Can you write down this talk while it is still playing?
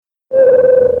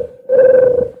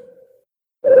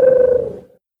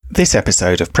This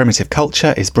episode of Primitive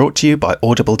Culture is brought to you by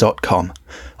Audible.com,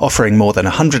 offering more than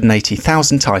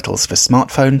 180,000 titles for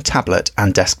smartphone, tablet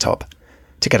and desktop.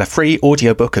 To get a free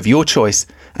audiobook of your choice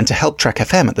and to help Trek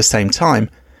FM at the same time,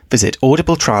 visit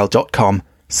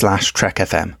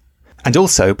audibletrial.com/trekfm. And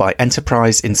also by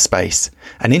Enterprise in Space,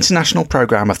 an international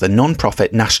programme of the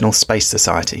non-profit National Space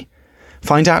Society.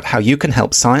 Find out how you can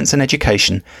help science and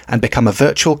education and become a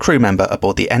virtual crew member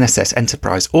aboard the NSS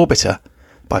Enterprise Orbiter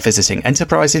by visiting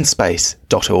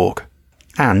enterpriseinspace.org.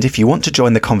 And if you want to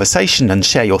join the conversation and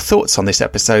share your thoughts on this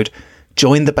episode,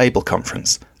 join the Babel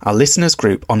Conference, our listeners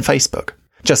group on Facebook.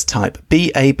 Just type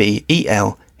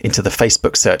BABEL into the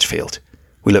Facebook search field.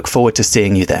 We look forward to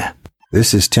seeing you there.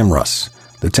 This is Tim Russ,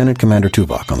 Lieutenant Commander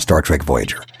Tuvok on Star Trek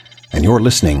Voyager, and you're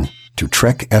listening to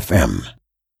Trek FM.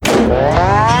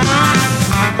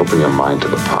 Open your mind to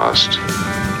the past.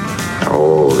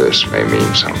 Oh, this may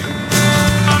mean something.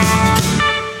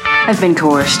 I've been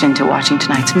coerced into watching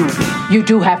tonight's movie. You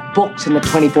do have books in the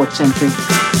 24th century.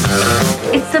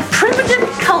 It's a primitive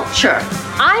culture.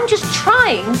 I'm just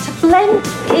trying to blend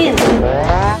in.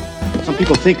 Some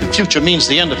people think the future means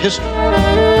the end of history. We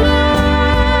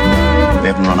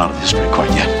haven't run out of history quite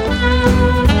yet.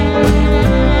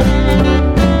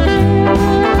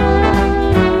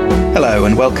 Hello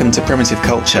and welcome to Primitive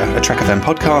Culture, a Trek FM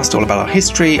podcast all about our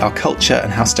history, our culture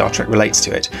and how Star Trek relates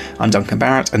to it. I'm Duncan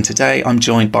Barrett and today I'm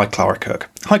joined by Clara Cook.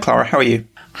 Hi Clara, how are you?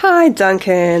 Hi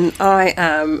Duncan, I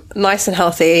am nice and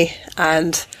healthy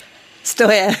and still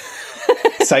here.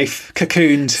 Safe,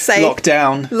 cocooned, locked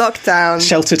down,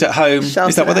 sheltered at home. Is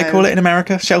that what they call it in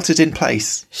America? Sheltered in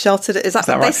place. Sheltered, is that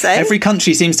what right? they say? Every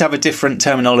country seems to have a different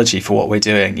terminology for what we're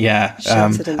doing, yeah.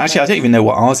 Actually, place. I don't even know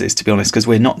what ours is, to be honest, because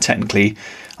we're not technically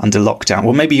under lockdown.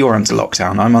 Well, maybe you're under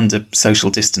lockdown. I'm under social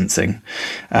distancing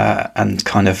and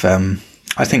kind of,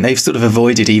 I think they've sort of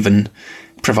avoided even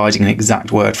providing an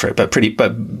exact word for it, but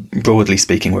broadly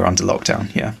speaking, we're under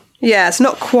lockdown, yeah. Yeah, it's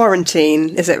not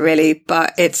quarantine, is it really?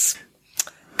 But it's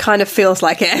kind of feels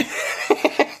like it.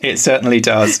 It certainly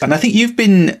does. And I think you've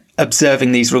been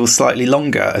observing these rules slightly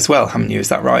longer as well, haven't you? Is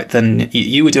that right? Then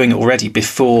you were doing it already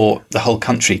before the whole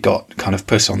country got kind of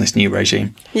put on this new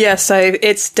regime. Yeah, so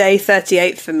it's day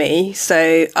 38 for me.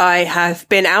 So I have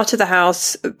been out of the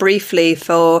house briefly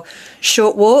for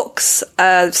short walks,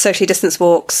 socially distanced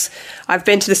walks. I've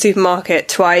been to the supermarket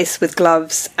twice with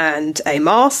gloves and a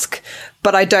mask.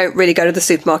 But I don't really go to the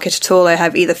supermarket at all. I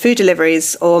have either food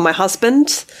deliveries or my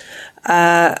husband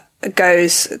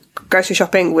goes grocery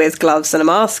shopping with gloves and a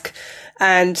mask.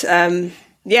 And so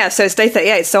it's day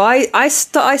 38. So I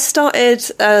started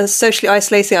socially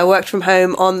isolating. I worked from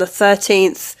home on the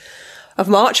 13th of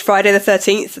March, Friday the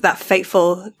 13th, that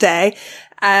fateful day.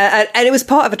 And it was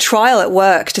part of a trial at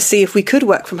work to see if we could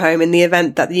work from home in the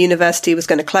event that the university was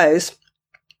going to close.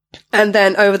 And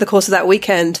then over the course of that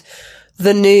weekend,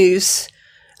 the news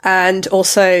and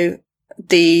also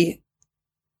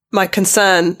my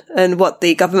concern and what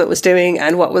the government was doing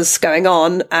and what was going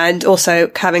on, and also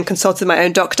having consulted my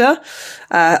own doctor,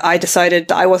 I decided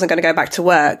that I wasn't going to go back to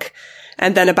work.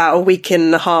 And then about a week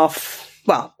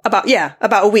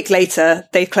later,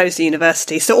 they closed the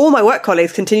university. So all my work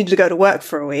colleagues continued to go to work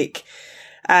for a week.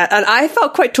 And I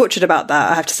felt quite tortured about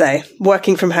that, I have to say.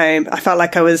 Working from home, I felt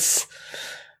like I was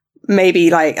maybe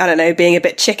being a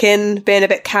bit chicken, being a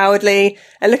bit cowardly.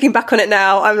 And looking back on it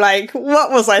now, I'm like,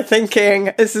 what was I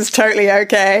thinking? This is totally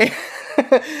okay.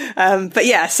 But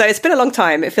yeah, so it's been a long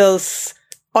time. It feels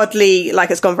oddly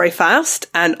like it's gone very fast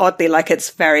and oddly like it's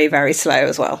very, very slow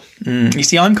as well. You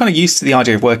see, I'm kind of used to the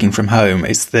idea of working from home.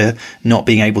 It's the not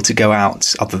being able to go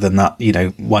out other than that,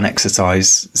 one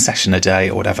exercise session a day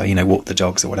or whatever, walk the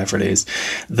dogs or whatever it is,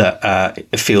 that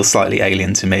it feels slightly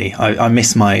alien to me. I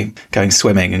miss my going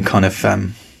swimming and kind of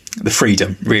the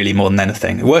freedom really more than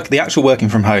anything. The actual working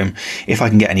from home, if I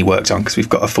can get any work done, because we've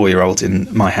got a 4-year-old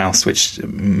in my house, which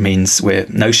means we're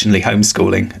notionally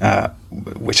homeschooling,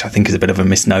 which I think is a bit of a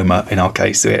misnomer in our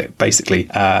case. We're basically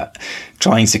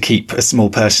trying to keep a small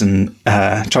person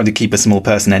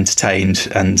entertained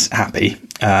and happy,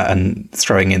 and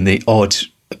throwing in the odd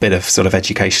bit of sort of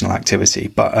educational activity.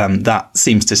 But that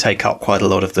seems to take up quite a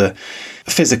lot of the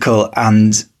physical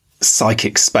and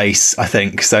psychic space, I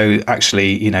think. So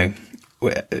actually,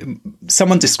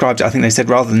 someone described it, I think they said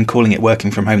rather than calling it working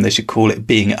from home, they should call it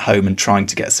being at home and trying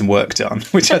to get some work done,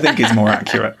 which I think is more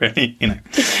accurate, really.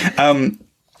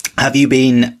 Have you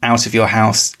been out of your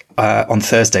house on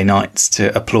Thursday nights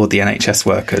to applaud the NHS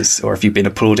workers, or have you been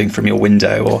applauding from your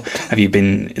window, or have you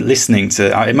been listening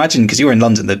to, I imagine, because you're in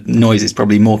London, the noise is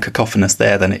probably more cacophonous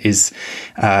there than it is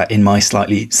in my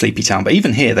slightly sleepy town. But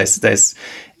even here, there's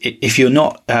if you're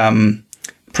not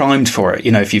primed for it.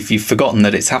 If you've forgotten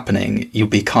that it's happening, you'll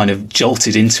be kind of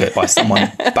jolted into it by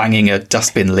someone banging a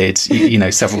dustbin lid,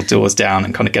 several doors down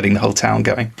and kind of getting the whole town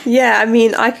going. Yeah, I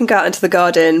mean, I can go out into the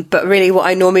garden, but really what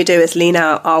I normally do is lean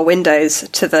out our windows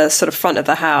to the sort of front of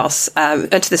the house,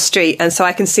 into the street. And so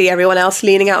I can see everyone else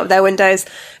leaning out of their windows,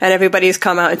 and everybody's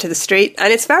come out into the street.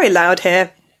 And it's very loud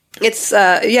here. It's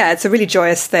it's a really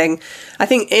joyous thing. I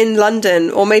think in London,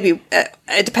 or maybe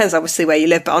it depends obviously where you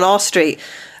live, but on our street,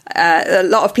 a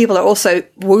lot of people are also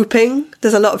whooping.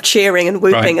 There's a lot of cheering and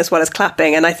whooping as well as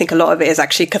clapping, and I think a lot of it is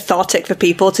actually cathartic for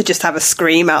people to just have a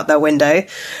scream out their window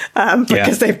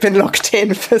because they've been locked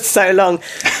in for so long.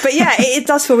 But yeah, it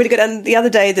does feel really good. And the other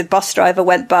day, the bus driver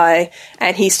went by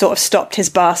and he sort of stopped his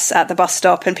bus at the bus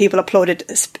stop, and people applauded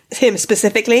him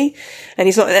specifically. And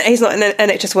he's not an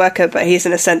NHS worker, but he's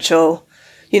an essential,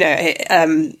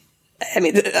 I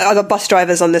mean, the other bus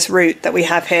drivers on this route that we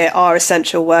have here are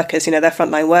essential workers, they're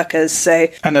frontline workers. So,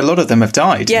 and a lot of them have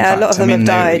died. Yeah, a lot of them have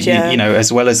died,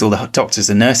 as well as all the doctors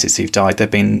and nurses who've died, there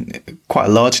have been quite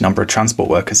a large number of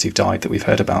transport workers who've died that we've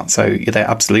heard about. So they're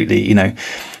absolutely,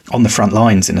 on the front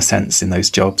lines in a sense in those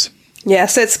jobs. Yeah,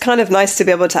 so it's kind of nice to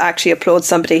be able to actually applaud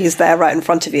somebody who's there right in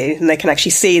front of you, and they can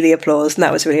actually see the applause, and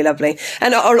that was really lovely.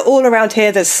 And all around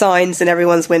here, there's signs in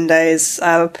everyone's windows,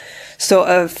 sort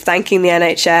of thanking the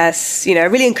NHS,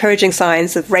 really encouraging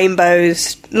signs of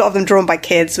rainbows, a lot of them drawn by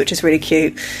kids, which is really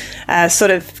cute. Sort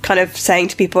of kind of saying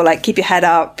to people, like, keep your head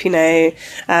up,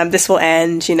 this will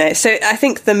end, So I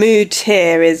think the mood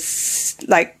here is,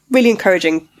 like, really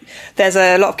encouraging. There's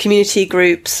a lot of community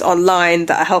groups online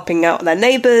that are helping out their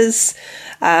neighbours,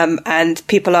 and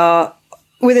people are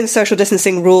within social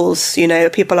distancing rules.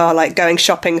 People are like going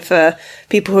shopping for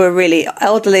people who are really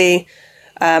elderly,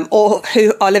 or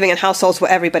who are living in households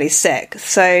where everybody's sick.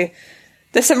 So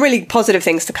there's some really positive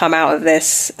things to come out of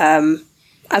this,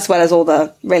 as well as all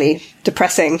the really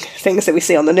depressing things that we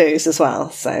see on the news as well.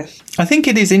 So I think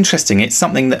it is interesting. It's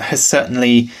something that has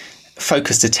certainly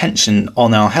focused attention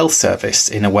on our health service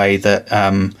in a way that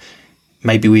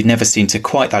maybe we've never seen to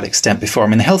quite that extent before. I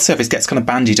mean, the health service gets kind of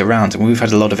bandied around, and we've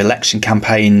had a lot of election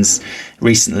campaigns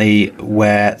recently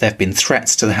where there have been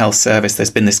threats to the health service. There's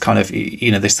been this kind of,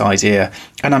 this idea.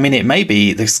 And I mean, it may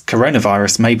be this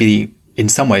coronavirus may be in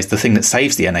some ways the thing that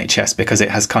saves the NHS, because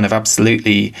it has kind of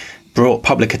absolutely brought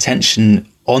public attention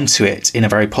onto it in a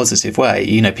very positive way.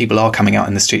 People are coming out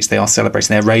in the streets, they are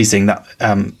celebrating, they're raising that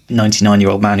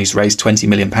 99-year-old man who's raised £20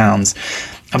 million.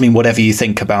 I mean, whatever you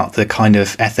think about the kind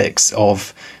of ethics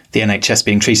of the NHS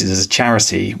being treated as a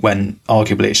charity when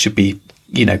arguably it should be,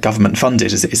 government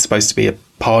funded, as it is supposed to be a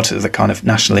part of the kind of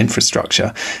national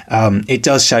infrastructure, it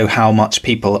does show how much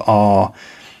people are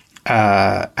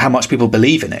how much people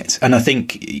believe in it. And I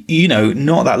think,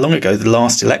 not that long ago, the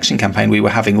last election campaign, we were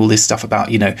having all this stuff about,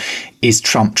 is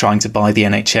Trump trying to buy the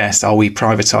NHS? Are we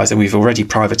privatising? We've already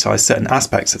privatised certain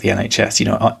aspects of the NHS.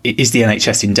 Is the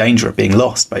NHS in danger of being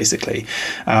lost, basically?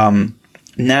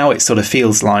 Now it sort of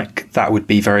feels like that would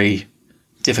be very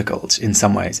difficult in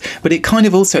some ways. But it kind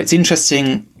of also, it's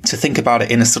interesting to think about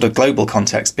it in a sort of global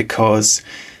context, because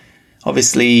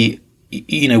obviously,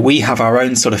 we have our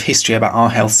own sort of history about our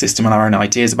health system and our own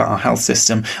ideas about our health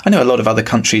system. I know a lot of other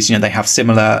countries, they have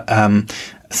similar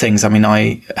things. I mean,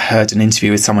 I heard an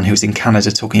interview with someone who was in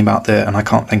Canada talking about and I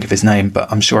can't think of his name, but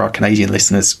I'm sure our Canadian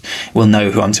listeners will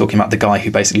know who I'm talking about, the guy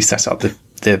who basically set up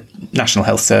the National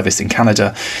Health Service in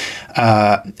Canada,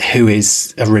 who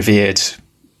is a revered,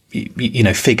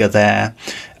 figure there.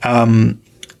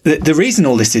 The reason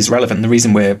all this is relevant, the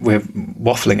reason we're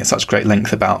waffling at such great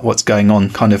length about what's going on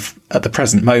kind of at the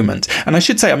present moment, and I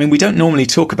should say, I mean, we don't normally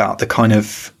talk about the kind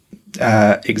of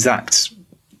exact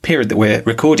period that we're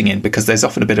recording in, because there's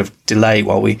often a bit of delay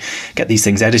while we get these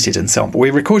things edited and so on. But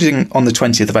we're recording on the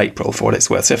 20th of April, for what it's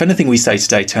worth. So if anything we say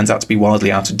today turns out to be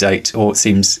wildly out of date or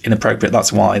seems inappropriate,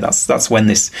 that's why. That's when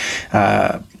this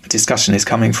discussion is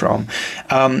coming from.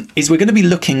 Is we're going to be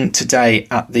looking today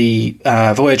at the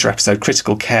Voyager episode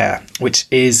Critical Care, which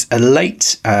is a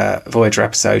late Voyager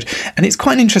episode, and it's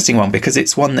quite an interesting one because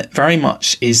it's one that very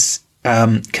much is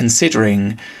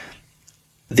considering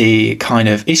the kind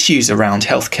of issues around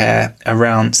healthcare,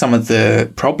 around some of the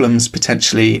problems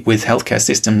potentially with healthcare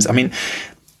systems. I mean,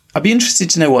 I'd be interested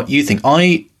to know what you think.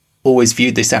 I always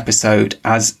viewed this episode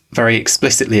as very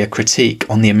explicitly a critique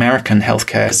on the American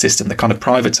healthcare system, the kind of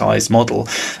privatized model,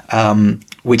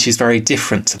 which is very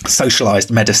different to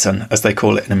socialized medicine, as they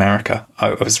call it in America.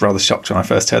 I was rather shocked when I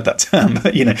first heard that term,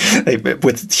 but,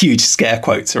 with huge scare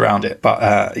quotes around it.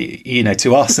 But,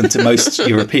 to us and to most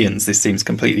Europeans, this seems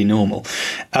completely normal.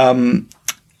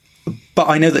 But But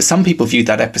I know that some people viewed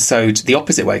that episode the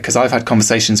opposite way, because I've had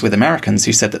conversations with Americans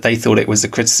who said that they thought it was a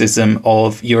criticism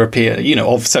of European,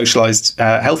 of socialized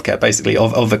healthcare, basically,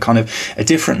 of a kind of a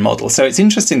different model. So it's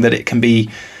interesting that it can be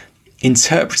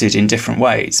interpreted in different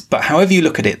ways. But however you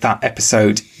look at it, that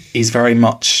episode is very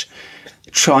much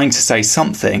trying to say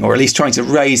something, or at least trying to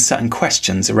raise certain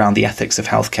questions around the ethics of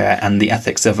healthcare and the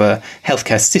ethics of a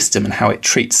healthcare system and how it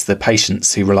treats the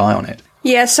patients who rely on it.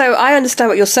 Yeah, so I understand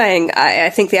what you're saying. I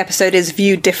think the episode is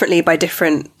viewed differently by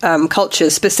different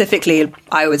cultures. Specifically,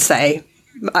 I would say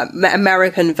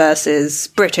American versus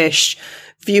British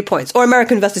viewpoints, or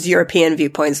American versus European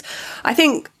viewpoints. I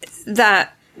think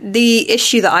that the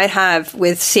issue that I have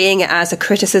with seeing it as a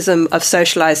criticism of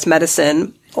socialized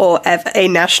medicine or a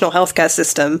national healthcare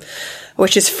system,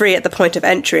 which is free at the point of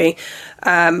entry,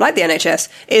 like the NHS,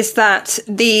 is that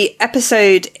the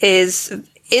episode is...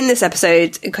 In this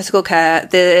episode, in critical care,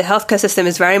 the healthcare system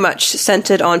is very much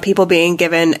centered on people being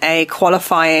given a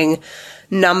qualifying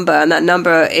number, and that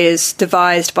number is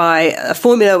devised by a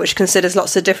formula which considers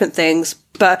lots of different things,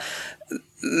 but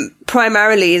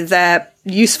primarily their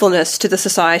usefulness to the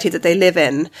society that they live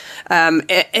in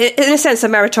a sense, a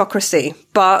meritocracy.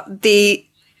 But the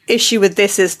issue with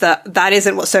this is that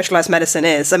isn't what socialized medicine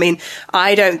is. I mean,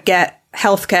 I don't get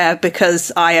healthcare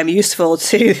because I am useful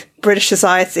to British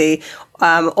society,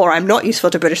 or I'm not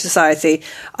useful to British society.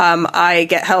 I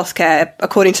get healthcare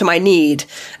according to my need,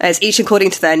 as each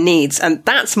according to their needs. And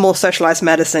that's more socialized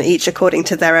medicine, each according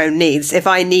to their own needs. If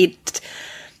I need,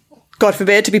 God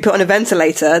forbid, to be put on a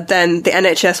ventilator, then the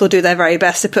NHS will do their very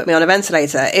best to put me on a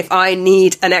ventilator. If I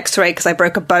need an X-ray because I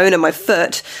broke a bone in my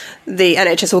foot, the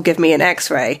NHS will give me an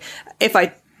X-ray. If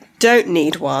I don't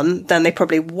need one, then they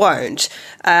probably won't.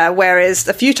 Whereas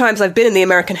a few times I've been in the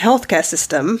American healthcare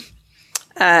system,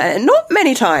 not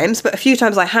many times, but a few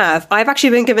times I've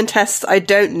actually been given tests I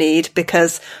don't need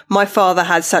because my father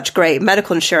had such great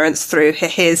medical insurance through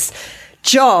his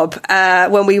job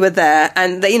when we were there.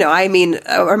 And, I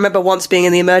remember once being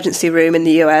in the emergency room in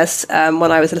the US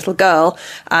when I was a little girl,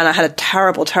 and I had a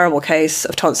terrible, terrible case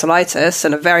of tonsillitis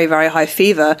and a very, very high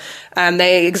fever. And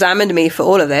they examined me for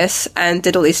all of this and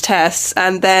did all these tests.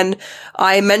 And then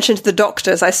I mentioned to the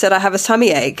doctors, I said, I have a tummy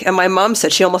ache. And my mum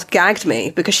said she almost gagged me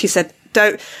because she said,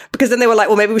 because then they were like,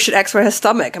 well, maybe we should x-ray her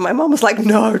stomach. And my mom was like,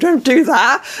 no, don't do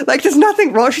that. Like, there's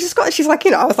nothing wrong. She's like,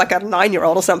 I was like a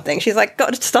 9-year-old or something. She's like,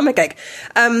 got a stomach ache.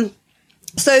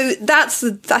 So I think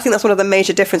that's one of the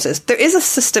major differences. There is a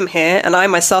system here, and I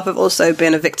myself have also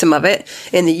been a victim of it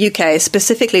in the UK,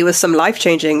 specifically with some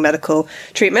life-changing medical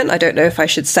treatment. I don't know if I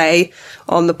should say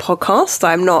on the podcast.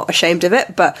 I'm not ashamed of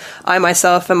it, but I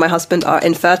myself and my husband are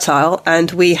infertile,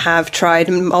 and we have tried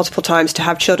multiple times to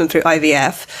have children through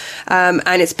IVF.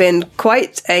 And it's been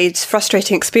quite a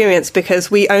frustrating experience because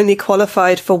we only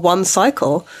qualified for one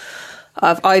cycle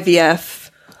of IVF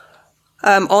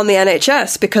on the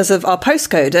NHS because of our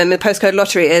postcode. And the postcode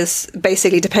lottery is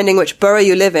basically, depending which borough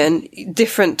you live in,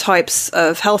 different types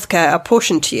of healthcare are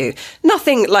apportioned to you.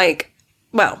 Nothing like,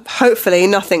 well, hopefully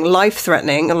nothing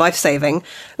life-threatening and life-saving.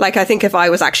 Like, I think if I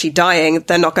was actually dying,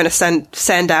 they're not going to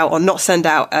send out or not send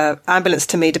out an ambulance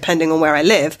to me depending on where I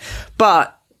live.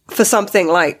 But for something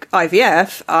like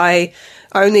IVF, I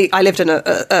lived in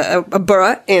a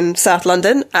borough in South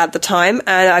London at the time,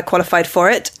 and I qualified for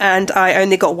it, and I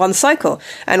only got one cycle.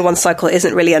 And one cycle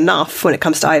isn't really enough when it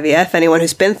comes to IVF. Anyone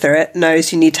who's been through it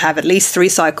knows you need to have at least 3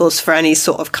 cycles for any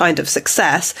sort of kind of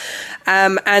success.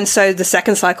 And so the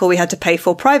second cycle we had to pay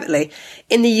for privately.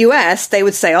 In the US, they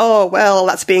would say, oh, well,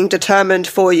 that's being determined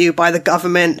for you by the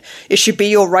government. It should be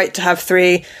your right to have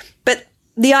 3. But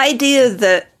the idea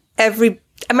that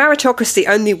a meritocracy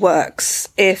only works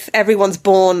if everyone's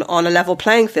born on a level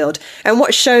playing field. And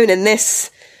what's shown in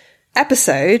this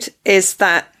episode is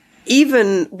that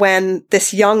even when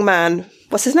this young man,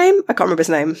 what's his name? I can't remember his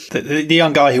name. The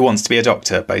young guy who wants to be a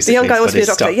doctor, basically. The young guy who wants to be a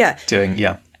doctor,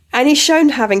 yeah. And he's shown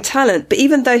having talent, but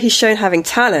even though he's shown having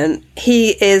talent,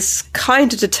 he is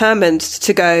kind of determined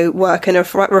to go work in a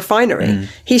refinery.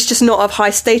 He's just not of high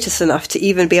status enough to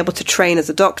even be able to train as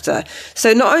a doctor.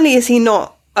 So not only is he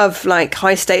not of like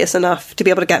high status enough to be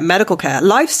able to get medical care,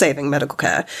 life-saving medical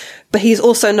care, but he's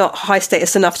also not high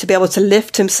status enough to be able to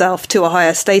lift himself to a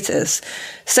higher status.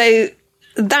 So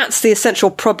that's the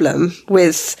essential problem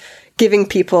with giving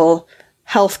people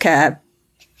healthcare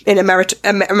in a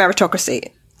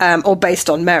meritocracy, or based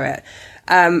on merit.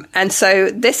 And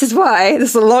so this is why, this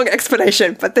is a long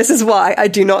explanation, but this is why I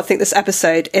do not think this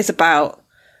episode is about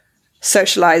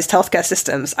socialized healthcare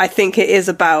systems. I think it is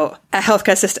about a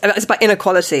healthcare system. It's about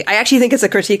inequality. I actually think it's a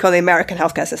critique on the American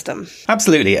healthcare system.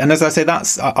 Absolutely. And as I say,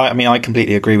 I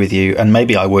completely agree with you. And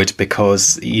maybe I would,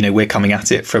 because, we're coming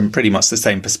at it from pretty much the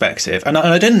same perspective. And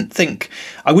I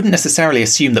wouldn't necessarily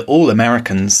assume that all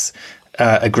Americans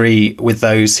agree with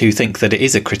those who think that it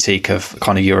is a critique of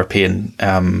kind of European,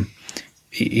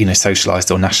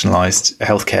 socialized or nationalized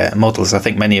healthcare models. I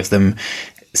think many of them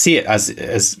see it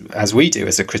as we do,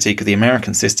 as a critique of the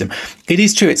American system. It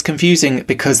is true, it's confusing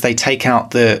because they take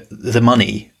out the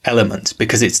money element,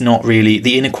 because it's not really,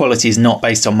 the inequality is not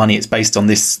based on money, it's based on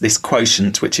this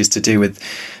quotient, which is to do with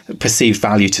perceived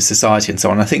value to society and so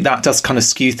on. I think that does kind of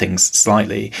skew things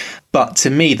slightly. But to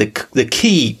me, the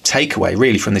key takeaway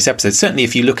really from this episode, certainly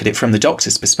if you look at it from the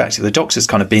Doctor's perspective, the Doctor's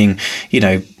kind of being,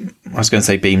 I was going to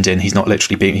say beamed in, he's not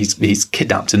literally beamed, he's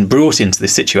kidnapped and brought into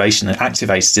this situation and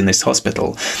activated in this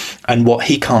hospital. And what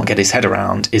he can't get his head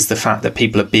around is the fact that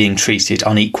people are being treated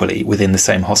unequally within the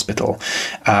same hospital,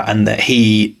 and that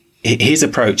his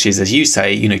approach is, as you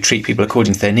say, treat people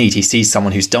according to their need. He sees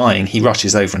someone who's dying, he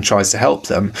rushes over and tries to help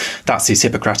them. That's his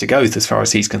Hippocratic oath as far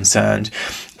as he's concerned.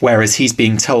 Whereas he's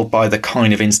being told by the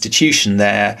kind of institution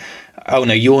there, oh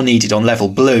no, you're needed on level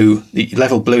blue.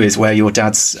 Level blue is where your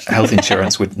dad's health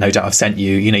insurance would no doubt have sent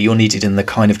you. You're needed in the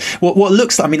kind of what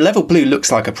looks like, level blue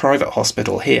looks like a private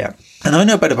hospital here. And I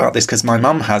know a bit about this because my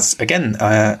mum has, again,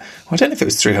 I don't know if it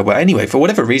was through her, but anyway, for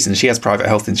whatever reason, she has private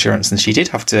health insurance and she did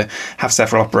have to have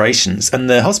several operations. And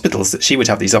the hospitals that she would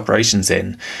have these operations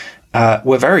in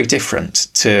were very different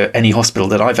to any hospital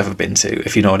that I've ever been to,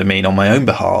 if you know what I mean, on my own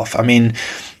behalf.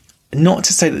 Not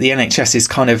to say that the NHS is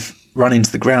kind of run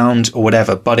into the ground or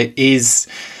whatever, but it is,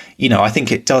 I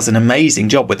think it does an amazing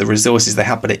job with the resources they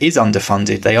have, but it is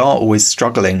underfunded. They are always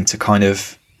struggling to kind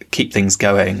of keep things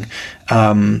going.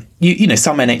 Some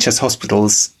NHS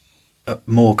hospitals are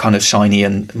more kind of shiny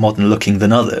and modern looking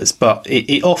than others, but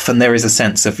it often there is a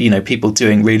sense of, people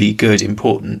doing really good,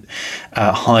 important,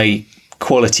 high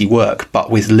quality work,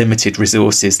 but with limited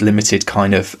resources, limited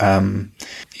kind of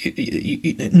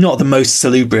not the most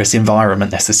salubrious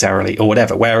environment necessarily or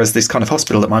whatever. Whereas this kind of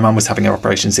hospital that my mum was having her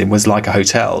operations in was like a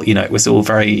hotel. It was all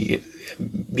very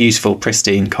beautiful,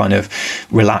 pristine, kind of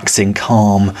relaxing,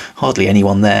 calm, hardly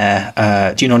anyone there.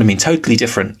 Do you know what I mean? Totally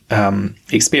different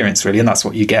experience, really. And that's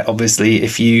what you get, obviously,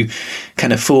 if you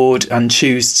can afford and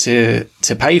choose to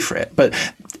pay for it. But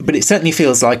it certainly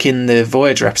feels like in the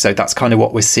Voyager episode, that's kind of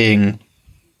what we're seeing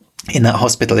in that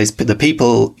hospital, is the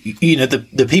people,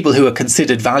 the people who are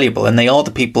considered valuable, and they are the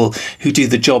people who do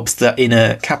the jobs that in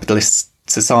a capitalist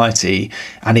society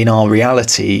and in our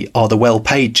reality are the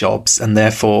well-paid jobs, and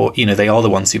therefore they are the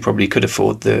ones who probably could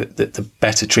afford the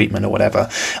better treatment or whatever,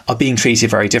 are being treated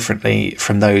very differently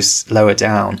from those lower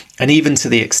down. And even to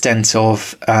the extent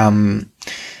of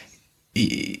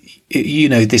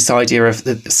this idea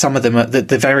of some of them,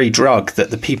 the very drug that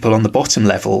the people on the bottom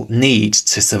level need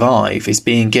to survive is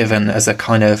being given as a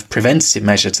kind of preventative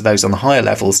measure to those on the higher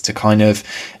levels to kind of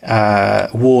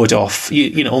ward off,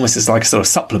 almost as like a sort of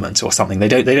supplement or something. They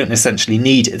don't essentially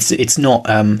need it. It's not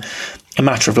a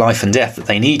matter of life and death that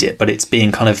they need it, but it's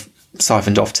being kind of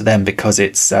siphoned off to them because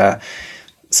it's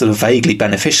sort of vaguely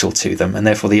beneficial to them, and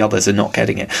therefore the others are not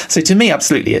getting it. So to me,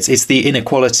 absolutely, it's the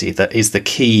inequality that is the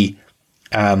key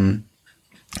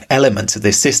element of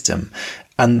this system,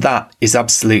 and that is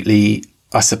absolutely,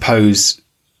 I suppose,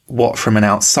 what from an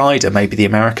outsider maybe the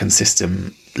American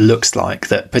system looks like,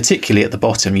 that particularly at the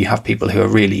bottom you have people who are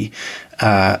really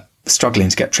struggling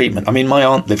to get treatment. My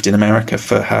aunt lived in America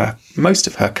for most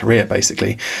of her career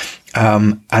basically,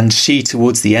 and she,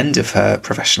 towards the end of her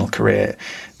professional career,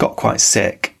 got quite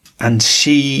sick, and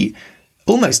she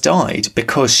almost died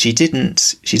because she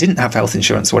didn't have health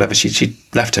insurance or whatever. She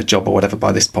left her job or whatever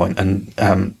by this point, and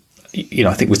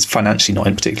I think was financially not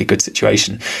in a particularly good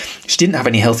situation. She didn't have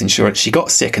any health insurance. She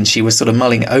got sick and she was sort of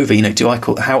mulling it over, do I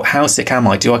call, how sick am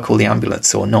I? Do I call the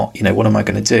ambulance or not? What am I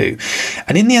going to do?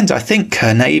 And in the end, I think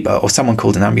her neighbour or someone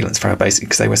called an ambulance for her basically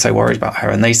because they were so worried about her.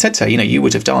 And they said to her, you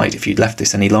would have died if you'd left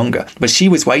this any longer. But she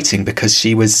was waiting because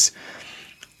she was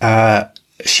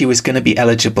going to be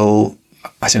eligible.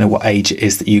 I don't know what age it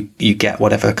is that you get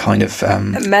whatever kind of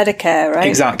Medicare, right?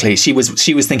 Exactly. She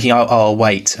was thinking, I'll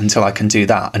wait until I can do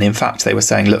that. And in fact, they were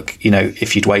saying, look,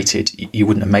 if you'd waited, you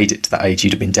wouldn't have made it to that age.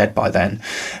 You'd have been dead by then.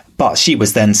 But she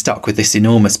was then stuck with this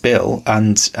enormous bill,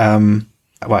 and I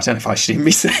don't know if I should even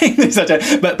be saying this.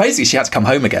 But basically, she had to come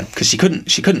home again because she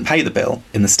couldn't pay the bill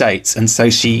in the States, and so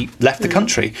she left the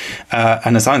country.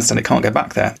 And as I understand it, can't go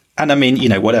back there. And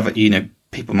whatever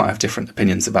people might have different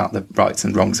opinions about the rights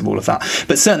and wrongs of all of that.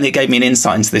 But certainly it gave me an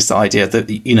insight into this idea that,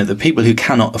 you know, the people who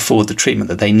cannot afford the treatment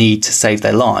that they need to save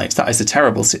their lives, that is a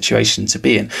terrible situation to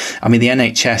be in. I mean, the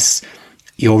NHS,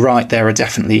 you're right, there are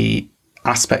definitely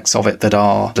aspects of it that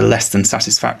are less than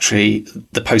satisfactory.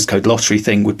 The postcode lottery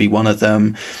thing would be one of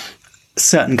them.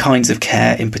 Certain kinds of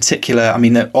care in particular. I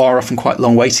mean, there are often quite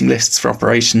long waiting lists for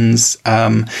operations.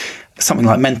 Something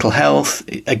like mental health,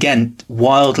 again,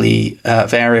 wildly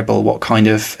variable what kind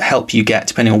of help you get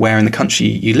depending on where in the country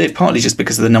you live, partly just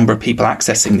because of the number of people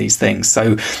accessing these things.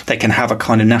 So they can have a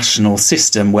kind of national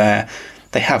system where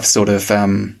they have sort of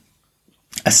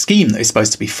a scheme that is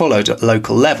supposed to be followed at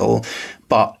local level,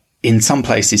 but in some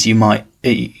places you might,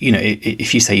 you know,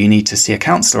 if you say you need to see a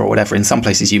counsellor or whatever, in some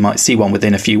places you might see one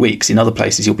within a few weeks. In other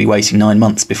places you'll be waiting 9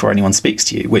 months before anyone speaks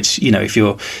to you, which, you know, if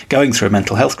you're going through a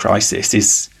mental health crisis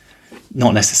it's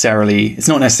not necessarily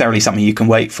something you can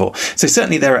wait for. So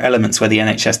certainly there are elements where the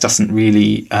NHS doesn't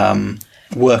really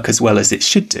work as well as it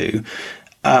should do.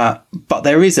 But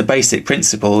there is a basic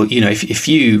principle, you know, if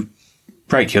you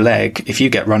break your leg, if you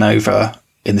get run over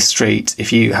in the street,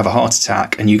 if you have a heart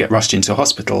attack and you get rushed into a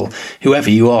hospital, whoever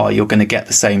you are, you're going to get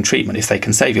the same treatment. If they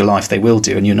can save your life, they will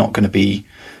do, and you're not going to be,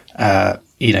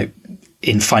 you know,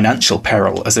 in financial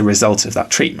peril as a result of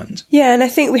that treatment. Yeah, and I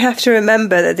think we have to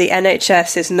remember that the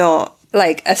NHS is not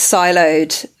like a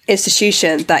siloed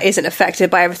institution that isn't affected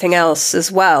by everything else as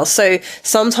well. So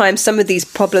sometimes some of these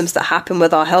problems that happen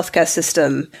with our healthcare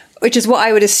system, which is what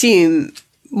I would assume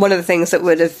one of the things that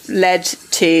would have led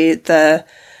to the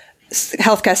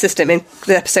healthcare system in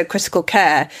the episode Critical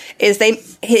Care, is the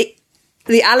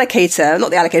allocator,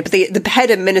 not the allocator, but the head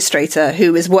administrator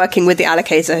who is working with the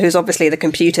allocator, who's obviously the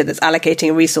computer that's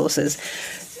allocating resources,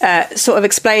 sort of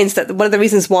explains that one of the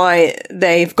reasons why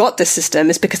they've got this system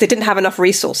is because they didn't have enough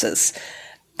resources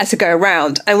to go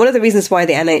around. And one of the reasons why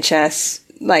the NHS,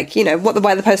 like, you know,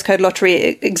 why the postcode lottery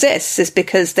exists is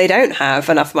because they don't have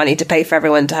enough money to pay for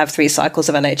everyone to have 3 cycles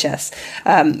of NHS,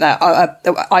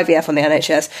 IVF on the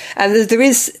NHS.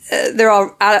 And there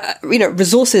are, you know,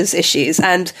 resources issues.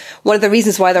 And one of the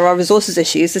reasons why there are resources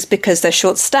issues is because they're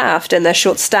short-staffed, and they're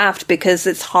short-staffed because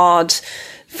it's hard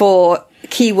for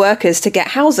key workers to get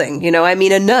housing. You know, I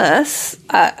mean, a nurse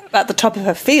at the top of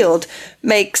her field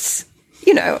makes,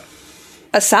 you know,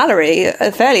 a salary,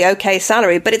 a fairly okay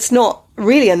salary, but it's not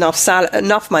really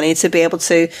enough money to be able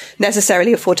to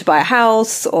necessarily afford to buy a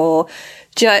house, or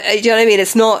do you know what I mean?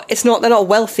 It's not, they're not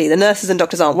wealthy. The nurses and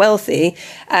doctors aren't wealthy.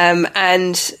 And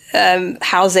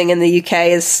housing in the UK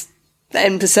is,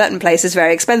 in certain places,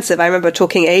 very expensive. I remember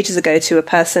talking ages ago to a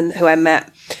person who I met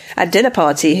at a dinner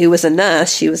party who was a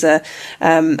nurse. She was a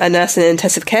nurse in an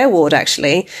intensive care ward,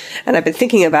 actually. And I've been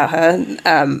thinking about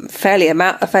her fairly a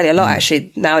lot,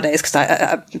 actually, nowadays,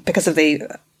 because of the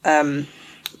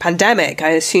pandemic. I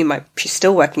assume she's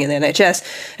still working in the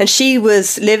NHS. And she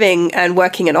was living and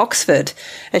working in Oxford.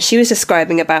 And she was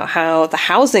describing about how the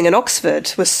housing in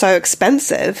Oxford was so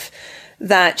expensive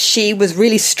that she was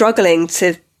really struggling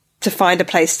to find a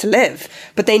place to live.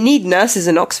 But they need nurses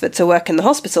in Oxford to work in the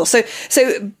hospital.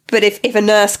 But if a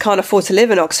nurse can't afford to live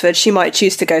in Oxford, she might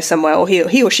choose to go somewhere, or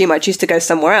he or she might choose to go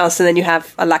somewhere else, and then you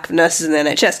have a lack of nurses in the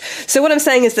NHS. So what I'm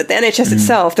saying is that the NHS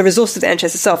itself, the resources of the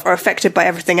NHS itself, are affected by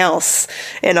everything else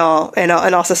in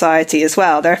our society as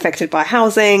well. They're affected by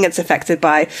housing. It's affected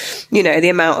by, you know, the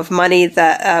amount of money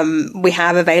that we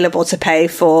have available to pay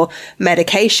for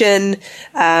medication.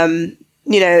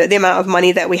 You know, the amount of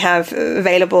money that we have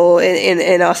available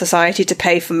in our society to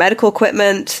pay for medical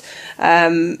equipment,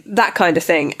 that kind of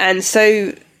thing. And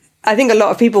so I think a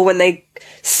lot of people, when they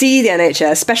see the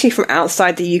NHS, especially from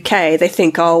outside the UK, they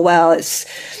think, oh, well, it's,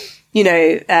 you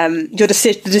know,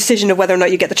 the decision of whether or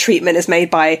not you get the treatment is made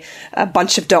by a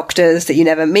bunch of doctors that you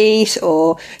never meet,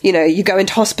 or, you know, you go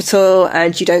into hospital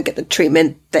and you don't get the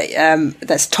treatment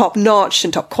that's top notch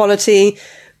and top quality.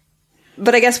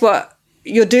 But I guess what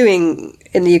you're doing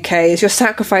in the UK is you're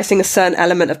sacrificing a certain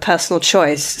element of personal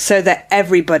choice so that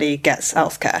everybody gets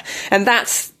healthcare. And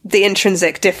that's the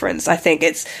intrinsic difference. I think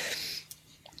it's,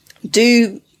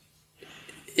 do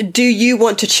you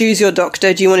want to choose your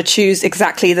doctor? Do you want to choose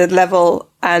exactly the level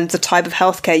and the type of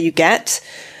healthcare you get?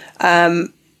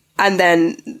 And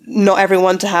then not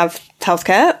everyone to have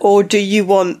healthcare? Or do you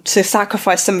want to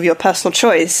sacrifice some of your personal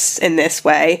choice in this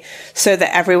way so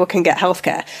that everyone can get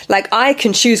healthcare? Like, I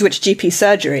can choose which GP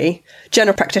surgery,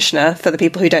 general practitioner, for the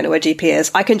people who don't know where GP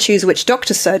is, I can choose which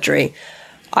doctor's surgery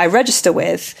I register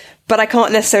with, but I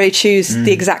can't necessarily choose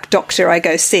the exact doctor I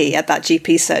go see at that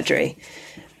GP surgery.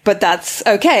 But that's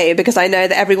okay, because I know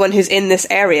that everyone who's in this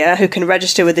area who can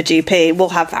register with the GP will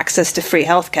have access to free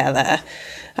healthcare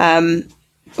there.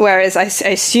 Whereas I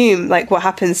assume, like, what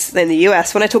happens in the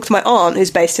US, when I talk to my aunt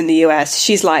who's based in the US,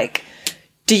 she's like,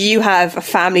 do you have a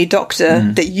family doctor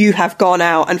that you have gone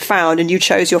out and found and you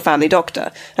chose your family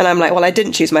doctor? And I'm like, well, I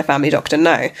didn't choose my family doctor,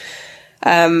 no.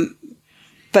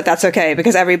 But that's okay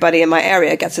because everybody in my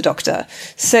area gets a doctor.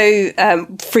 So,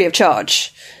 free of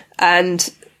charge.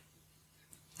 And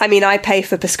I mean, I pay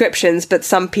for prescriptions, but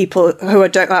some people who are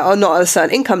not at a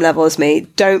certain income level as me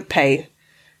don't pay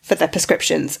for their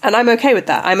prescriptions. And I'm okay with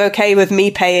that. I'm okay with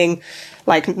me paying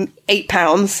like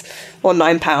 £8 or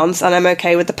 £9. And I'm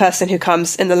okay with the person who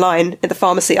comes in the line in the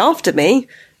pharmacy after me,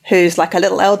 who's like a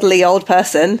little elderly old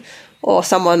person or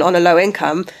someone on a low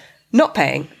income, not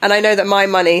paying. And I know that my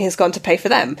money has gone to pay for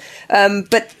them.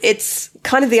 But it's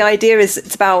kind of the idea is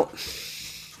it's about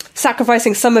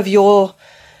sacrificing some of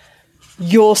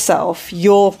yourself,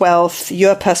 your wealth,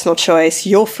 your personal choice,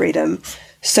 your freedom,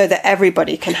 so that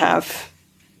everybody can have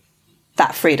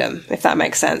that freedom, if that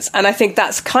makes sense. And I think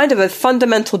that's kind of a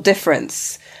fundamental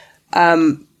difference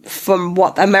from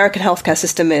what the American healthcare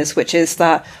system is, which is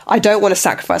that I don't want to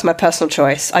sacrifice my personal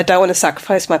choice. I don't want to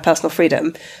sacrifice my personal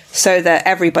freedom so that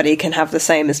everybody can have the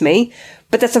same as me.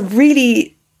 But that's a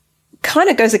really kind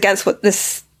of goes against what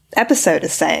this episode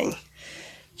is saying,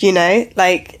 you know,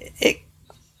 like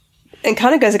it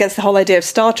kind of goes against the whole idea of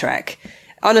Star Trek.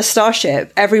 On a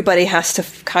starship, everybody has to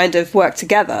kind of work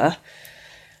together.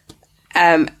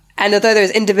 And although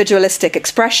there's individualistic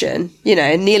expression, you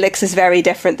know, Neelix is very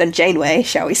different than Janeway,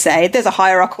 shall we say. There's a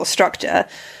hierarchical structure,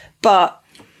 but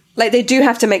like they do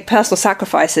have to make personal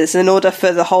sacrifices in order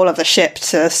for the whole of the ship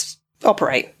to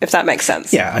operate, if that makes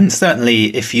sense. Yeah, and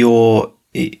certainly if you're,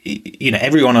 you know,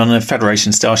 everyone on a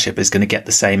Federation starship is going to get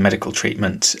the same medical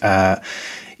treatment,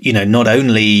 you know, not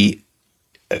only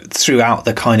throughout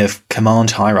the kind of command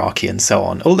hierarchy and so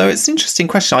on. Although it's an interesting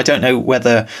question. I don't know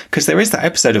whether, because there is that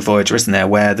episode of Voyager, isn't there,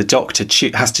 where the doctor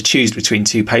has to choose between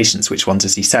two patients, which one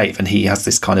does he save? And he has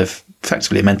this kind of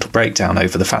effectively a mental breakdown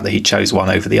over the fact that he chose one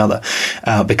over the other,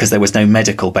 because there was no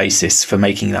medical basis for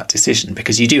making that decision.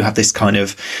 Because you do have this kind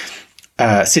of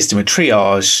system of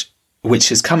triage, which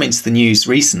has come into the news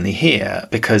recently here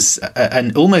because,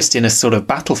 and almost in a sort of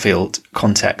battlefield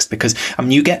context, because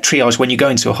you get triage when you go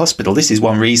into a hospital. This is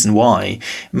one reason why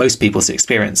most people's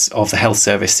experience of the health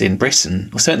service in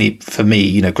Britain, or certainly for me,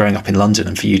 you know, growing up in London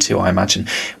and for you too, I imagine,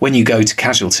 when you go to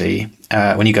casualty,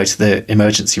 when you go to the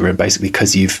emergency room, basically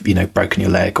because you've, you know, broken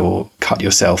your leg or cut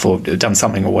yourself or done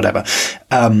something or whatever,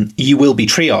 you will be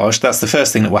triaged. That's the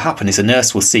first thing that will happen is a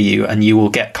nurse will see you and you will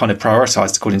get kind of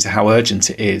prioritized according to how urgent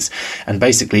it is. And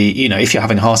basically, you know, if you're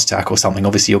having a heart attack or something,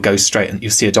 obviously you'll go straight and you'll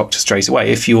see a doctor straight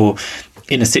away. If you're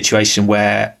in a situation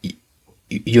where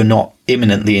you're not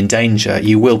imminently in danger,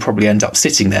 you will probably end up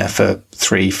sitting there for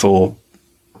 3-4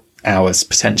 hours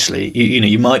potentially. You know,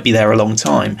 you might be there a long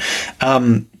time.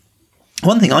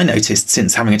 One thing I noticed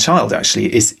since having a child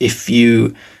actually is if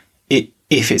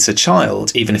it's a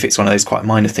child, even if it's one of those quite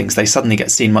minor things, they suddenly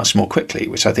get seen much more quickly,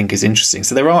 which I think is interesting.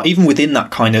 So there are, even within that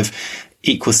kind of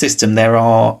equal system, there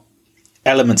are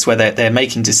elements where they're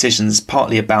making decisions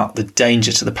partly about the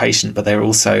danger to the patient, but they are,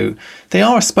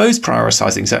 I suppose,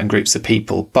 prioritizing certain groups of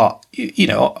people. But, you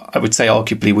know, I would say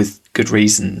arguably with good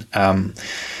reason.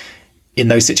 In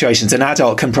those situations, an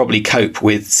adult can probably cope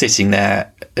with sitting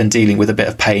there and dealing with a bit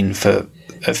of pain for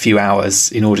a few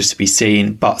hours in order to be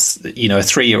seen, but, you know, a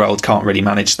 3-year-old can't really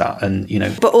manage that. And, you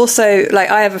know, but also,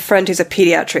 like, I have a friend who's a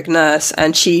pediatric nurse,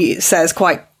 and she says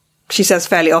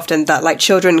fairly often that, like,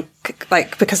 children,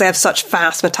 like, because they have such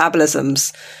fast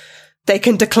metabolisms, they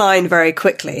can decline very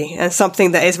quickly, and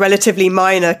something that is relatively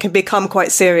minor can become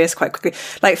quite serious quite quickly.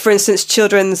 Like, for instance,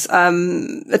 children's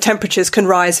temperatures can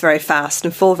rise very fast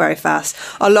and fall very fast,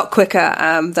 a lot quicker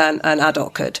than an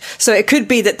adult could. So it could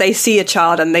be that they see a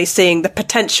child and they're seeing the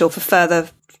potential for further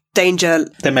danger.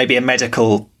 There may be a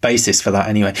medical basis for that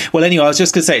anyway. Well, anyway, I was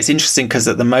just going to say it's interesting because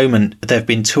at the moment there've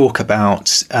been talk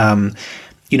about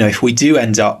you know, if we do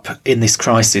end up in this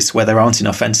crisis where there aren't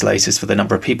enough ventilators for the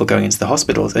number of people going into the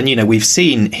hospitals, and, you know, we've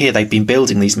seen here they've been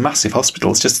building these massive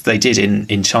hospitals, just as they did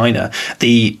in China.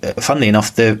 Funnily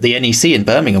enough, the NEC in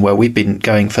Birmingham, where we've been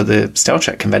going for the Star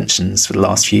Trek conventions for the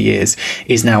last few years,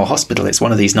 is now a hospital. It's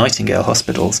one of these Nightingale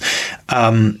hospitals.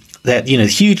 There, you know,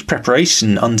 huge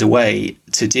preparation underway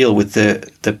to deal with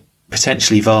the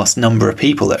potentially vast number of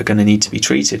people that are going to need to be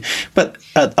treated. But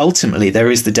ultimately,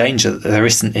 there is the danger that there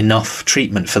isn't enough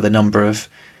treatment for the number of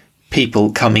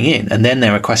people coming in. And then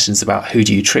there are questions about who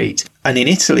do you treat? And in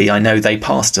Italy, I know they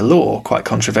passed a law quite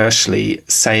controversially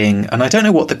saying, and I don't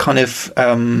know what the kind of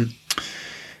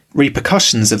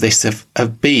repercussions of this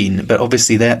have been, but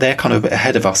obviously they're kind of a bit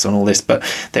ahead of us on all this, but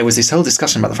there was this whole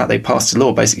discussion about the fact they passed a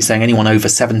law basically saying anyone over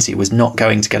 70 was not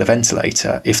going to get a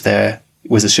ventilator if there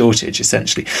was a shortage,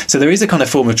 essentially. So there is a kind of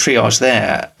form of triage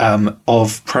there,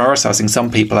 of prioritising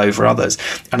some people over others.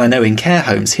 And I know in care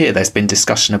homes here, there's been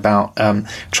discussion about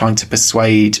trying to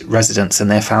persuade residents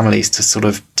and their families to sort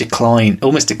of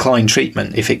almost decline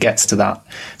treatment if it gets to that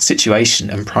situation,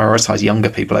 and prioritise younger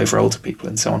people over older people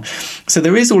and so on. So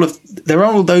there are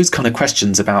all those kind of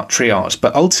questions about triage.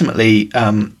 But ultimately,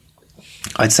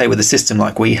 I'd say with a system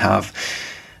like we have,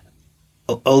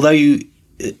 although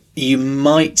you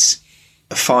might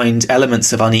find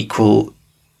elements of unequal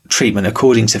treatment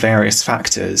according to various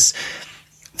factors,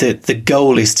 the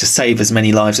goal is to save as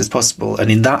many lives as possible,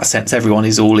 and in that sense everyone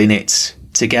is all in it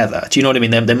together. Do you know what I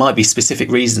mean? There might be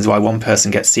specific reasons why one person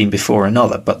gets seen before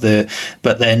another, but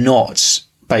they're not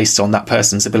based on that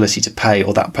person's ability to pay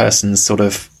or that person's sort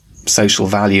of social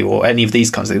value or any of these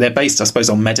kinds of things. They're based, I suppose,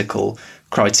 on medical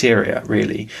criteria,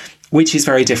 really, which is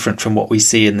very different from what we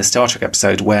see in the Star Trek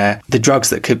episode, where the drugs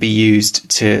that could be used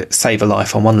to save a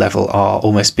life on one level are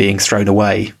almost being thrown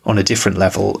away on a different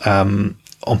level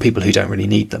on people who don't really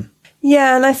need them.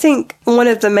 Yeah, and I think one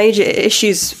of the major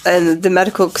issues in the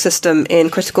medical system in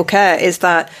critical care is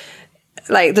that,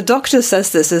 like, the doctor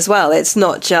says this as well, it's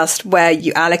not just where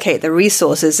you allocate the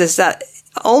resources, is that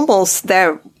almost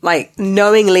they're, like,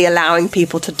 knowingly allowing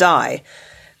people to die.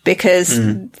 Because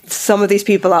some of these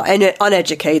people are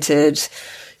uneducated,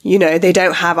 you know, they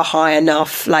don't have a high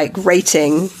enough, like,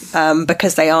 rating,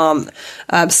 because they aren't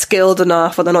skilled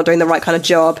enough, or they're not doing the right kind of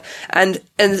job. And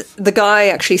the guy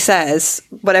actually says,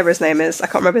 whatever his name is, I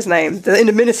can't remember his name, the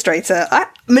administrator,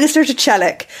 Administrator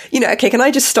Chelik, you know, okay, can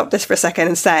I just stop this for a second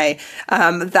and say,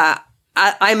 that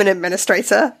I'm an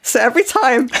administrator, so every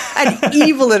time an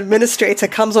evil administrator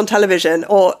comes on television,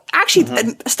 or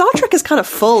actually, Star Trek is kind of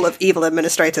full of evil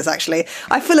administrators, actually.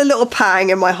 I feel a little pang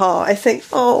in my heart. I think,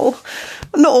 oh,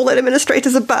 not all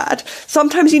administrators are bad.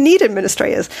 Sometimes you need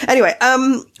administrators. Anyway,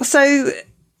 so,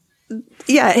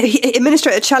 yeah,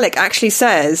 Administrator Chelik actually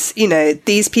says, you know,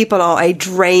 these people are a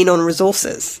drain on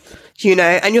resources, you know,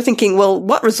 and you're thinking, well,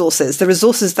 what resources? The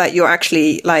resources that you're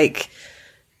actually, like,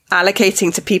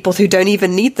 allocating to people who don't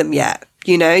even need them yet.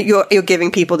 You know, you're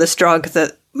giving people this drug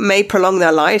that may prolong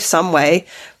their life some way,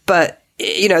 but,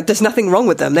 you know, there's nothing wrong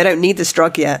with them. They don't need this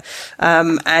drug yet.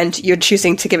 And you're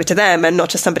choosing to give it to them and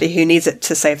not to somebody who needs it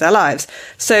to save their lives.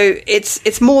 So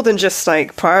it's more than just,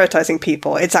 like, prioritizing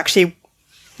people. It's actually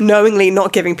knowingly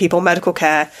not giving people medical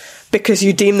care because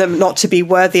you deem them not to be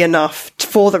worthy enough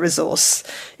for the resource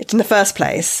in the first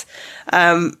place.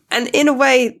 And in a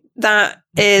way that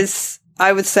is,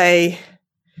 I would say,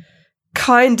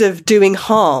 kind of doing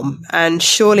harm. And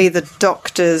surely the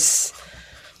doctor's,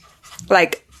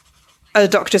 like, a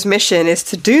doctor's mission is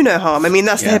to do no harm. I mean,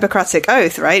 that's the Hippocratic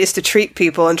Oath, right? Is to treat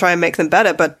people and try and make them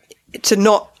better, but to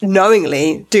not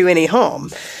knowingly do any harm.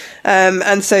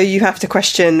 And so you have to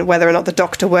question whether or not the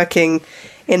doctor working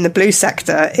in the blue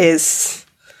sector is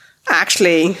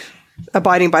actually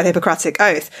abiding by the Hippocratic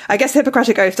Oath. I guess the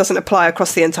Hippocratic Oath doesn't apply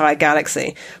across the entire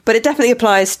galaxy, but it definitely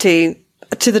applies to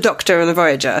the Doctor and the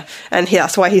Voyager, and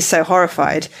that's why he's so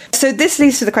horrified. So this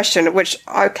leads to the question, which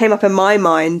came up in my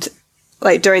mind,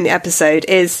 like, during the episode,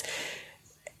 is,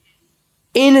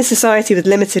 in a society with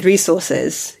limited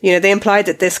resources, you know, they implied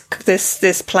that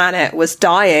this planet was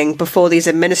dying before these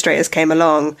administrators came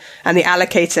along and the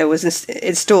allocator was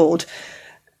installed,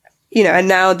 you know, and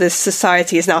now this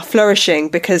society is now flourishing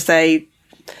because they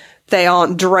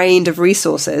aren't drained of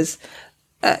resources.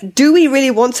 Do we really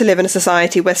want to live in a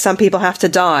society where some people have to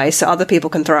die so other people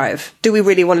can thrive? Do we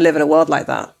really want to live in a world like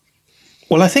that?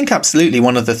 Well, I think absolutely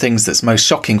one of the things that's most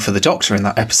shocking for the Doctor in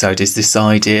that episode is this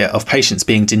idea of patients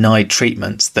being denied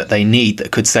treatment that they need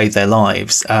that could save their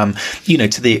lives. You know,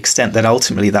 to the extent that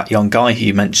ultimately that young guy who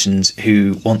you mentioned,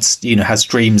 who wants, you know, has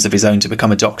dreams of his own to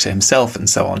become a doctor himself and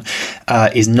so on,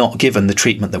 is not given the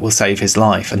treatment that will save his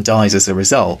life and dies as a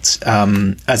result,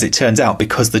 as it turns out,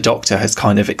 because the Doctor has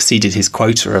kind of exceeded his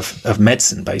quota of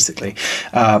medicine, basically.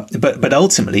 But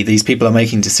ultimately, these people are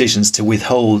making decisions to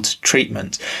withhold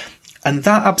treatment. And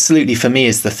that absolutely, for me,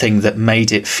 is the thing that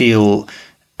made it feel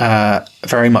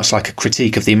very much like a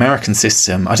critique of the American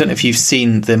system. I don't know if you've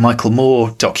seen the Michael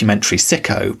Moore documentary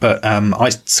Sicko, but I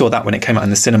saw that when it came out in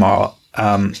the cinema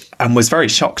and was very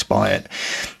shocked by it,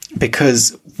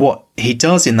 because what he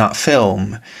does in that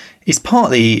film is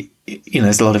partly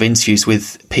there's a lot of interviews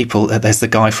with people. There's the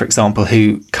guy, for example,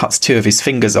 who cuts 2 of his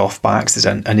fingers off by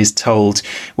accident and is told,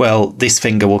 well, this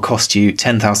finger will cost you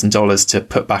 $10,000 to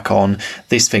put back on.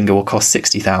 This finger will cost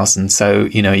 $60,000. So,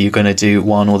 you're going to do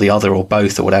one or the other or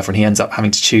both or whatever. And he ends up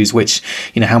having to choose which,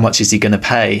 how much is he going to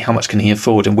pay? How much can he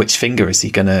afford? And which finger is he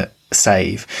going to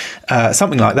save?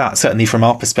 Something like that, certainly from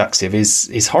our perspective,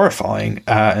 is horrifying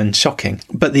and shocking.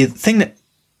 But the thing that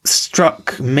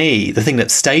struck me, the thing that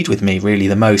stayed with me really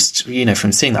the most,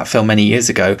 from seeing that film many years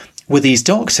ago, were these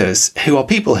doctors who are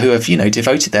people who have,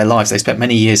 devoted their lives. They spent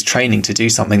many years training to do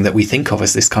something that we think of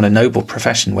as this kind of noble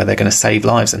profession where they're going to save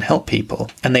lives and help people.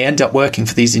 And they end up working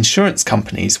for these insurance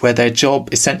companies where their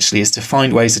job essentially is to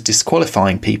find ways of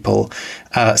disqualifying people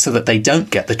so that they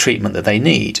don't get the treatment that they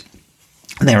need.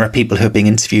 And there are people who are being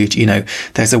interviewed.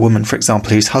 There's a woman, for example,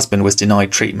 whose husband was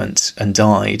denied treatment and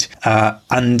died.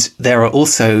 And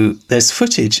there's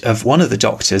footage of one of the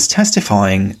doctors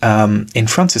testifying in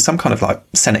front of some kind of like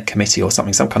Senate committee or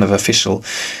something, some kind of official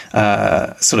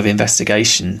sort of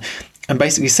investigation, and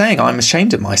basically saying, I'm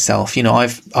ashamed of myself.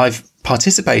 I've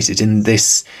participated in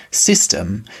this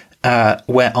system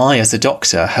where I, as a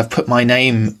doctor, have put my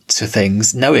name to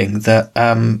things knowing that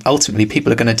ultimately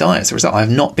people are going to die as a result. I have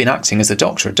not been acting as a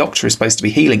doctor. A doctor is supposed to be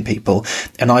healing people,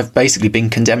 and I've basically been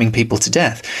condemning people to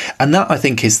death. And that, I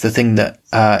think, is the thing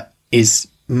that is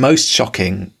most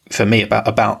shocking for me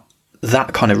about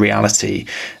that kind of reality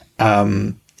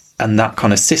and that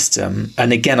kind of system.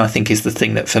 And again, I think is the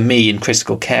thing that for me in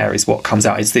critical care is what comes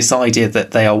out. It's this idea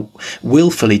that they are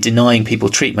willfully denying people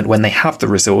treatment when they have the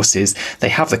resources, they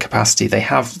have the capacity, they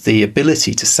have the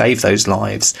ability to save those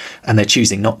lives, and they're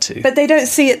choosing not to. But they don't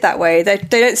see it that way. They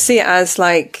don't see it as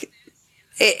like...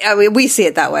 we see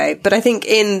it that way, but I think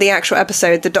in the actual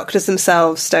episode, the doctors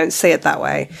themselves don't see it that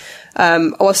way.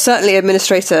 Or certainly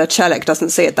Administrator Chellick doesn't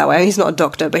see it that way. He's not a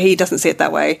doctor, but he doesn't see it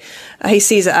that way. He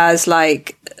sees it as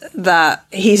like that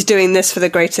he's doing this for the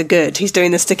greater good. He's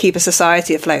doing this to keep a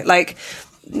society afloat. Like,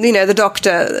 the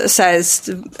doctor says,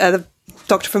 the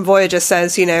doctor from Voyager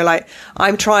says,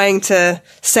 I'm trying to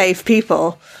save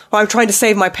people, or I'm trying to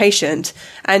save my patient.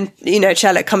 And,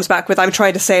 Chellick comes back with, I'm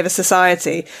trying to save a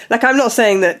society. Like, I'm not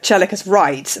saying that Chellick is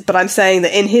right, but I'm saying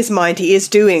that in his mind, he is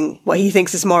doing what he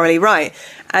thinks is morally right.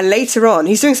 And later on,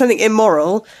 he's doing something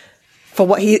immoral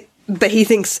but he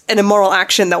thinks an immoral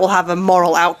action that will have a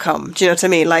moral outcome. Do you know what I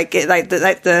mean?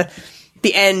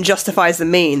 The end justifies the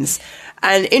means.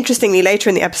 And interestingly, later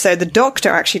in the episode, the doctor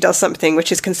actually does something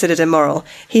which is considered immoral.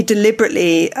 He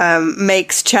deliberately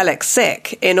makes Chellick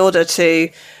sick in order to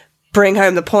bring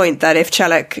home the point that if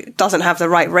Chellick doesn't have the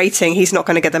right rating, he's not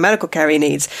going to get the medical care he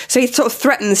needs. So he sort of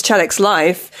threatens Chellick's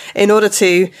life in order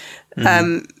to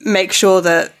make sure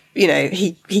that,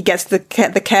 he gets the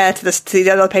care to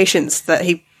the other patients that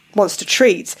he wants to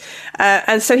treat.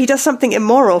 And so he does something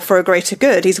immoral for a greater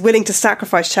good. He's willing to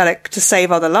sacrifice Chellick to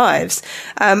save other lives.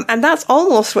 And that's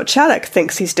almost what Chellick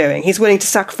thinks he's doing. He's willing to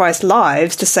sacrifice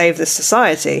lives to save this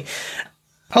society.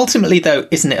 Ultimately, though,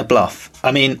 isn't it a bluff?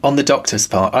 I mean, on the doctor's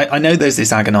part, I know there's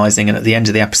this agonising, and at the end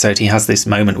of the episode, he has this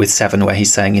moment with Seven where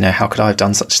he's saying, how could I have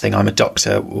done such a thing? I'm a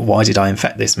doctor. Why did I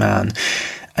infect this man?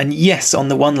 And yes, on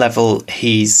the one level,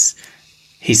 he's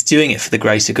doing it for the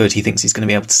greater good. He thinks he's going to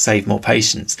be able to save more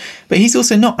patients. But he's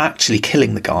also not actually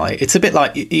killing the guy. It's a bit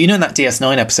like, in that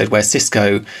DS9 episode where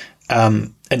Sicko,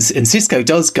 and Sicko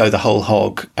does go the whole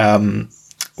hog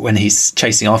when he's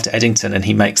chasing after Eddington and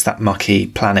he makes that mucky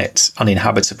planet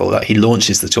uninhabitable, that he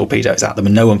launches the torpedoes at them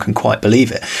and no one can quite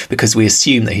believe it because we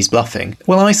assume that he's bluffing.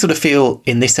 Well, I sort of feel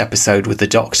in this episode with the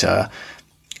Doctor,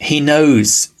 he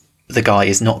knows the guy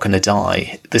is not going to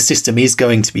die. The system is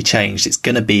going to be changed. It's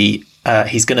going to be,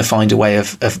 he's going to find a way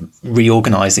of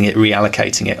reorganizing it,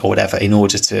 reallocating it or whatever in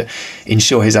order to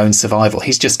ensure his own survival.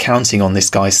 He's just counting on this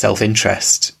guy's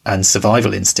self-interest and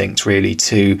survival instinct really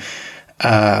to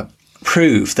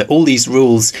prove that all these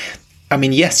rules... I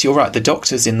mean, yes, you're right. The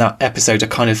doctors in that episode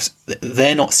are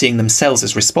they're not seeing themselves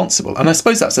as responsible. And I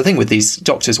suppose that's the thing with these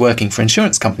doctors working for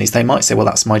insurance companies. They might say, well,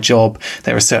 that's my job.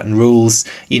 There are certain rules.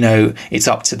 It's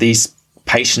up to these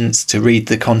patients to read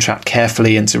the contract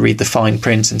carefully and to read the fine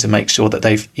print and to make sure that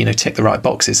they've, ticked the right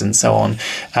boxes and so on.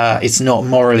 It's not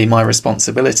morally my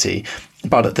responsibility.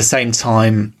 But at the same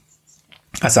time,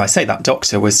 as I say, that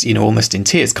doctor was, almost in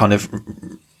tears, kind of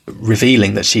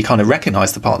revealing that she kind of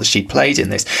recognised the part that she'd played in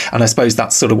this. And I suppose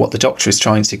that's sort of what the Doctor is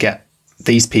trying to get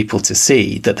these people to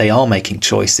see, that they are making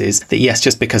choices, that yes,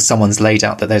 just because someone's laid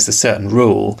out that there's a certain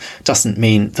rule doesn't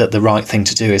mean that the right thing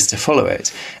to do is to follow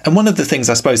it. And one of the things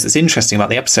I suppose that's interesting about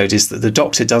the episode is that the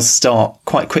Doctor does start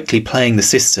quite quickly playing the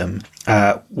system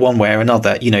one way or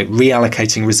another,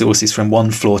 reallocating resources from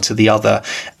one floor to the other,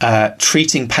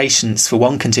 treating patients for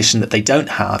one condition that they don't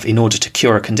have in order to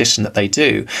cure a condition that they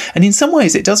do. And in some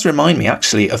ways, it does remind me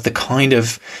actually of the kind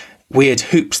of weird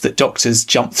hoops that doctors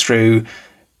jump through,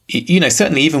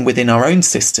 certainly even within our own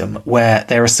system, where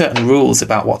there are certain rules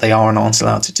about what they are and aren't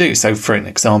allowed to do. So, for an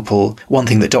example, one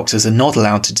thing that doctors are not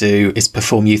allowed to do is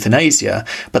perform euthanasia,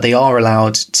 but they are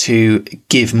allowed to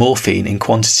give morphine in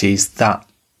quantities that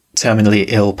terminally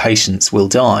ill patients will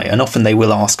die. And often they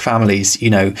will ask families,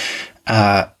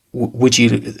 would you,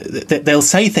 they'll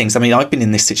say things. I mean, I've been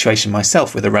in this situation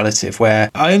myself with a relative where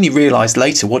I only realised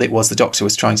later what it was the doctor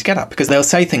was trying to get at, because they'll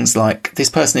say things like, this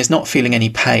person is not feeling any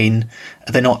pain,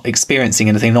 they're not experiencing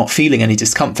anything, not feeling any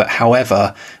discomfort.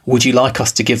 However, would you like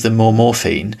us to give them more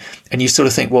morphine? And you sort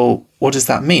of think, well, what does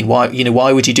that mean?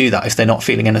 Why would you do that if they're not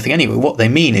feeling anything anyway? What they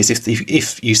mean is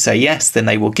if you say yes, then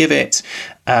they will give it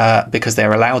because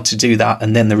they're allowed to do that.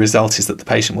 And then the result is that the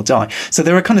patient will die. So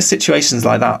there are kind of situations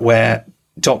like that where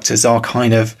doctors are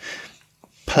kind of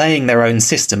playing their own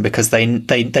system because they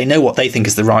know what they think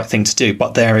is the right thing to do,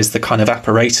 but there is the kind of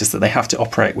apparatus that they have to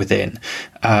operate within,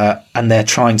 and they're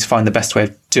trying to find the best way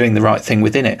of doing the right thing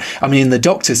within it. I mean, in the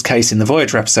doctor's case in the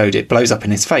Voyager episode, it blows up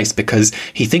in his face because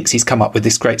he thinks he's come up with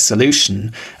this great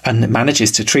solution and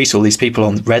manages to treat all these people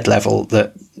on red level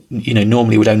that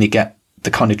normally would only get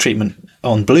the kind of treatment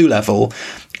on blue level,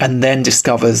 and then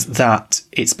discovers that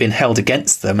it's been held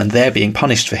against them and they're being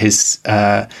punished for his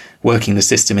working the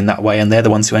system in that way, and they're the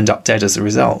ones who end up dead as a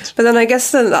result. But then I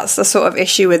guess that's the sort of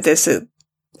issue with this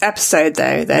episode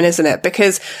though, then, isn't it?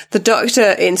 Because the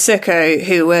doctor in Sicko,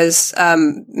 who was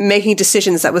making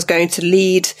decisions that was going to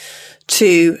lead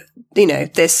to,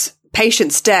 this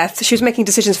patient's death, she was making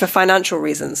decisions for financial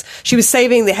reasons. She was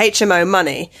saving the HMO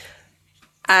money,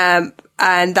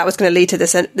 and that was going to lead to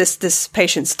this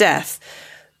patient's death.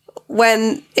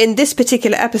 When in this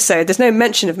particular episode, there's no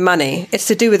mention of money. It's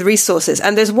to do with resources.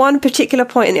 And there's one particular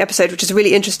point in the episode which is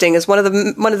really interesting, is one of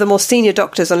the more senior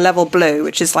doctors on level blue,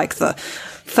 which is like the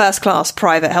first class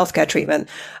private healthcare treatment,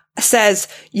 says,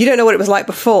 you don't know what it was like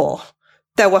before.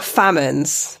 There were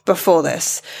famines before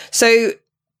this. So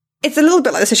it's a little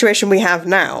bit like the situation we have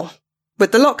now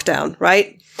with the lockdown,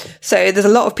 right? So there's a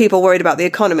lot of people worried about the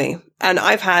economy. And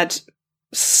I've heard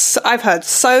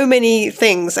so many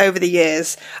things over the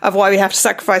years of why we have to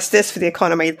sacrifice this for the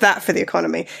economy, that for the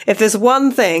economy. If there's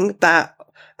one thing that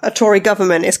a Tory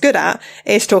government is good at,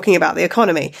 is talking about the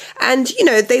economy. And,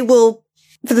 they will,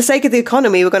 for the sake of the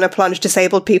economy, we're going to plunge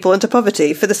disabled people into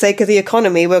poverty. For the sake of the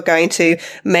economy, we're going to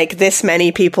make this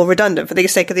many people redundant. For the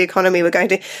sake of the economy, we're going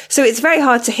to... So it's very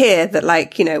hard to hear that,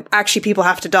 actually people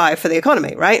have to die for the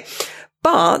economy, right?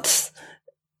 But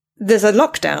there's a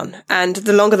lockdown, and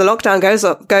the longer the lockdown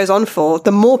goes on for,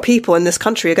 the more people in this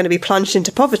country are going to be plunged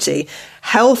into poverty.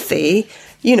 Healthy,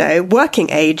 working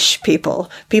age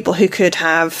people who could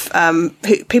have,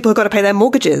 people who've got to pay their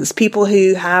mortgages, people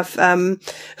who have,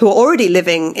 who are already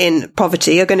living in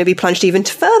poverty are going to be plunged even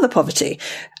to further poverty.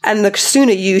 And the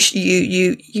sooner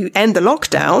you end the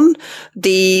lockdown,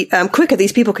 the quicker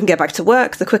these people can get back to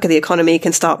work, the quicker the economy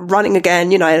can start running again,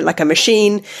 like a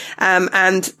machine.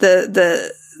 And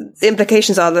the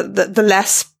implications are that the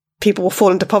less people will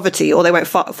fall into poverty, or they won't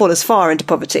fall as far into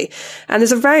poverty. And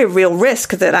there's a very real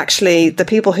risk that actually the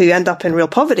people who end up in real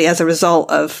poverty as a result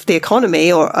of the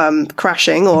economy or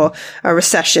crashing, or a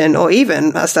recession, or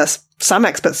even, as there's some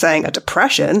experts saying, a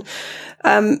depression,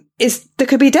 there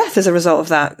could be death as a result of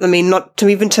that. I mean, not to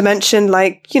even to mention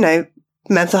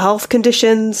mental health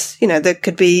conditions. There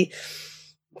could be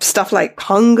stuff like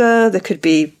hunger, there could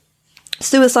be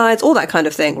suicides, all that kind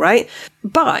of thing, right?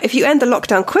 But if you end the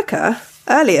lockdown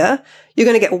earlier, you're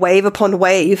going to get wave upon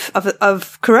wave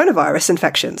of coronavirus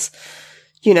infections.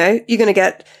 You're going to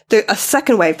get a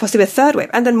second wave, possibly a third wave,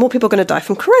 and then more people are going to die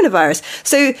from coronavirus.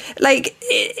 So,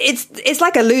 it's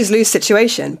like a lose-lose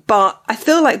situation. But I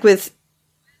feel like with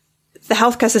the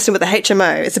healthcare system with the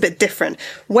HMO, it's a bit different.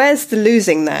 Where's the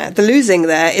losing there? The losing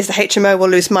there is the HMO will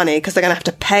lose money because they're going to have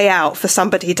to pay out for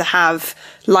somebody to have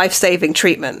life-saving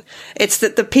treatment. It's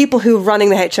that the people who are running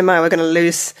the HMO are going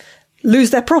to lose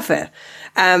their profit.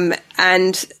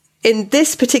 And in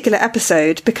this particular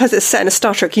episode, because it's set in a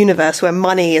Star Trek universe where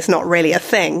money is not really a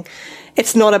thing,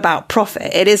 it's not about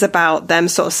profit. It is about them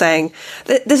sort of saying,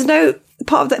 there's no,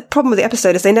 part of the problem with the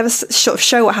episode is they never sort of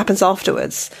show what happens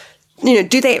afterwards.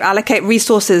 Do they allocate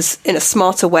resources in a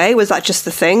smarter way? Was that just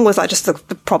the thing? Was that just the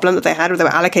problem that they had, where they were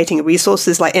allocating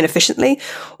resources inefficiently?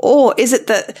 Or is it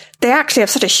that they actually have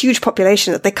such a huge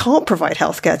population that they can't provide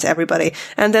healthcare to everybody?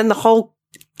 And then the whole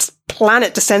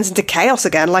planet descends into chaos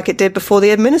again, like it did before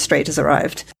the administrators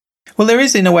arrived. Well, there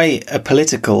is, in a way, a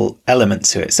political element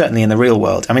to it, certainly in the real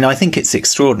world. I mean, I think it's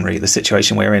extraordinary, the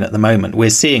situation we're in at the moment. We're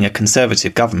seeing a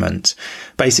Conservative government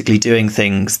basically doing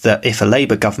things that, if a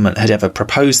Labour government had ever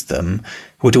proposed them,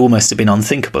 would almost have been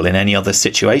unthinkable in any other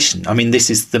situation. I mean, this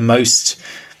is the most,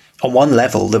 on one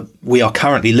level, that we are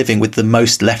currently living with the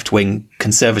most left-wing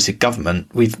Conservative government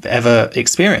we've ever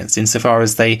experienced, insofar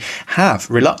as they have,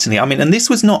 reluctantly. I mean, and this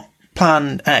was not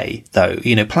Plan A, though.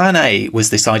 Plan A was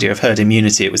this idea of herd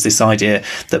immunity. It was this idea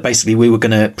that basically we were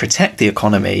going to protect the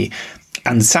economy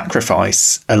and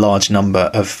sacrifice a large number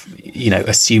of,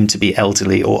 assumed to be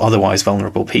elderly or otherwise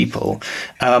vulnerable people,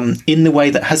 in the way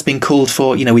that has been called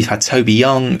for. We've had Toby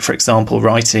Young, for example,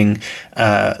 writing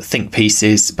think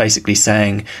pieces, basically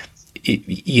saying,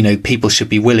 people should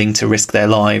be willing to risk their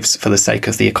lives for the sake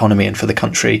of the economy and for the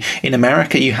country. In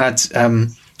America, you had,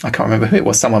 I can't remember who it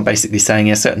was, someone basically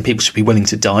saying, certain people should be willing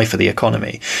to die for the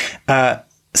economy.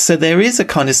 So there is a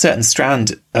kind of certain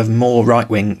strand of more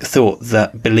right-wing thought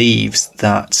that believes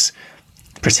that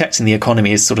protecting the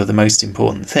economy is sort of the most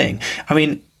important thing. I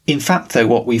mean, in fact, though,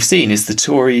 what we've seen is the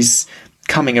Tories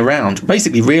coming around,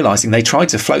 basically realising they tried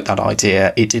to float that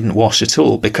idea. It didn't wash at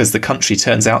all, because the country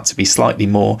turns out to be slightly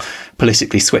more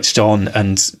politically switched on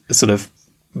and sort of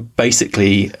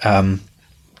basically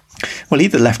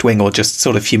either left wing or just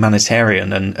sort of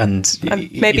humanitarian and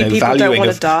maybe people valuing don't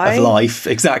want to die of life.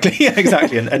 Exactly.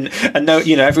 and no,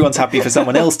 everyone's happy for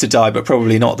someone else to die, but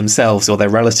probably not themselves or their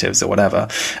relatives or whatever.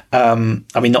 I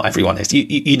mean, not everyone is.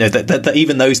 That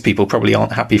even those people probably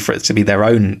aren't happy for it to be their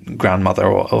own grandmother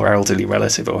or elderly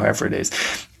relative or whoever it is.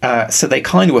 So they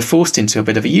kind of were forced into a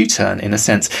bit of a U-turn, in a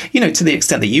sense, to the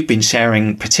extent that you've been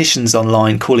sharing petitions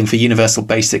online calling for universal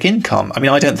basic income. I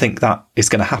mean, I don't think that is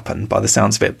going to happen by the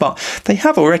sounds of it, but they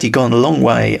have already gone a long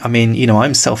way. I mean,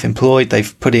 I'm self-employed.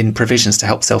 They've put in provisions to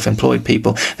help self-employed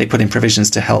people. They put in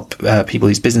provisions to help people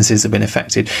whose businesses have been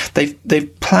affected.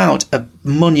 They've ploughed a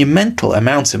monumental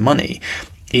amount of money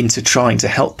into trying to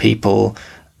help people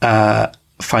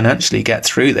financially get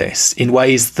through this in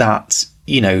ways that,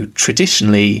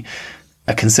 traditionally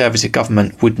a Conservative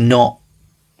government would not,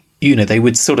 they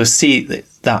would sort of see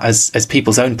that as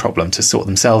people's own problem to sort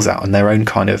themselves out and their own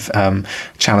kind of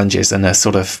challenges and a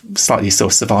sort of slightly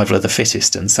sort of survival of the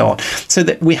fittest and so on. So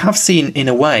that we have seen, in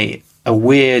a way, a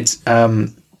weird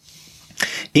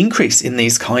increase in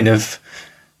these kind of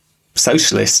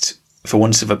socialist, for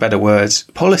want of a better word,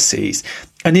 policies.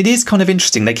 And it is kind of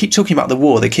interesting. They keep talking about the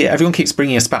war. Everyone keeps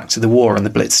bringing us back to the war and the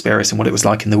Blitz spirit and what it was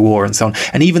like in the war and so on.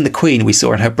 And even the Queen, we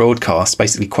saw in her broadcast,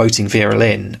 basically quoting Vera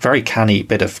Lynn, very canny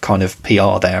bit of kind of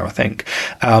PR there, I think,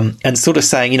 and sort of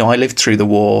saying, I lived through the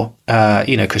war,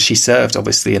 because she served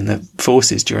obviously in the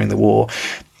forces during the war.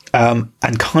 And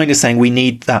kind of saying we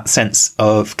need that sense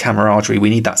of camaraderie.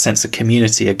 We need that sense of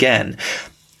community again.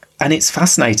 And it's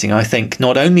fascinating, I think,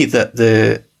 not only that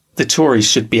the Tories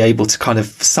should be able to kind of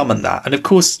summon that. And of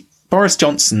course, Boris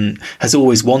Johnson has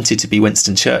always wanted to be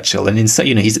Winston Churchill. And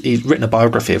he's written a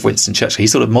biography of Winston Churchill. He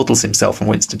sort of models himself on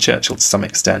Winston Churchill to some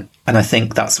extent. And I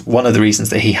think that's one of the reasons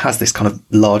that he has this kind of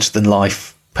larger than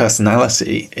life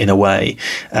personality in a way,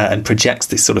 and projects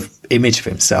this sort of image of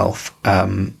himself,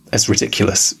 as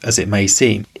ridiculous as it may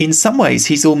seem. In some ways,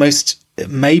 he's almost,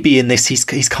 maybe in this,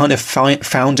 he's kind of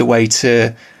found a way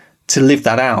to live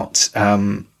that out,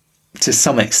 to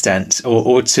some extent,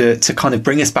 or to kind of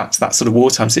bring us back to that sort of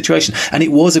wartime situation. And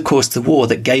it was, of course, the war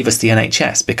that gave us the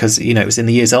NHS, because, it was in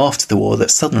the years after the war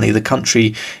that suddenly the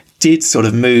country did sort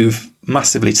of move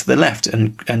massively to the left,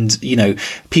 and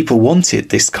people wanted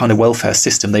this kind of welfare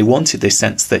system. They wanted this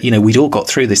sense that, we'd all got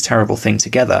through this terrible thing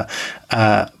together,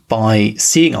 by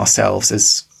seeing ourselves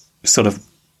as sort of,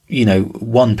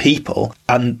 one people,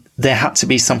 and there had to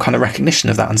be some kind of recognition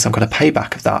of that and some kind of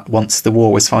payback of that once the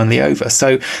war was finally over.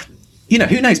 So,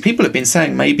 who knows? People have been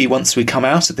saying maybe once we come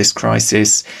out of this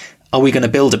crisis, are we going to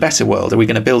build a better world? Are we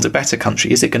going to build a better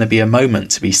country? Is it going to be a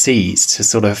moment to be seized to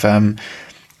sort of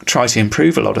try to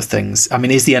improve a lot of things? I mean,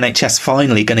 is the NHS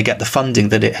finally going to get the funding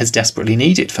that it has desperately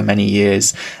needed for many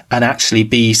years and actually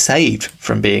be saved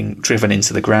from being driven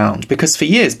into the ground? Because for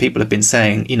years, people have been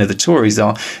saying, the Tories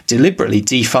are deliberately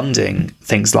defunding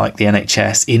things like the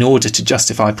NHS in order to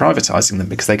justify privatising them,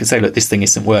 because they can say, look, this thing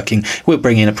isn't working. We'll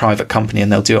bring in a private company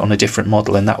and they'll do it on a different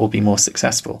model and that will be more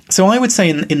successful. So I would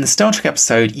say in the Star Trek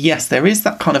episode, yes, there is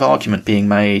that kind of argument being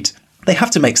made. They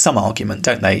have to make some argument,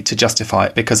 don't they, to justify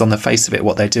it, because on the face of it,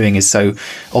 what they're doing is so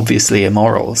obviously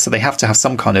immoral. So they have to have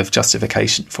some kind of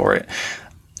justification for it.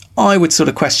 I would sort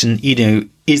of question,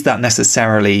 is that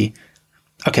necessarily,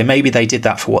 okay, maybe they did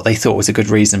that for what they thought was a good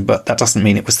reason, but that doesn't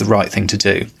mean it was the right thing to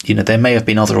do. There may have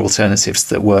been other alternatives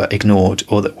that were ignored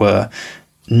or that were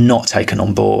not taken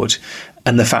on board.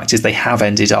 And the fact is they have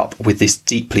ended up with this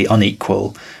deeply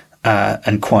unequal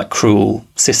and quite cruel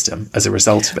system as a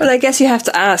result of it. Well, I guess you have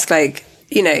to ask, like,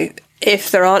 you know,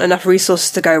 if there aren't enough resources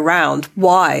to go around,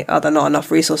 why are there not enough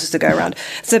resources to go around?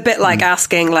 It's a bit like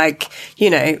asking, like,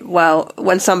 you know, well,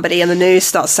 when somebody in the news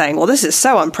starts saying, well, this is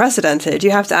so unprecedented,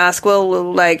 you have to ask,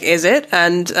 well, like, is it?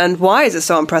 And why is it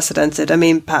so unprecedented? I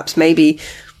mean, perhaps maybe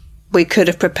we could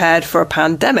have prepared for a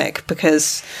pandemic,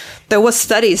 because there was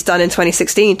studies done in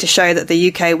 2016 to show that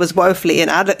the UK was woefully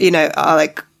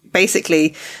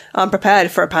basically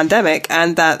unprepared for a pandemic,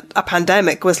 and that a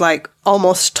pandemic was like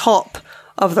almost top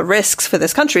of the risks for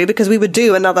this country because we would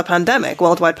do another pandemic,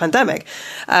 worldwide pandemic.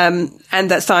 And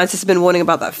that scientists have been warning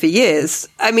about that for years.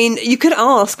 I mean, you could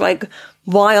ask, like,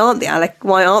 why aren't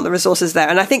the resources there?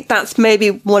 And I think that's maybe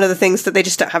one of the things that they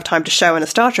just don't have time to show in a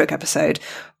Star Trek episode.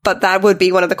 But that would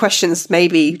be one of the questions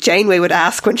maybe Janeway would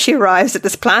ask when she arrives at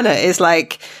this planet, is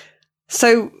like,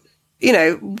 so, you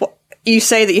know, you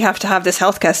say that you have to have this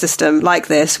healthcare system like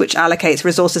this, which allocates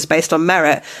resources based on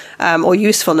merit or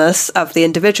usefulness of the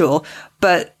individual.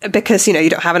 But because, you know,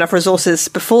 you don't have enough resources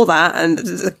before that, and,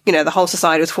 you know, the whole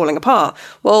society was falling apart.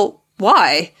 Well,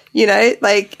 why? You know,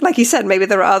 like you said, maybe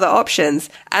there are other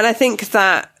options. And I think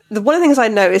that one of the things I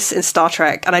notice in Star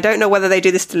Trek, and I don't know whether they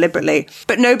do this deliberately,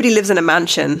 but nobody lives in a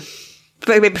mansion.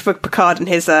 Maybe for Picard and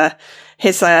his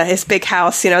big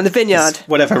house, you know, in the vineyard.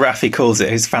 Whatever Raffi calls it,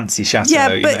 his fancy chateau.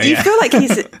 Yeah, but you feel like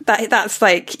that's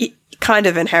like kind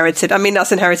of inherited. I mean,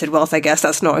 that's inherited wealth, I guess.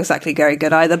 That's not exactly very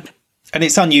good either. And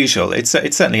it's unusual. It's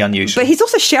certainly unusual. But he's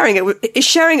also sharing it with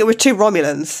two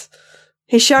Romulans.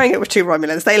 He's sharing it with two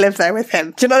Romulans. They live there with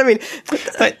him. Do you know what I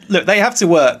mean? Look, they have to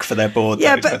work for their board.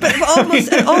 Yeah, though, but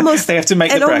almost they have to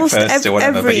make the breakfast or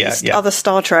whatever. Every other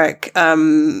Star Trek,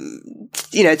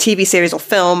 you know, TV series or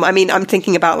film. I mean, I'm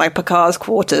thinking about like Picard's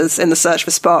quarters in The Search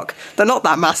for Spock. They're not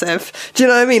that massive. Do you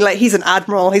know what I mean? Like, he's an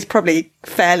admiral. He's probably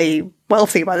fairly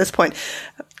wealthy by this point.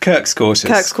 Kirk's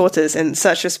quarters in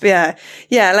Search for Spock.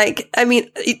 Yeah. Like, I mean,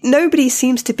 nobody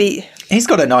seems to be. He's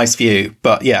got a nice view,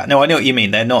 but yeah, no, I know what you mean.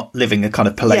 They're not living a kind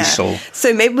of palatial. Yeah.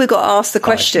 So maybe we've got to ask the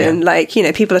question, like, you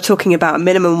know, people are talking about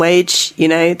minimum wage, you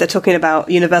know, they're talking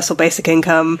about universal basic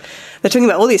income. They're talking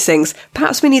about all these things.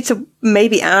 Perhaps we need to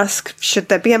maybe ask, should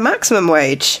there be a maximum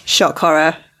wage? Shock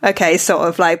horror. Okay, sort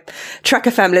of like Trek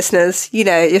FM listeners, you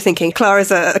know, you're thinking Clara's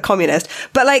a communist.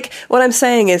 But like, what I'm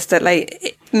saying is that,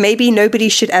 like, maybe nobody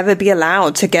should ever be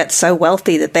allowed to get so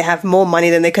wealthy that they have more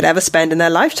money than they could ever spend in their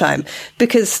lifetime,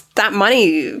 because that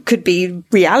money could be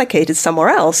reallocated somewhere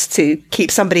else to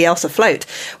keep somebody else afloat.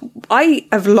 I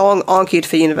have long argued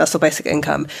for universal basic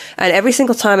income, and every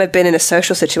single time I've been in a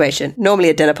social situation, normally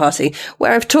a dinner party,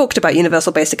 where I've talked about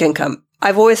universal basic income,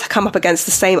 I've always come up against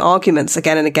the same arguments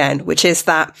again and again, which is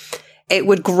that it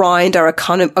would grind our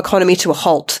economy to a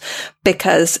halt,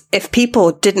 because if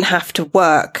people didn't have to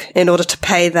work in order to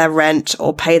pay their rent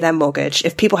or pay their mortgage,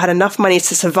 if people had enough money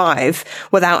to survive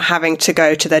without having to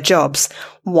go to their jobs,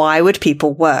 why would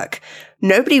people work?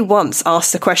 Nobody once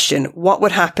asked the question, what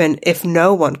would happen if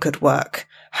no one could work?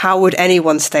 How would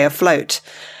anyone stay afloat?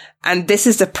 And this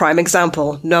is the prime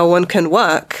example. No one can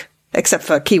work, except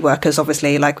for key workers,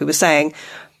 obviously, like we were saying.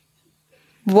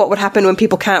 What would happen when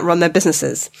people can't run their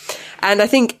businesses? And I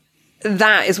think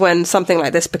that is when something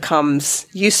like this becomes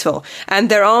useful. And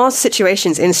there are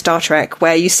situations in Star Trek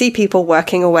where you see people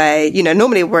working away. You know,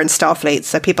 normally we're in Starfleet,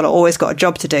 so people have always got a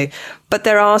job to do. But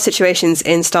there are situations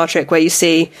in Star Trek where you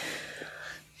see,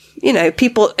 you know,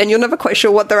 people, and you're never quite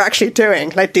sure what they're actually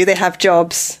doing. Like, do they have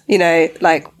jobs? You know,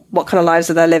 like, what kind of lives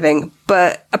are they living?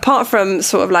 But apart from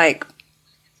sort of like,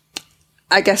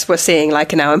 I guess we're seeing,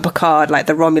 like, now in Picard, like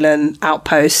the Romulan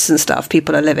outposts and stuff,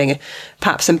 people are living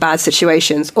perhaps in bad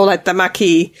situations, or like the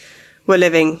Maquis were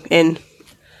living in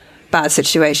bad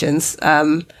situations.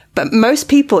 But most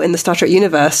people in the Star Trek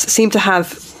universe seem to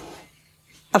have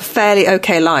a fairly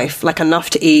okay life, like enough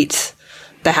to eat.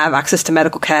 They have access to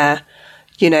medical care,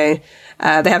 you know,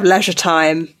 they have leisure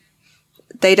time.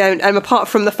 They don't, and apart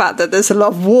from the fact that there's a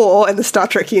lot of war in the Star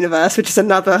Trek universe, which is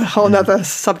another whole nother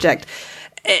subject.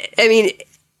 I mean,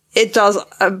 it does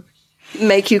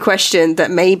make you question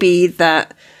that maybe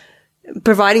that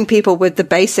providing people with the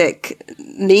basic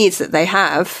needs that they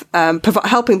have,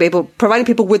 providing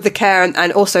people with the care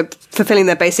and also fulfilling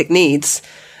their basic needs,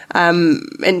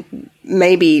 and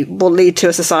maybe will lead to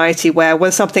a society where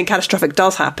when something catastrophic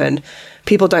does happen,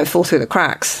 people don't fall through the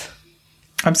cracks.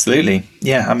 Absolutely.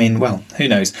 Yeah. I mean, well, who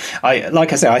knows?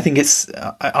 Like I say, I think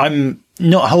I'm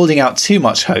not holding out too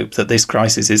much hope that this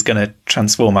crisis is going to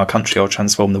transform our country or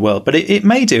transform the world, but it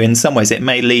may do in some ways. It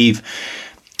may leave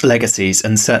legacies,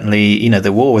 and certainly, you know,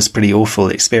 the war was a pretty awful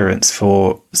experience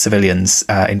for civilians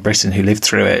in Britain who lived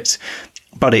through it.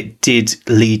 but it did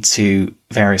lead to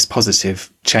various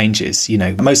positive changes,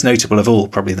 most notable of all,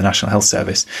 probably the National Health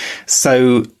Service.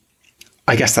 So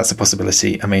I guess that's a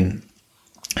possibility. I mean,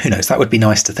 who knows? That would be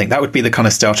nice to think. That would be the kind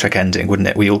of Star Trek ending, wouldn't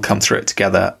it? We all come through it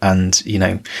together and,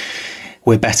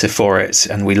 we're better for it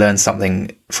and we learn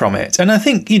something from it. And I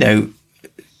think,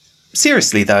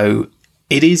 seriously, though,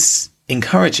 it is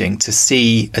encouraging to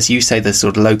see, as you say, the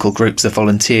sort of local groups of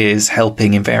volunteers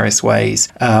helping in various ways.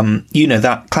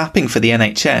 That clapping for the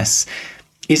NHS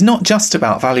is not just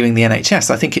about valuing the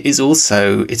NHS. I think it is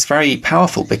also, it's very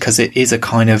powerful because it is a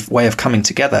kind of way of coming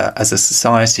together as a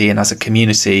society and as a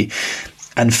community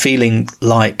and feeling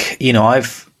like,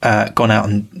 I've gone out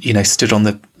and, stood on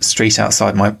the street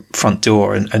outside my front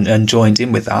door and joined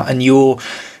in with that. And you're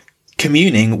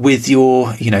communing with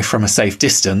your, from a safe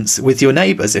distance with your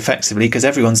neighbours effectively, because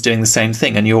everyone's doing the same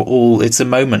thing and it's a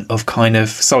moment of kind of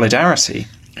solidarity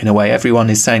in a way. Everyone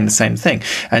is saying the same thing.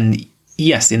 And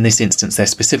yes, in this instance, they're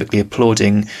specifically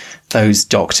applauding those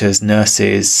doctors,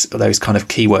 nurses, those kind of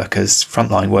key workers,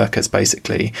 frontline workers,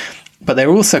 basically. But they're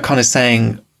also kind of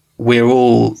saying, we're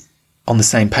all on the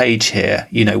same page here.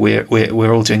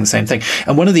 We're all doing the same thing.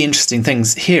 And one of the interesting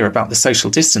things here about the social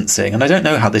distancing, and I don't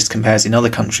know how this compares in other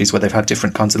countries where they've had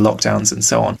different kinds of lockdowns and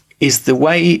so on, is the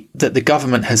way that the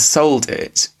government has sold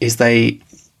it is they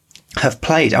have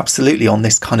played absolutely on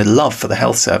this kind of love for the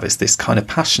health service, this kind of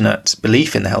passionate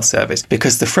belief in the health service,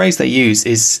 because the phrase they use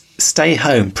is stay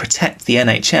home, protect the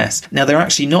NHS. Now, they're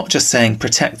actually not just saying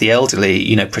protect the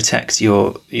elderly, protect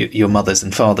your mothers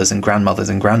and fathers and grandmothers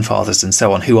and grandfathers and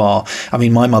so on, who are,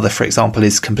 my mother, for example,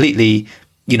 is completely,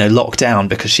 locked down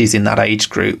because she's in that age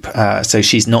group. So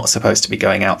she's not supposed to be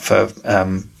going out for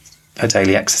her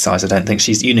daily exercise. I don't think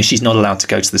she's not allowed to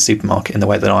go to the supermarket in the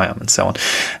way that I am and so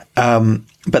on.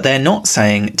 But they're not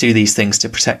saying do these things to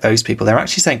protect those people. They're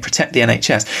actually saying protect the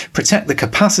NHS, protect the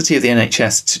capacity of the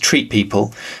NHS to treat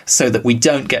people so that we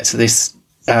don't get to this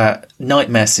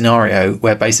nightmare scenario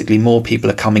where basically more people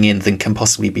are coming in than can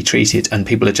possibly be treated and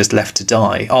people are just left to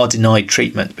die, are denied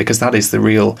treatment, because that is the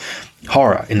real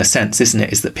horror in a sense, isn't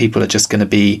it? Is that people are just going to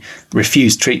be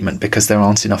refused treatment because there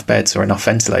aren't enough beds or enough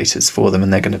ventilators for them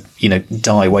and they're going to,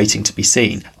 die waiting to be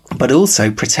seen. But also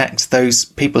protect those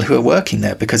people who are working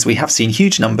there, because we have seen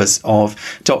huge numbers of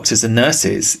doctors and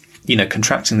nurses,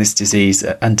 contracting this disease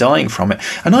and dying from it.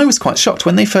 And I was quite shocked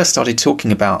when they first started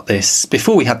talking about this,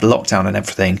 before we had the lockdown and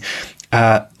everything,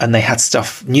 and they had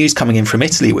news coming in from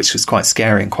Italy, which was quite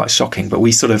scary and quite shocking, but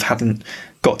we sort of hadn't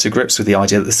got to grips with the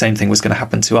idea that the same thing was going to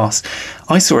happen to us.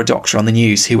 I saw a doctor on the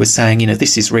news who was saying,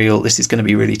 this is real, this is going to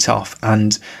be really tough,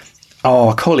 and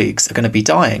our colleagues are going to be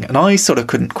dying. And I sort of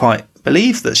couldn't quite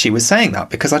believe that she was saying that,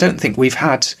 because I don't think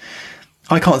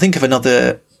I can't think of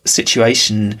another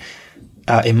situation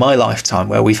in my lifetime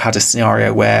where we've had a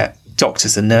scenario where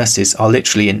doctors and nurses are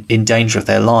literally in danger of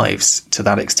their lives to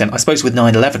that extent. I suppose with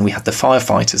 9/11 we had the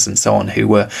firefighters and so on who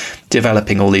were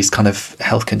developing all these kind of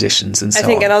health conditions and so on. I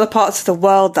think in other parts of the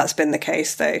world that's been the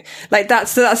case, though. Like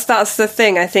that's the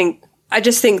thing. I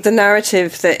just think the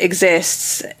narrative that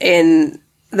exists in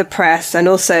the press and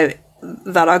also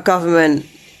that our government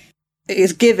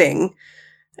is giving,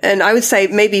 and I would say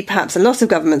maybe perhaps a lot of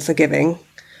governments are giving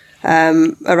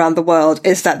around the world,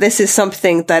 is that this is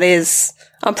something that is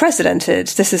unprecedented.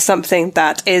 This is something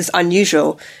that is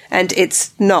unusual, and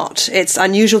it's not. It's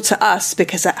unusual to us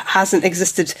because it hasn't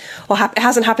existed or it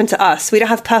hasn't happened to us. We don't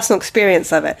have personal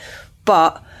experience of it,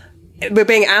 but we're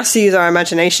being asked to use our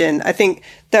imagination. I think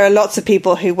there are lots of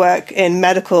people who work in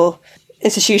medical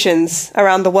institutions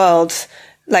around the world.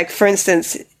 Like, for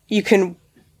instance, you can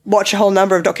watch a whole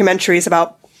number of documentaries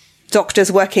about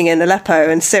doctors working in Aleppo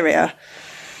in Syria,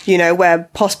 where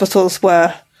hospitals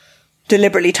were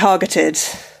deliberately targeted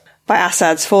by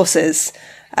Assad's forces.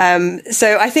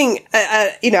 So I think,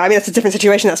 that's a different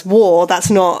situation. That's war.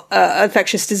 That's not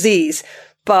infectious disease.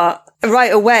 But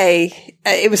right away,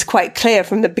 it was quite clear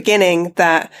from the beginning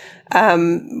that,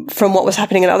 from what was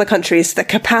happening in other countries, the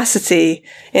capacity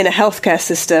in a healthcare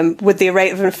system with the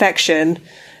rate of infection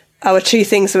were two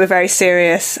things that were very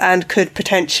serious and could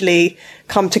potentially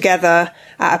come together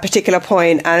at a particular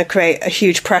point and create a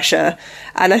huge pressure.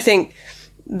 And I think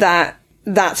that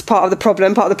that's part of the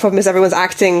problem. Part of the problem is everyone's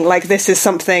acting like this is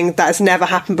something that has never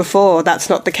happened before. That's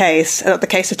not the case, not the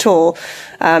case at all.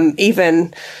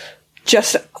 Even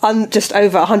just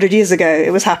over 100 years ago,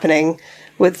 it was happening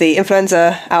with the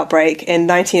influenza outbreak in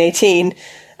 1918.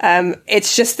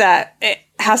 It's just that it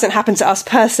hasn't happened to us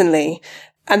personally.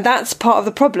 And that's part of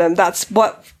the problem. That's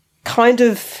what kind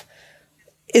of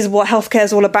is what healthcare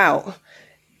is all about.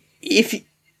 If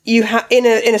you in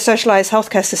a socialized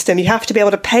healthcare system, you have to be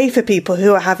able to pay for people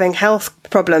who are having health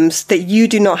problems that you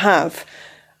do not have.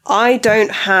 I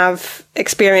don't have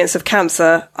experience of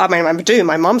cancer. I mean, I do.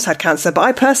 My mom's had cancer, but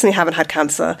I personally haven't had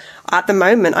cancer. At the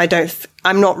moment,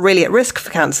 I'm not really at risk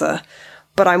for cancer,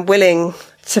 but I'm willing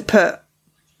to put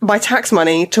my tax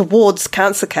money towards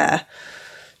cancer care.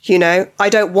 You know, I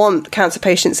don't want cancer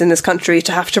patients in this country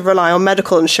to have to rely on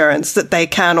medical insurance that they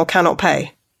can or cannot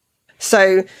pay.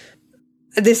 So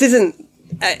this isn't,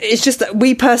 it's just that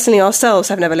we personally ourselves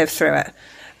have never lived through it.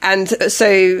 And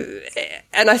so,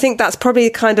 and I think that's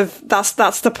probably kind of,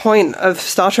 that's the point of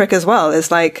Star Trek as well, is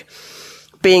like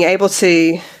being able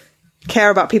to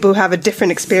care about people who have a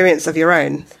different experience of your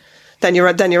own than your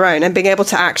own, and being able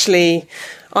to actually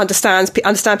understand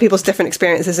people's different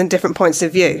experiences and different points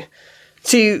of view,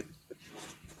 to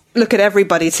look at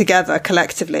everybody together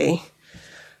collectively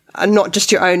and not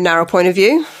just your own narrow point of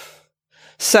view.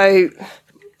 So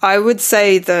I would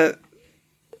say that,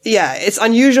 yeah, it's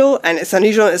unusual and it's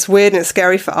weird and it's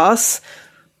scary for us,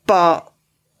 but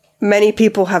many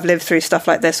people have lived through stuff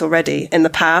like this already in the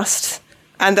past.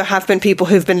 And there have been people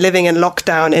who've been living in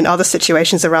lockdown in other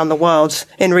situations around the world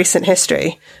in recent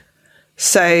history.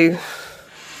 So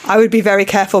I would be very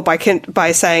careful by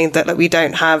saying that we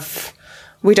don't have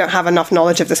enough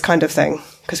knowledge of this kind of thing,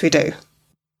 because we do.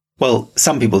 Well,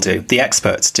 some people do. The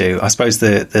experts do. I suppose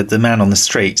the man on the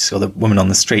street or the woman on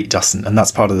the street doesn't. And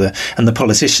that's part of and the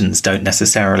politicians don't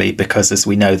necessarily, because as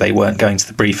we know, they weren't going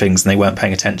to the briefings and they weren't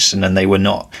paying attention and they were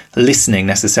not listening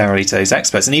necessarily to those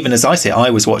experts. And even as I say, I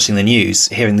was watching the news,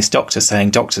 hearing this doctor saying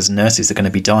doctors and nurses are going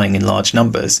to be dying in large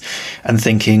numbers, and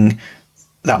thinking,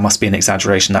 that must be an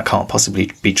exaggeration. That can't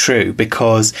possibly be true,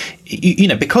 because,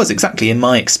 because exactly in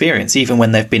my experience, even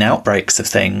when there've been outbreaks of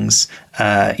things,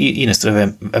 sort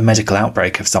of a medical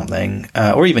outbreak of something,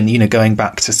 or even, going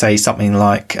back to say something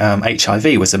like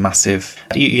HIV was a massive,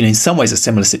 in some ways a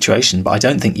similar situation, but I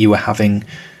don't think you were having,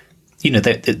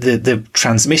 the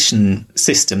transmission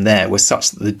system there was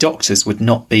such that the doctors would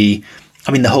not be,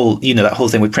 the whole, that whole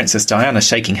thing with Princess Diana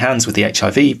shaking hands with the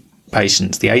HIV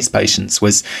patients, the AIDS patients,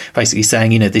 was basically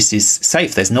saying, this is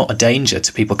safe. There's not a danger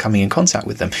to people coming in contact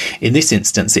with them. In this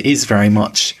instance, it is very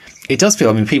much, it does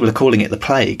feel, people are calling it the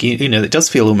plague. It does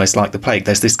feel almost like the plague.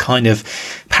 There's this kind of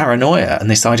paranoia and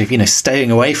this idea of,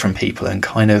 staying away from people, and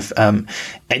kind of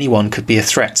anyone could be a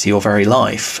threat to your very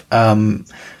life. And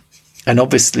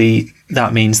obviously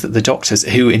that means that the doctors,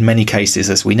 who in many cases,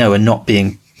 as we know, are not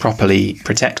being properly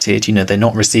protected, they're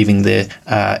not receiving the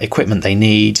equipment they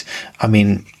need.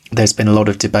 There's been a lot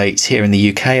of debate here in the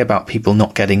UK about people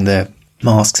not getting the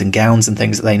masks and gowns and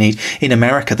things that they need. In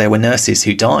America, there were nurses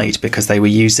who died because they were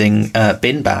using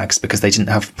bin bags because they didn't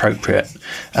have appropriate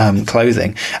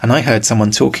clothing. And I heard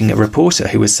someone talking, a reporter,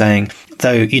 who was saying,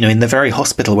 though, in the very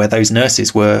hospital where those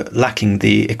nurses were lacking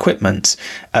the equipment,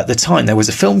 at the time there was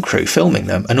a film crew filming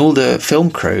them, and all the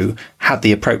film crew had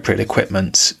the appropriate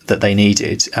equipment that they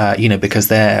needed, because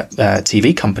their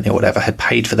TV company or whatever had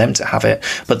paid for them to have it,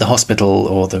 but the hospital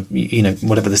or the,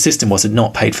 whatever the system was, had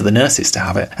not paid for the nurses to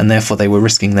have it, and therefore they were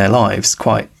risking their lives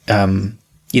quite,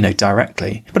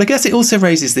 directly. But I guess it also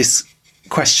raises this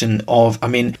question of,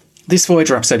 this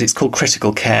Voyager episode, it's called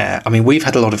Critical Care. We've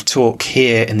had a lot of talk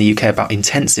here in the UK about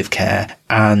intensive care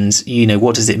and,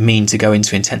 what does it mean to go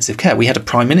into intensive care? We had a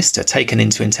Prime Minister taken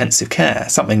into intensive care,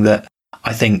 something that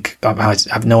I think, I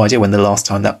have no idea when the last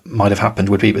time that might have happened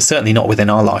would be, but certainly not within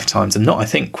our lifetimes, and not, I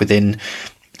think, within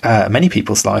many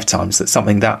people's lifetimes, that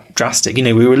something that drastic.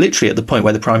 We were literally at the point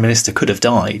where the Prime Minister could have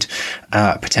died,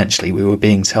 potentially, we were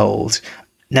being told.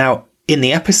 Now, in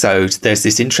the episode, there's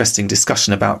this interesting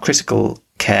discussion about critical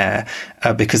care,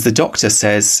 because the doctor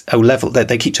says,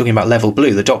 they keep talking about level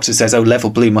blue. The doctor says,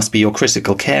 level blue must be your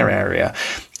critical care area.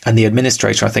 And the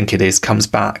administrator, I think it is, comes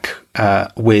back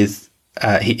with,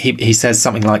 he says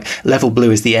something like, level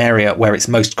blue is the area where it's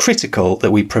most critical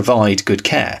that we provide good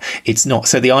care. It's not,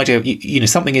 so the idea of,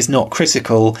 something is not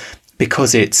critical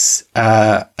because it's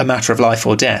a matter of life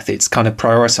or death. It's kind of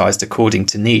prioritized according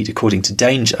to need, according to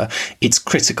danger. It's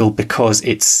critical because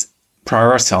it's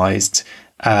prioritized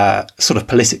sort of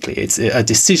politically. It's a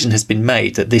decision has been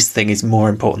made that this thing is more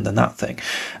important than that thing.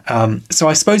 So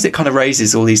I suppose it kind of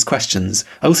raises all these questions.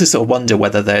 I also sort of wonder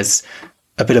whether there's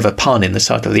a bit of a pun in the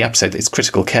title of the episode that it's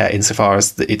critical care, insofar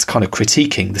as it's kind of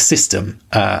critiquing the system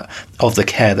of the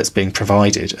care that's being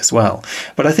provided as well.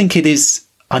 But I think it is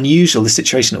unusual, the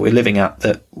situation that we're living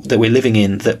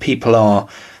in, that people are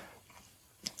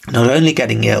not only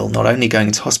getting ill, not only going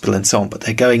into hospital and so on, but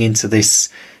they're going into this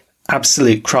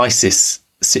absolute crisis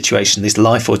situation, this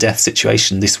life or death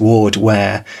situation, this ward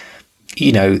where,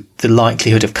 the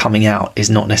likelihood of coming out is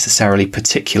not necessarily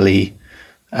particularly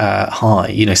high.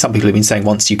 You know, some people have been saying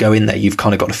once you go in there, you've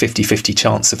kind of got a 50-50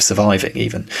 chance of surviving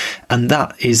even. And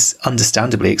that is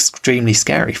understandably extremely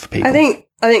scary for people.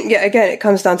 I think, yeah, again, it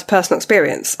comes down to personal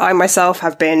experience. I myself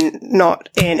have been not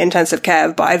in intensive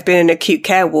care, but I've been in an acute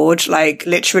care ward, like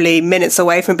literally minutes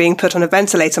away from being put on a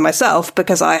ventilator myself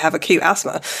because I have acute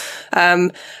asthma.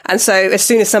 And so as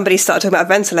soon as somebody started talking about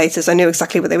ventilators, I knew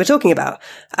exactly what they were talking about.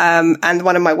 And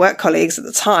one of my work colleagues at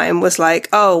the time was like,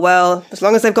 oh, well, as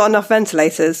long as they've got enough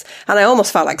ventilators. And I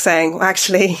almost felt like saying, well,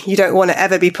 actually, you don't want to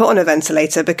ever be put on a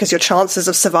ventilator because your chances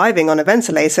of surviving on a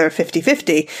ventilator are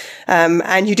 50-50.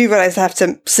 And you do realize they have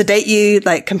to sedate you,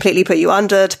 like completely put you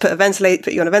under, to put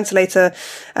you on a ventilator.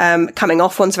 Coming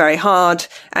off one's very hard.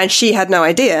 And she had no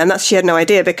idea. And she had no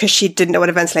idea because she didn't know what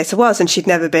a ventilator was. And she'd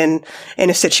never been in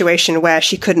a situation where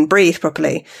she couldn't breathe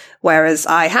properly. Whereas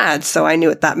I had, so I knew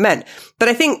what that meant. But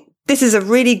I think this is a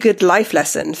really good life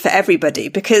lesson for everybody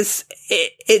because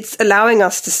it's allowing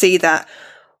us to see that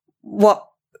what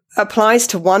applies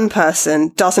to one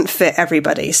person doesn't fit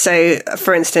everybody. So,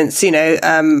 for instance,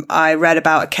 I read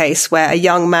about a case where a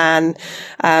young man,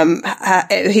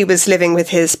 he was living with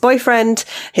his boyfriend.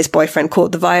 His boyfriend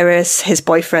caught the virus. His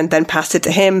boyfriend then passed it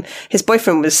to him. His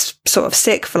boyfriend was sort of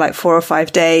sick for like 4 or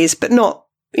 5 days, but not,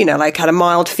 like had a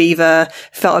mild fever,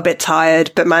 felt a bit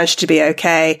tired, but managed to be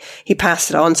okay. He passed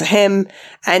it on to him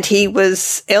and he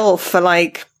was ill for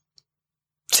like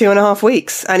 2.5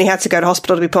 weeks and he had to go to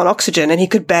hospital to be put on oxygen and he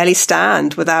could barely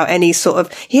stand without any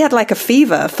he had like a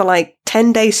fever for like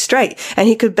 10 days straight and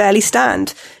he could barely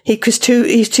stand. He's too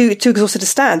exhausted to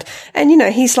stand. And,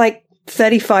 he's like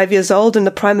 35 years old in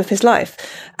the prime of his life.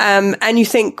 And you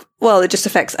think, well, it just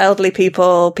affects elderly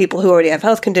people who already have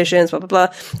health conditions, blah, blah, blah.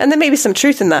 And there may be some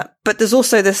truth in that. But there's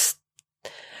also this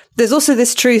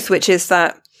truth, which is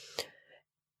that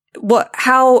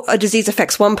how a disease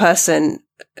affects one person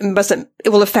it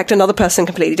will affect another person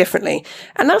completely differently.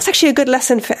 And that's actually a good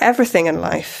lesson for everything in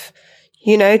life.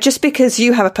 Just because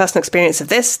you have a personal experience of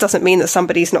this doesn't mean that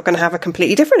somebody's not going to have a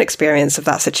completely different experience of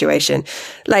that situation.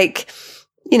 Like,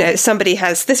 somebody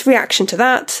has this reaction to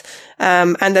that,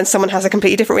 and then someone has a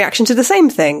completely different reaction to the same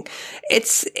thing.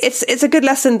 It's a good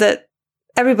lesson that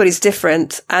everybody's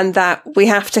different and that we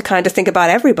have to kind of think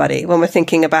about everybody when we're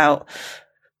thinking about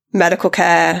medical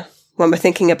care, when we're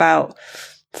thinking about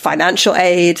financial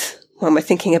aid, when we're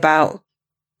thinking about,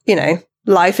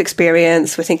 life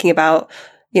experience, we're thinking about,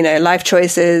 life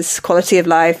choices, quality of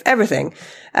life, everything.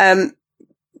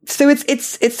 So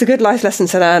it's a good life lesson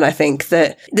to learn, I think,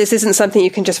 that this isn't something you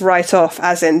can just write off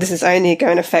as in this is only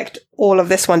going to affect all of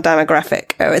this one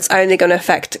demographic, or it's only going to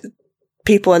affect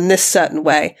people in this certain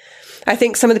way. I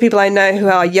think some of the people I know who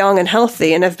are young and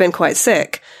healthy and have been quite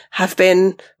sick have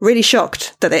been really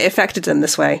shocked that it affected them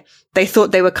this way. They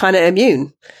thought they were kind of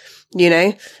immune,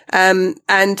 and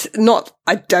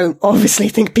I don't obviously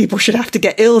think people should have to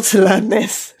get ill to learn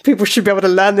this. People should be able to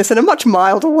learn this in a much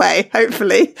milder way,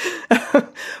 hopefully.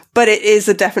 But it is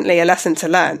definitely a lesson to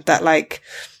learn that like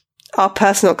our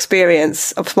personal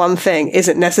experience of one thing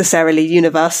isn't necessarily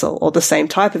universal or the same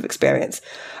type of experience.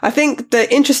 I think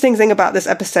the interesting thing about this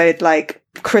episode, like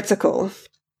critical,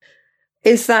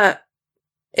 is that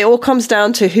it all comes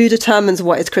down to who determines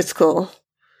what is critical.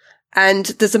 And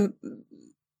there's a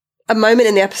moment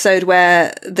in the episode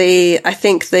where I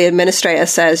think the administrator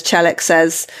Chelek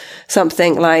says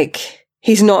something like,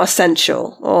 he's not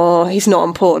essential or he's not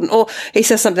important, or he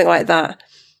says something like that.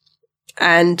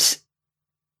 And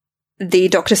the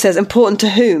doctor says, important to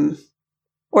whom?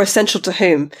 Or essential to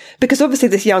whom? Because obviously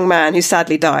this young man who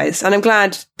sadly dies, and I'm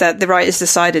glad that the writers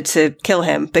decided to kill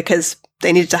him because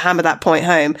they needed to hammer that point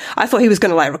home. I thought he was going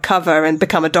to like recover and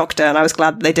become a doctor, and I was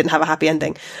glad they didn't have a happy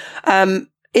ending.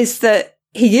 Is that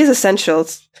he is essential.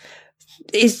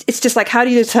 It's just like, how do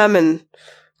you determine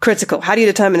critical? How do you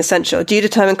determine essential? Do you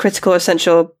determine critical or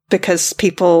essential because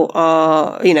people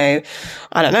are, I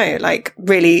don't know, like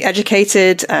really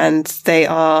educated and they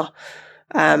are,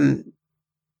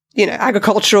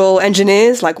 agricultural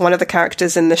engineers, like one of the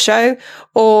characters in the show?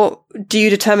 Or do you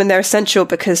determine they're essential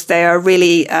because they are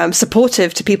really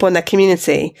supportive to people in their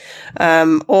community?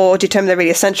 Or do you determine they're really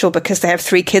essential because they have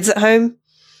 3 kids at home?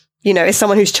 Is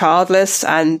someone who's childless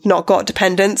and not got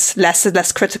dependents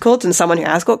less critical than someone who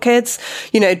has got kids?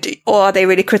 Or are they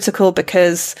really critical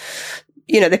because,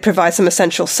 they provide some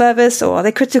essential service? Or are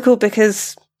they critical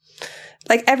because,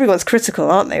 like, everyone's critical,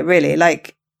 aren't they, really?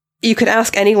 Like, you could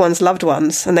ask anyone's loved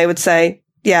ones and they would say,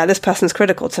 yeah, this person's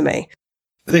critical to me.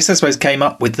 This, I suppose, came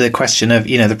up with the question of,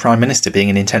 the Prime Minister being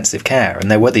in intensive care. And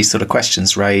there were these sort of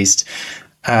questions raised.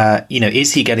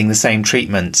 Is he getting the same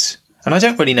treatment And I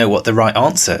don't really know what the right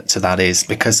answer to that is,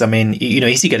 because, I mean,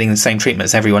 is he getting the same treatment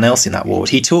as everyone else in that ward?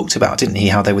 He talked about, didn't he,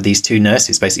 how there were these two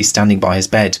nurses basically standing by his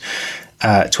bed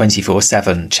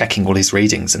 24/7, checking all his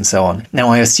readings and so on. Now,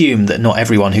 I assume that not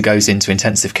everyone who goes into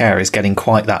intensive care is getting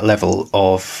quite that level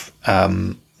of,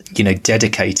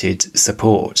 dedicated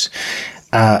support.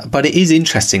 But it is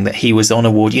interesting that he was on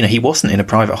a ward, he wasn't in a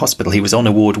private hospital. He was on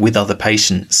a ward with other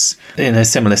patients in a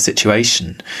similar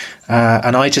situation.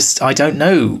 And I don't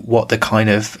know what the kind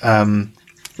of,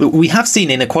 we have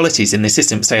seen inequalities in the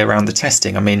system, say, around the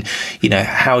testing. I mean,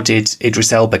 how did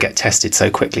Idris Elba get tested so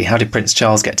quickly? How did Prince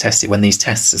Charles get tested when these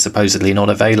tests are supposedly not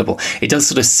available? It does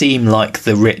sort of seem like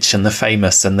the rich and the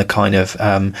famous and the kind of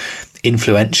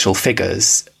influential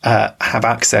figures have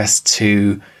access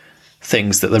to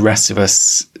things that the rest of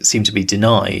us seem to be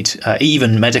denied.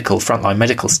 Even frontline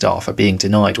medical staff are being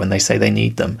denied when they say they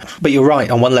need them. But you're right,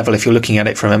 on one level, if you're looking at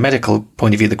it from a medical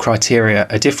point of view, the criteria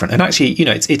are different. And actually,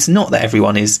 it's not that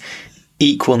everyone is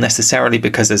equal necessarily,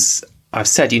 because, as I've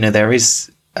said, there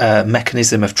is a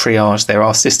mechanism of triage. There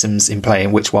are systems in play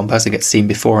in which one person gets seen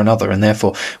before another, and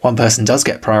therefore one person does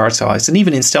get prioritized. And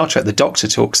even in Star Trek, the Doctor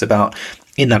talks about,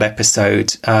 in that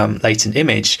episode, Latent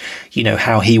Image,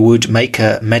 how he would make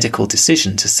a medical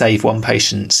decision to save one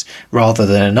patient rather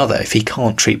than another if he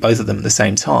can't treat both of them at the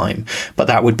same time. But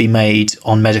that would be made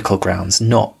on medical grounds,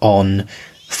 not on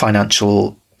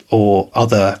financial or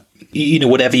other,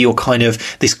 whatever your kind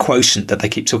of, this quotient that they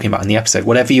keep talking about in the episode,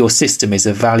 whatever your system is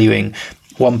of valuing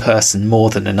one person more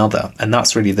than another. And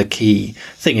that's really the key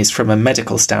thing, is from a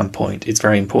medical standpoint, it's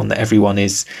very important that everyone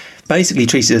is basically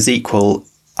treated as equal,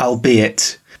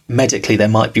 albeit medically there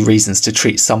might be reasons to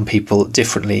treat some people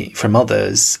differently from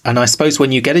others. And I suppose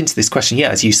when you get into this question,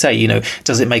 as you say,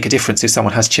 does it make a difference if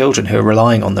someone has children who are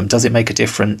relying on them? Does it make a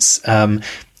difference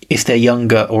if they're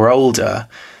younger or older?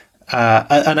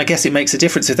 And I guess it makes a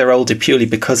difference if they're older purely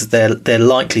because their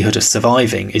likelihood of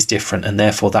surviving is different, and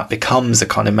therefore that becomes a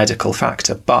kind of medical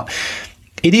factor. But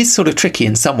it is sort of tricky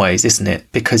in some ways, isn't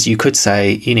it? Because you could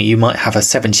say, you might have a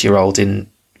 70-year-old in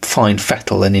fine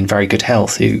fettle and in very good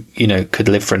health who, could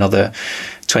live for another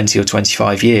 20 or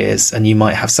 25 years, and you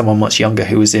might have someone much younger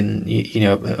who was in,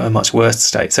 a much worse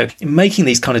state. So making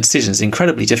these kind of decisions is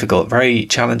incredibly difficult, very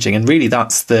challenging. And really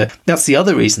that's the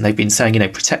other reason they've been saying,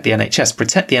 protect the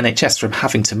NHS from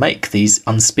having to make these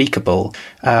unspeakable,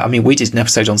 we did an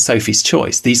episode on Sophie's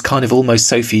Choice, these kind of almost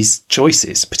Sophie's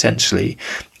choices potentially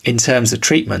in terms of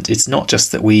treatment. It's not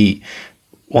just that we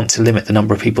want to limit the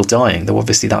number of people dying, though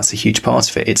obviously that's a huge part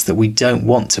of it. It's that we don't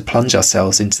want to plunge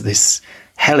ourselves into this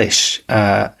hellish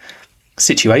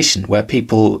situation where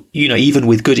people, even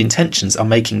with good intentions, are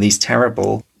making these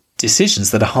terrible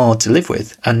decisions that are hard to live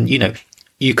with. And,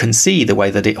 you can see the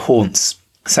way that it haunts,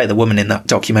 say, the woman in that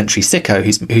documentary Sicko,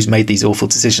 who's made these awful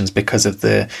decisions because of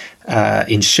the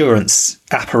insurance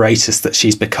apparatus that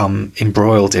she's become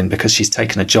embroiled in because she's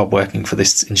taken a job working for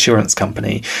this insurance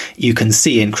company. You can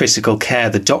see in Critical Care,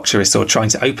 the doctor is sort of trying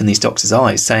to open these doctors'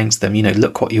 eyes, saying to them,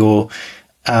 look what you're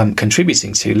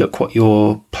contributing to, look what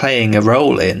you're playing a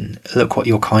role in, look what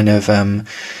you're kind of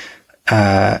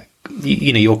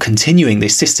you're continuing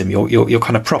this system, you're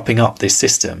kind of propping up this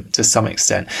system to some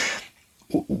extent.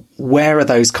 Where are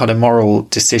those kind of moral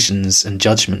decisions and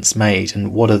judgments made,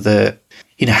 and what are the,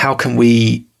 how can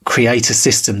we create a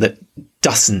system that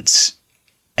doesn't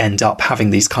end up having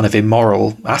these kind of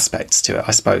immoral aspects to it?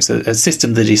 I suppose a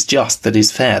system that is just, that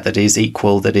is fair, that is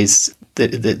equal, that is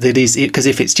because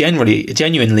if it's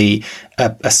genuinely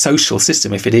a social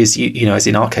system, if it is, as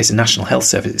in our case, a national health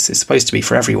service, it's supposed to be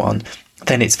for everyone,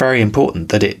 then it's very important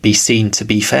that it be seen to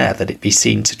be fair, that it be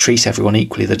seen to treat everyone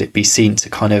equally, that it be seen to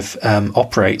kind of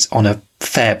operate on a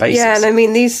fair basis. Yeah,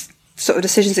 and these sort of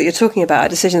decisions that you're talking about are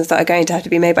decisions that are going to have to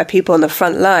be made by people on the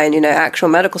front line, actual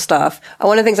medical staff. And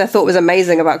one of the things I thought was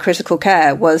amazing about Critical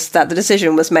Care was that the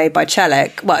decision was made by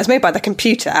Chellick. Well, it was made by the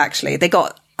computer, actually. They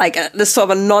got this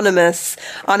sort of anonymous,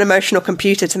 unemotional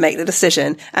computer to make the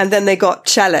decision. And then they got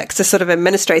Chellick to sort of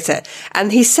administrate it.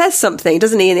 And he says something,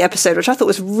 doesn't he, in the episode, which I thought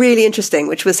was really interesting,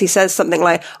 which was he says something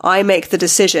like, I make the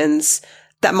decisions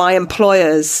that my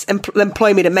employers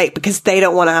employ me to make because they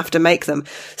don't want to have to make them.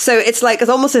 So it's like, it's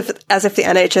almost as if the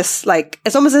NHS,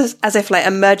 it's almost as if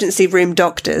emergency room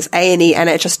doctors, A&E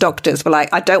NHS doctors were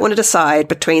like, I don't want to decide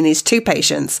between these two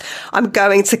patients. I'm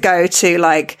going to go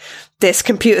to this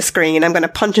computer screen, I'm going to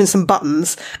punch in some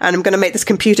buttons and I'm going to make this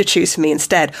computer choose for me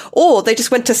instead. Or they just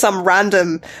went to some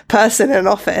random person in an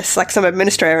office, some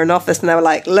administrator in an office, and they were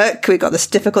like, look, we got this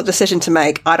difficult decision to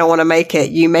make. I don't want to make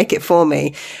it. You make it for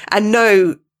me. And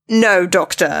no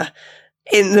doctor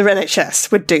in the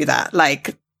NHS would do that.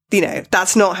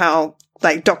 That's not how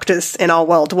doctors in our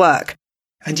world work.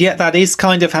 And yet that is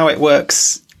kind of how it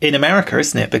works in America,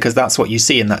 isn't it? Because that's what you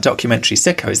see in that documentary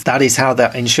Sicko, is that is how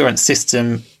that insurance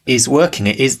system is working.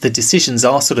 It is, the decisions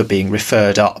are sort of being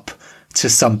referred up to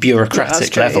some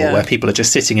bureaucratic level where people are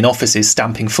just sitting in offices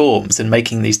stamping forms and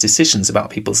making these decisions about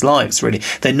people's lives, really.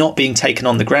 They're not being taken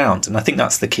on the ground. And I think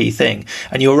that's the key thing.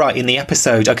 And you're right, in the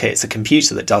episode, okay, it's a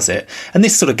computer that does it. And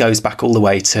this sort of goes back all the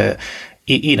way to,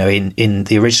 you know, in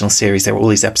the original series, there were all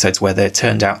these episodes where there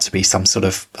turned out to be some sort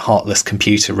of heartless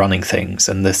computer running things,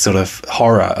 and the sort of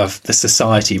horror of the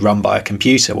society run by a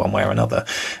computer one way or another.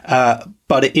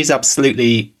 But it is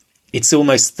absolutely, it's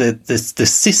almost the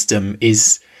system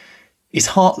is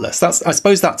heartless. I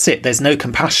suppose that's it. There's no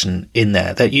compassion in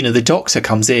there. That, you know, the Doctor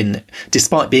comes in,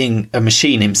 despite being a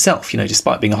machine himself, you know,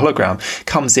 despite being a hologram,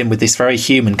 comes in with this very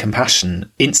human compassion,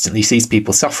 instantly sees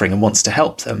people suffering and wants to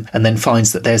help them, and then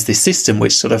finds that there's this system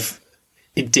which sort of,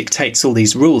 it dictates all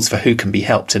these rules for who can be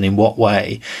helped and in what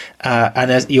way.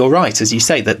 And as you're right, as you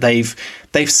say, that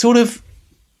they've sort of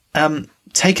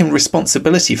taken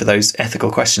responsibility for those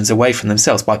ethical questions away from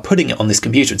themselves by putting it on this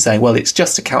computer and saying, well, it's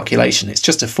just a calculation, it's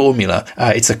just a formula,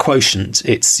 it's a quotient,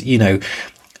 it's, you know,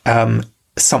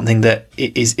 something that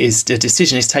is the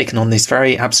decision is taken on this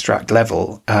very abstract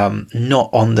level, not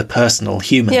on the personal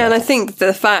human level. And I think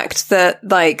the fact that,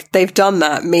 like, they've done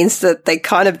that means that they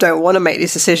kind of don't want to make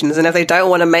these decisions, and if they don't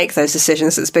want to make those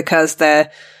decisions, it's because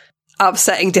they're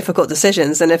upsetting difficult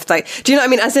decisions. And if, like, do you know what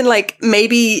I mean? As in, like,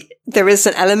 maybe there is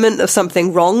an element of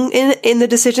something wrong in the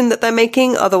decision that they're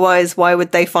making. Otherwise, why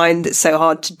would they find it so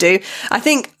hard to do? I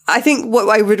think what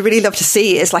I would really love to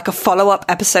see is like a follow-up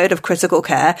episode of Critical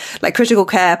Care, like Critical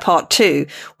Care Part 2,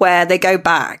 where they go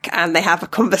back and they have a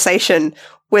conversation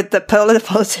with the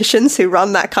politicians who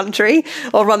run that country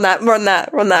or run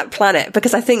that planet.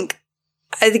 Because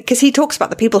because he talks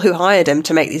about the people who hired him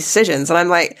to make these decisions. And I'm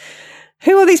like,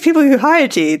 who are these people who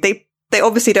hired you? They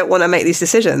obviously don't want to make these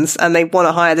decisions, and they want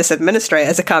to hire this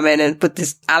administrator to come in and put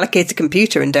this allocated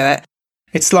computer and do it.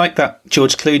 It's like that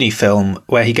George Clooney film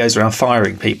where he goes around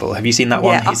firing people. Have you seen that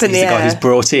one? Yeah, he's the guy who's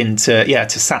brought in to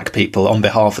sack people on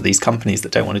behalf of these companies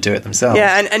that don't want to do it themselves.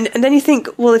 Yeah, and then you think,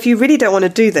 well, if you really don't want to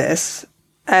do this,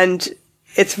 and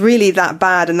it's really that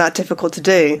bad and that difficult to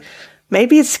do,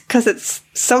 maybe it's because it's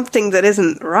something that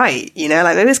isn't right, you know?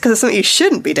 Like, maybe it's because it's something you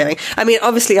shouldn't be doing. I mean,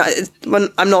 obviously, when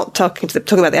I'm not talking about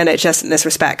the NHS in this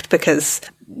respect, because,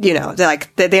 you know,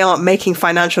 they aren't making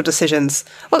financial decisions.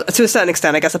 Well, to a certain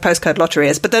extent, I guess a postcode lottery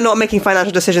is, but they're not making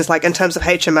financial decisions, like, in terms of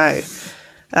HMOs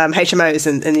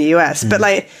in the US. But,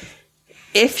 like,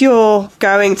 if you're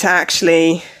going to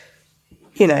actually,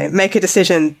 you know, make a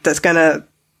decision that's going to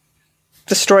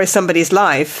destroy somebody's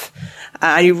life,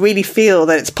 and you really feel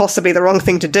that it's possibly the wrong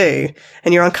thing to do,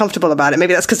 and you're uncomfortable about it,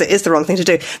 maybe that's because it is the wrong thing to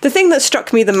do. The thing that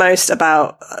struck me the most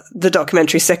about the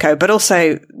documentary Sicko, but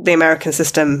also the American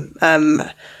system,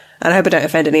 and I hope I don't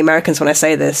offend any Americans when I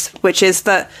say this, which is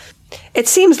that it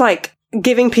seems like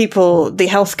giving people the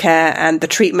healthcare and the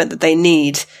treatment that they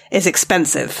need is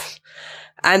expensive.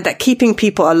 And that keeping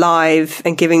people alive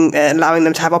and allowing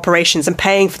them to have operations and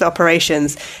paying for the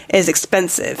operations is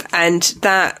expensive. And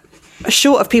that,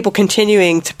 short of people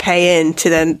continuing to pay in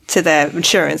to their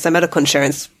insurance, their medical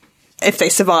insurance, if they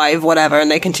survive, whatever,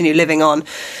 and they continue living on,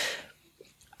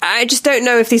 I just don't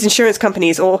know if these insurance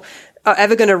companies are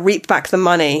ever going to reap back the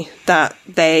money that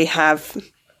they have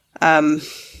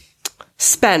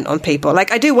spent on people.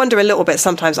 Like, I do wonder a little bit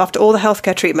sometimes, after all the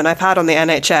healthcare treatment I've had on the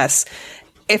NHS,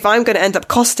 if I'm going to end up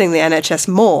costing the NHS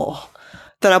more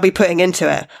than I'll be putting into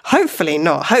it. Hopefully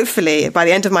not. Hopefully by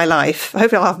the end of my life,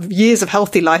 hopefully I'll have years of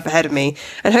healthy life ahead of me.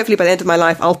 And hopefully by the end of my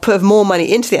life, I'll put more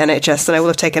money into the NHS than I will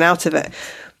have taken out of it.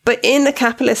 But in the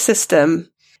capitalist system,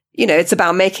 you know, it's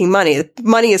about making money.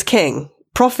 Money is king.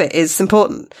 Profit is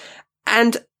important.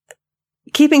 And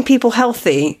keeping people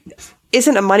healthy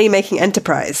isn't a money-making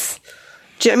enterprise.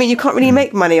 Do you know what I mean? You can't really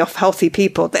make money off healthy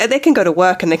people. They can go to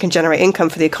work and they can generate income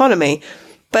for the economy.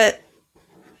 But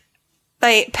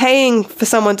like, paying for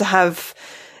someone to have,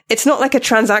 it's not like a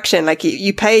transaction. Like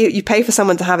you pay for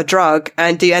someone to have a drug,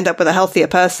 and do you end up with a healthier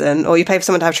person? Or you pay for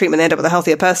someone to have treatment and end up with a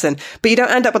healthier person, but you don't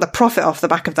end up with a profit off the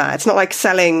back of that. It's not like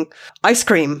selling ice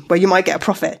cream where you might get a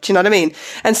profit. Do you know what I mean?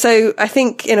 And so I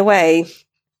think in a way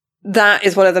that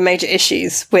is one of the major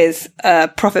issues with a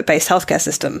profit-based healthcare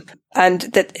system. And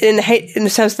that in the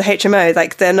terms of the HMO,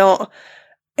 like they're not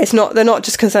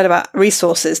just concerned about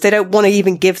resources. They don't want to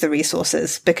even give the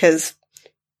resources because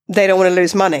they don't want to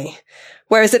lose money.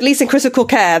 Whereas at least in critical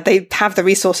care, they have the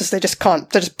resources. They just can't.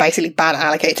 They're just basically bad at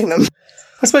allocating them.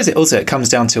 I suppose it comes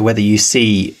down to whether you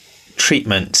see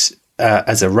treatment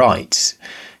as a right.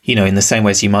 in the same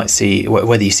way as you might see,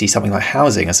 whether you see something like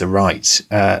housing as a right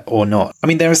or not. I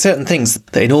mean, there are certain things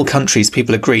that in all countries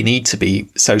people agree need to be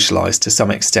socialised to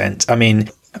some extent. I mean,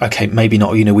 okay, maybe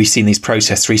not, we've seen these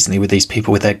protests recently with these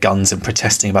people with their guns and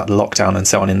protesting about the lockdown and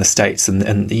so on in the States.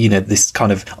 And this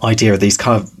kind of idea of these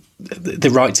kind of the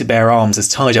right to bear arms is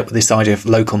tied up with this idea of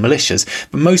local militias.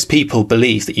 But most people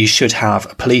believe that you should have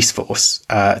a police force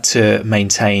to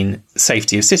maintain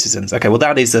safety of citizens. Okay, well,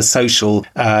 that is a social,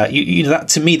 that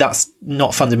to me, that's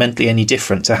not fundamentally any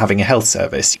different to having a health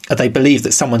service. They believe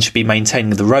that someone should be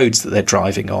maintaining the roads that they're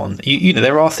driving on.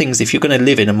 There are things, if you're going to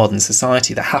live in a modern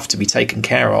society, that have to be taken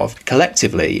care of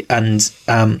collectively. And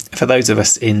for those of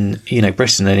us in,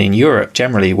 Britain and in Europe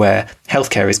generally, where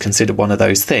healthcare is considered one of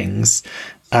those things,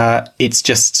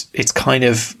 it's kind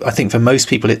of, I think for most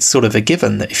people, it's sort of a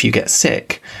given that if you get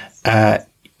sick,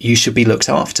 you should be looked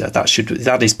after.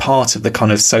 That is part of the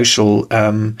kind of social,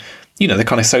 the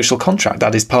kind of social contract.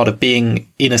 That is part of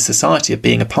being in a society, of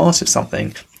being a part of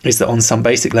something, is that on some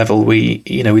basic level, we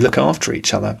look after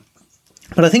each other.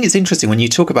 But I think it's interesting when you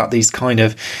talk about these kind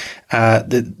of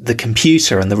the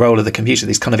computer and the role of the computer,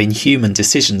 these kind of inhuman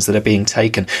decisions that are being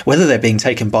taken, whether they're being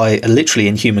taken by a literally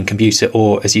inhuman computer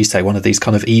or, as you say, one of these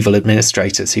kind of evil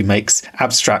administrators who makes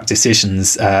abstract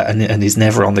decisions and is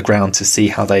never on the ground to see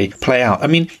how they play out. I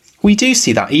mean, we do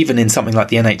see that even in something like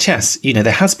the NHS.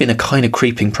 There has been a kind of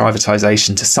creeping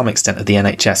privatisation to some extent of the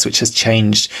NHS, which has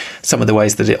changed some of the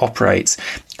ways that it operates.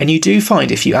 And you do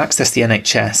find if you access the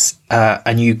NHS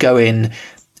and you go in,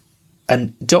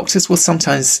 and doctors will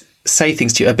sometimes say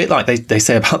things to you, a bit like they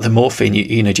say about the morphine, do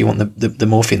you want the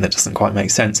morphine that doesn't quite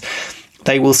make sense?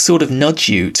 They will sort of nudge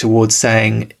you towards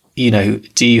saying,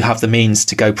 do you have the means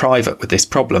to go private with this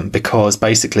problem? Because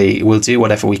basically we'll do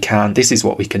whatever we can. This is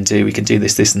what we can do. We can do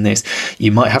this, this and this.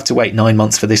 You might have to wait 9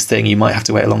 months for this thing. You might have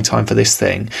to wait a long time for this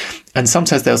thing. And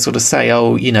sometimes they'll sort of say,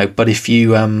 but if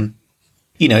you,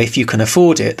 if you can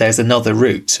afford it, there's another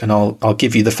route, and I'll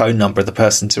give you the phone number of the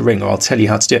person to ring, or I'll tell you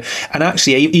how to do it. And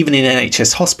actually, even in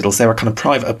NHS hospitals, there are kind of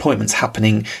private appointments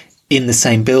happening in the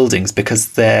same buildings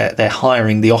because they're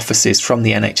hiring the offices from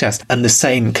the NHS, and the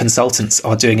same consultants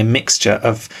are doing a mixture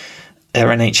of their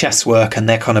NHS work and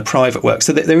their kind of private work.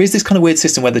 So there is this kind of weird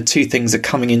system where the two things are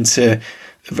coming into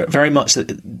very much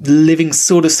living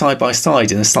sort of side by side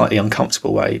in a slightly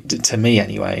uncomfortable way, to me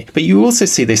anyway. But you also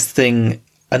see this thing,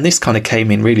 and this kind of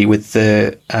came in really with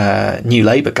the new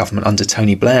Labour government under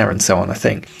Tony Blair and so on, I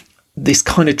think, this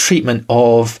kind of treatment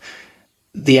of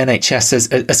the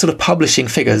NHS as sort of publishing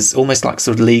figures, almost like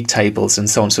sort of league tables and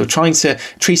so on. So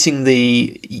treating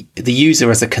the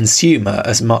user as a consumer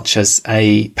as much as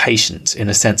a patient in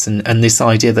a sense, and this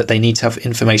idea that they need to have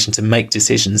information to make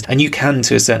decisions. And you can,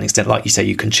 to a certain extent, like you say,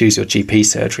 you can choose your GP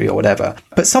surgery or whatever.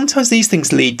 But sometimes these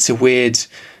things lead to weird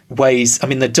ways. I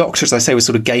mean, the doctor, as I say, was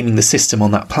sort of gaming the system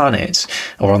on that planet,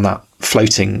 or on that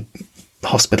floating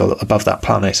hospital above that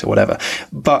planet or whatever.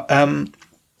 But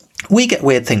we get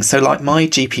weird things. So like my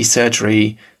GP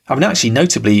surgery, I mean, actually,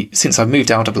 notably, since I've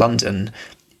moved out of London,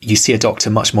 you see a doctor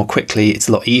much more quickly. It's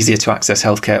a lot easier to access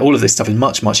healthcare. All of this stuff is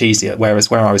much, much easier. Whereas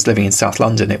where I was living in South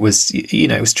London, it was,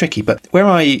 it was tricky. But where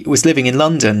I was living in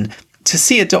London, to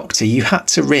see a doctor, you had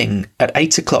to ring at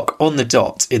 8 o'clock on the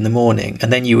dot in the morning,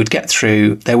 and then you would get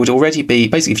through. There would already be,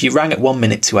 basically, if you rang at 1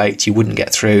 minute to 8, you wouldn't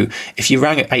get through. If you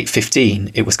rang at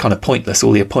 8:15, it was kind of pointless.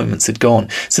 All the appointments had gone.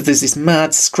 So there's this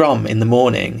mad scrum in the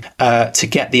morning to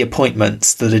get the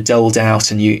appointments that are doled out,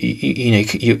 and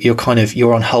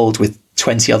you're on hold with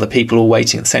 20 other people all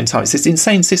waiting at the same time. It's this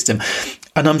insane system,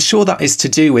 and I'm sure that is to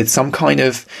do with some kind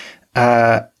of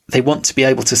they want to be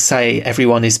able to say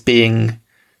everyone is being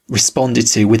responded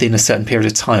to within a certain period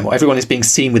of time, or everyone is being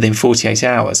seen within 48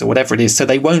 hours or whatever it is. So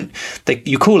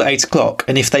you call at 8 o'clock,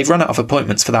 and if they've run out of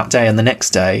appointments for that day and the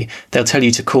next day, they'll tell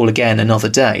you to call again another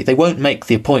day. They won't make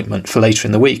the appointment for later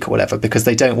in the week or whatever, because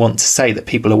they don't want to say that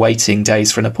people are waiting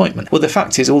days for an appointment. Well, the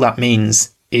fact is, all that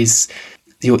means is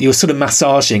you're sort of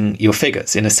massaging your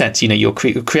figures in a sense. You're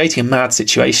creating a mad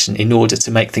situation in order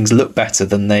to make things look better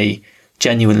than they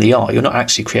genuinely are. You're not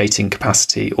actually creating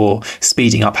capacity or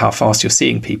speeding up how fast you're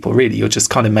seeing people, really. You're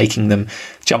just kind of making them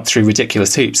jump through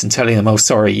ridiculous hoops and telling them, oh,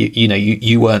 sorry,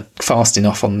 you weren't fast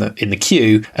enough in the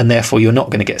queue, and therefore you're not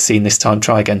going to get seen this time,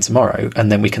 try again tomorrow.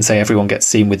 And then we can say everyone gets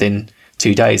seen within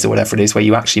 2 days or whatever it is, where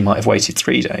you actually might have waited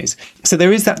 3 days. So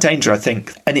there is that danger, I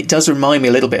think. And it does remind me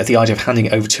a little bit of the idea of handing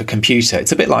it over to a computer.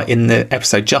 It's a bit like in the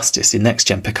episode Justice in Next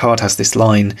Gen. Picard has this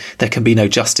line, there can be no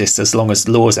justice as long as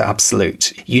laws are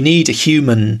absolute. You need a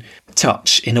human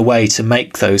touch in a way to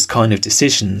make those kind of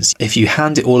decisions. If you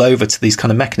hand it all over to these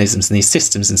kind of mechanisms and these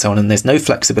systems and so on, and there's no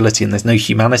flexibility and there's no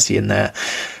humanity in there,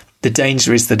 the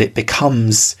danger is that it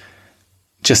becomes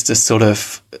just a sort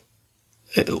of,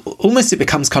 almost it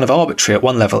becomes kind of arbitrary at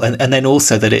one level, and then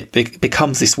also that it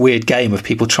becomes this weird game of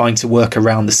people trying to work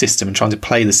around the system and trying to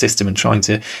play the system and trying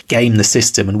to game the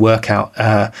system and work out,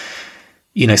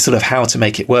 sort of how to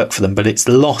make it work for them. But it's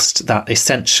lost that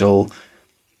essential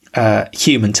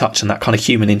human touch and that kind of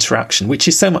human interaction, which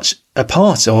is so much a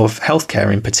part of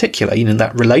healthcare in particular,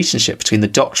 that relationship between the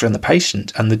doctor and the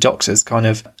patient, and the doctor's kind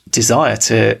of desire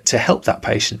to help that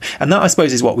patient. And that, I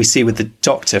suppose, is what we see with the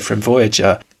doctor from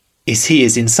Voyager, is he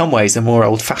is in some ways a more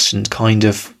old-fashioned kind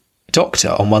of doctor.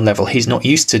 On one level, he's not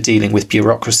used to dealing with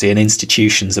bureaucracy and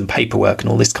institutions and paperwork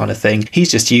and all this kind of thing. He's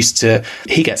just used to,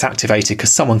 he gets activated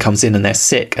because someone comes in and they're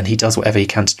sick, and he does whatever he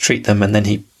can to treat them, and then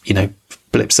he,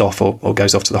 blips off or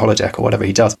goes off to the holodeck or whatever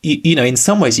he does. In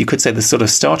some ways, you could say the sort of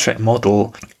Star Trek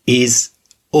model is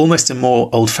almost a more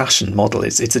old-fashioned model.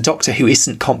 It's a doctor who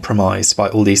isn't compromised by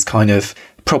all these kind of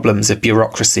problems of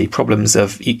bureaucracy, problems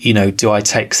of, do I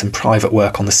take some private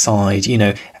work on the side?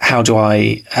 How do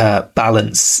I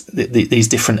balance these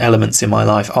different elements in my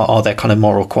life? Are there kind of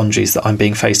moral quandaries that I'm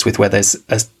being faced with where there's,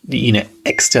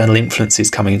 external influences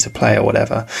coming into play or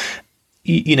whatever?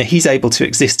 He's able to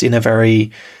exist in a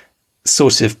very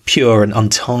sort of pure and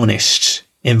untarnished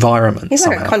environment. He's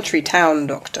somehow. like a country town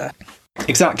doctor.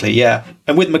 Exactly, yeah.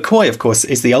 And with McCoy, of course,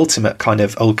 is the ultimate kind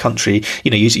of old country.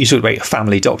 You talk about a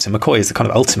family doctor. McCoy is the kind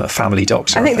of ultimate family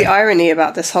doctor. I think the irony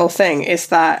about this whole thing is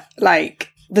that,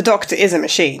 the doctor is a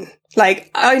machine.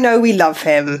 I know we love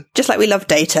him, just like we love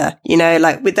Data,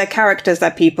 with their characters, their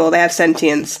people, they have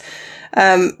sentience.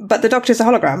 But the doctor is a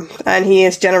hologram, and he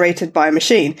is generated by a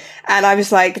machine. And I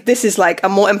was like, this is a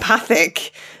more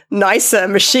empathic, nicer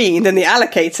machine than the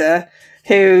allocator,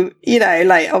 who,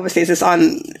 obviously is this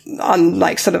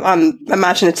sort of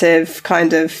unimaginative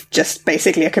kind of just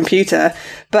basically a computer.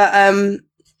 But,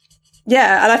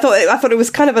 yeah, and I thought it was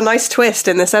kind of a nice twist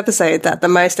in this episode that the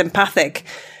most empathic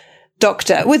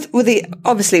doctor, with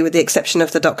the exception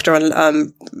of the doctor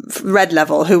on Red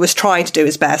Level, who was trying to do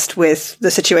his best with the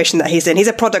situation that he's in. He's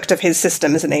a product of his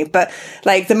system, isn't he? But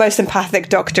the most empathic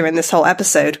doctor in this whole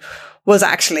episode was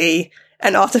actually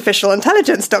an artificial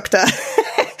intelligence doctor.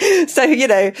 So, he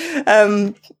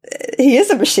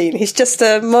is a machine. He's just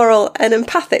a moral and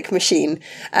empathic machine.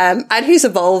 And who's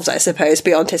evolved, I suppose,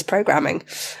 beyond his programming.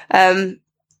 But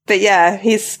yeah,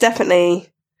 he definitely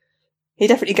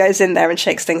goes in there and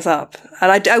shakes things up.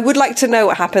 And I would like to know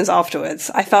what happens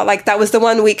afterwards. I felt like that was the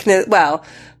one weakness,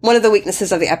 one of the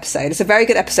weaknesses of the episode. It's a very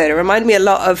good episode. It reminded me a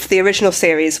lot of the original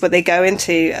series, where they go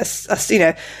into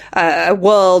a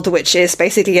world which is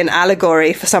basically an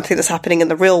allegory for something that's happening in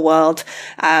the real world.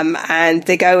 And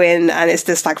they go in and it's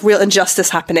this real injustice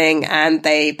happening, and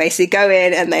they basically go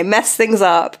in and they mess things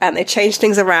up and they change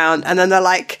things around, and then they're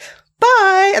like,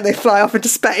 bye, and they fly off into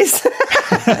space.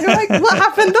 You're what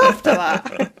happened after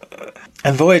that?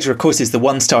 And Voyager, of course, is the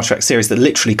one Star Trek series that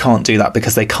literally can't do that,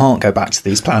 because they can't go back to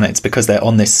these planets because they're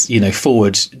on this,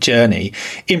 forward journey.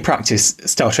 In practice,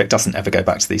 Star Trek doesn't ever go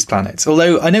back to these planets.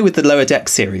 Although I know with the Lower Deck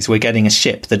series, we're getting a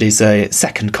ship that is a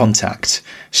second contact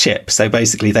ship. So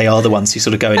basically, they are the ones who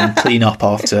sort of go in and clean up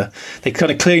after. They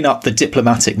kind of clean up the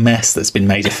diplomatic mess that's been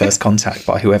made at first contact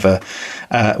by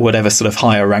whatever sort of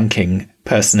higher ranking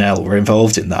personnel were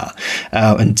involved in that,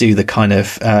 and do the kind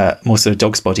of more sort of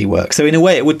dog's body work. So in a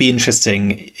way, it would be interesting,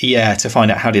 to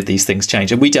find out how did these things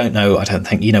change. And we don't know, I don't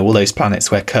think, all those planets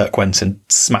where Kirk went and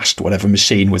smashed whatever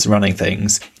machine was running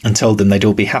things and told them they'd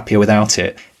all be happier without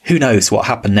it. Who knows what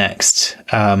happened next,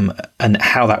 and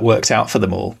how that worked out for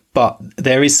them all. But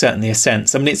there is certainly a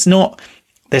sense,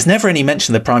 there's never any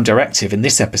mention of the Prime Directive in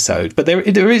this episode, but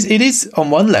it is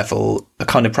on one level a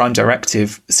kind of Prime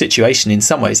Directive situation in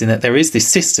some ways, in that there is this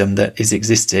system that is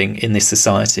existing in this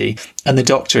society, and the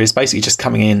Doctor is basically just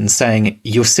coming in and saying,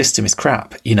 your system is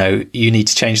crap, you need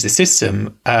to change the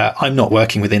system, I'm not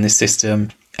working within this system,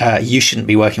 you shouldn't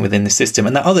be working within the system.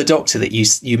 And that other Doctor that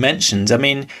you mentioned,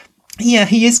 yeah,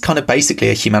 he is kind of basically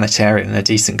a humanitarian and a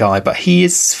decent guy, but he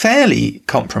is fairly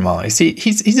compromised.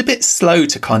 He's a bit slow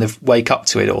to kind of wake up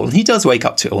to it all. And he does wake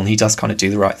up to it all, and he does kind of do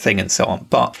the right thing and so on.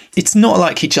 But it's not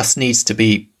like he just needs to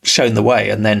be shown the way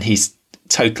and then he's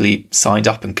totally signed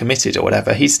up and committed or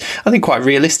whatever. I think quite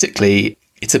realistically,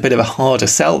 it's a bit of a harder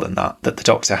sell than that the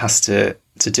Doctor has to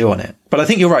do on it. But I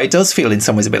think you're right. It does feel in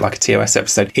some ways a bit like a TOS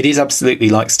episode. It is absolutely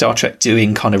like Star Trek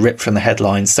doing kind of ripped from the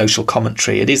headlines social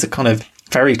commentary. It is a kind of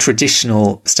very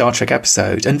traditional Star Trek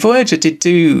episode. And Voyager did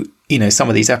do, some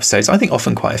of these episodes, I think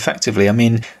often quite effectively.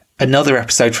 Another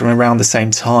episode from around the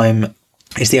same time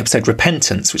is the episode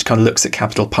Repentance, which kind of looks at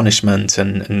capital punishment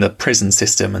and the prison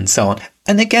system and so on.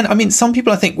 And again, some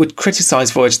people I think would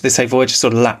criticise Voyager. They say Voyager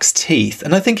sort of lacks teeth.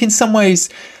 And I think in some ways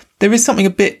there is something a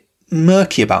bit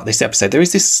murky about this episode. There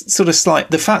is this sort of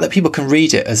the fact that people can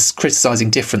read it as criticising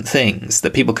different things,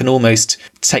 that people can almost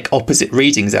take opposite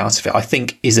readings out of it, I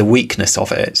think is a weakness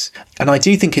of it. And I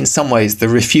do think in some ways the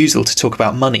refusal to talk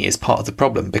about money is part of the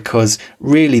problem, because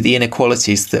really the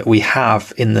inequalities that we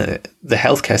have in the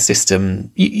healthcare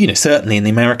system, certainly in the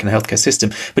American healthcare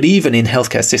system, but even in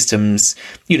healthcare systems,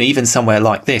 even somewhere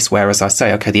like this, where, as I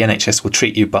say, okay, the NHS will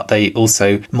treat you, but they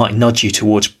also might nudge you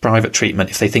towards private treatment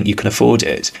if they think you can afford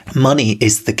it. Money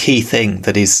is the key thing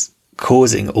that is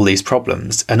causing all these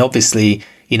problems. And obviously,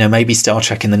 maybe Star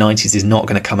Trek in the 90s is not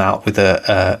going to come out with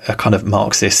a kind of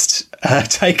Marxist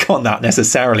take on that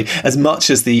necessarily, as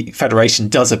much as the Federation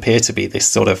does appear to be this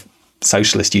sort of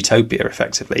socialist utopia,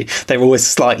 effectively. They're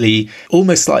always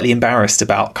almost slightly embarrassed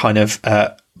about kind of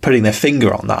putting their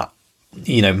finger on that,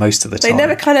 most of the time. They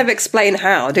never kind of explain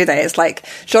how, do they? It's like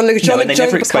Jean-Luc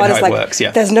Picard is like, works,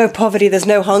 yeah. There's no poverty, there's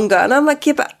no hunger. And I'm like,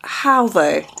 yeah, but how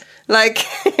though? Like,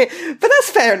 but that's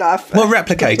fair enough. Well,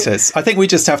 replicators. I think we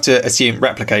just have to assume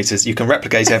replicators. You can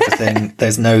replicate everything.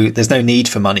 There's no need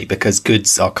for money because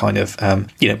goods are kind of,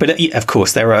 but of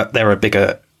course there are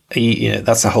bigger,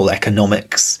 that's a whole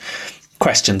economics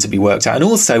question to be worked out. And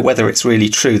also whether it's really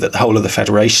true that the whole of the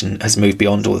Federation has moved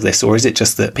beyond all of this, or is it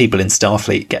just that people in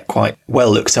Starfleet get quite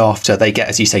well looked after? They get,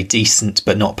 as you say, decent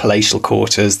but not palatial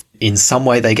quarters. In some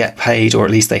way they get paid, or at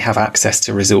least they have access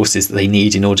to resources that they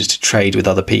need in order to trade with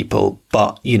other people.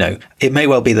 But, it may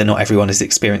well be that not everyone is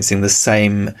experiencing the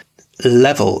same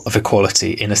level of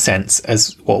equality, in a sense,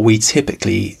 as what we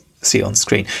typically see on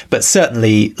screen. But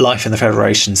certainly life in the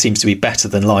Federation seems to be better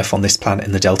than life on this planet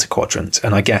in the Delta Quadrant.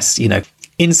 And I guess,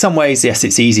 in some ways, yes,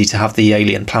 it's easy to have the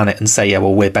alien planet and say, yeah,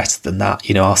 well, we're better than that.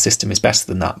 Our system is better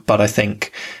than that. But I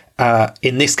think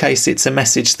in this case, it's a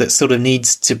message that sort of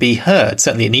needs to be heard.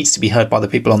 Certainly it needs to be heard by the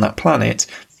people on that planet.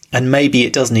 And maybe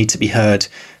it does need to be heard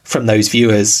from those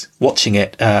viewers watching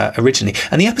it originally.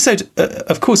 And the episode,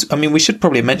 of course, I mean, we should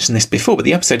probably have mentioned this before, but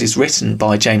the episode is written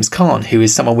by James Caan, who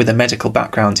is someone with a medical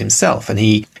background himself. And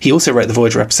he also wrote the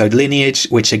Voyager episode Lineage,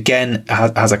 which again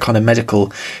has a kind of medical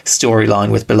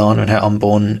storyline with B'Elanna and her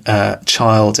unborn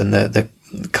child and the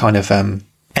kind of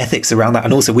ethics around that.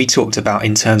 And also we talked about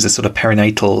in terms of sort of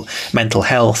perinatal mental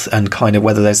health and kind of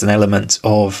whether there's an element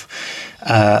of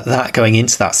that going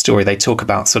into that story. They talk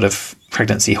about sort of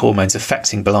pregnancy hormones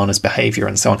affecting B'Elanna's behaviour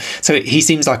and so on. So he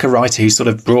seems like a writer who sort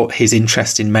of brought his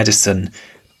interest in medicine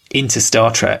into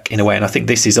Star Trek in a way. And I think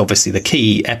this is obviously the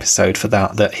key episode for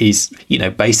that he's,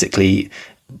 basically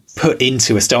put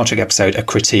into a Star Trek episode a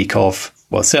critique of,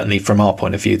 well, certainly from our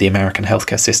point of view, the American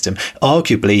healthcare system,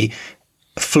 arguably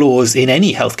flaws in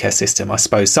any healthcare system, I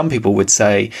suppose some people would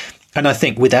say. And I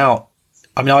think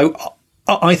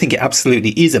I think it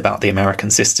absolutely is about the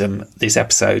American system, this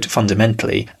episode,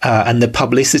 fundamentally. And the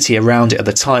publicity around it at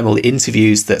the time, all the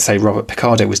interviews that, say, Robert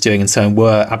Picardo was doing and so on,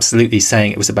 were absolutely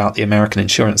saying it was about the American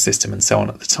insurance system and so on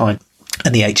at the time,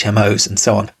 and the HMOs and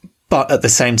so on. But at the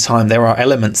same time, there are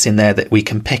elements in there that we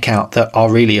can pick out that are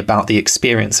really about the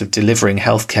experience of delivering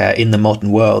healthcare in the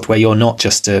modern world, where you're not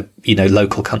just a,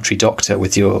 local country doctor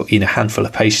with your, handful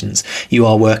of patients. You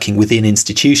are working within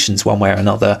institutions one way or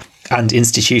another, and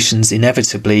institutions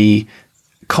inevitably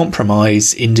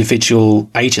compromise individual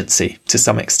agency to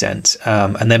some extent.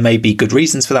 And there may be good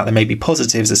reasons for that. There may be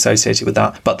positives associated with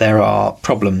that, but there are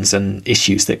problems and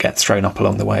issues that get thrown up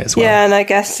along the way as well. Yeah, and I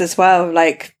guess as well,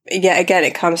 again,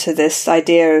 it comes to this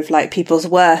idea of people's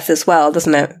worth as well,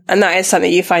 doesn't it? And that is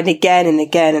something you find again and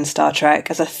again in Star Trek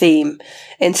as a theme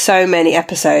in so many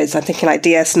episodes. I'm thinking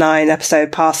DS9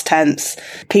 episode Past Tense,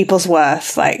 people's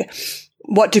worth.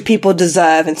 What do people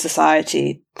deserve in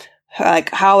society?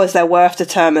 How is their worth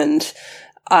determined?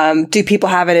 Do people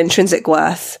have an intrinsic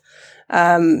worth?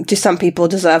 Do some people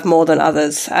deserve more than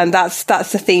others? And that's the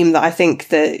theme that I think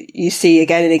that you see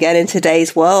again and again in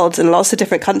today's world in lots of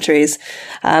different countries.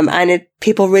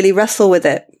 People really wrestle with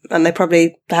it, and they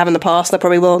probably have in the past, they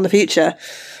probably will in the future.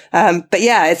 But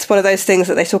yeah, it's one of those things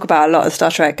that they talk about a lot in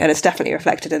Star Trek, and it's definitely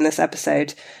reflected in this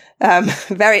episode.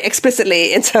 Very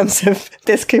explicitly in terms of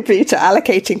this computer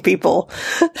allocating people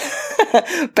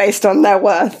based on their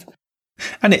worth.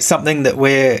 And it's something that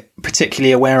we're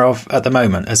particularly aware of at the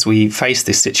moment as we face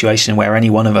this situation where any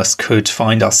one of us could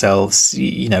find ourselves,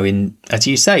 in, as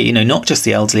you say, not just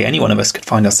the elderly, any one of us could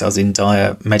find ourselves in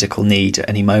dire medical need at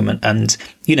any moment. And,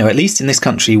 at least in this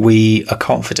country, we are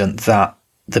confident that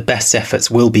the best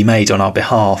efforts will be made on our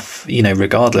behalf,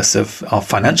 regardless of our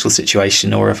financial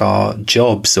situation or of our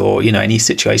jobs or, any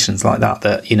situations like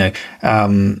that,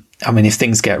 if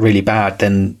things get really bad,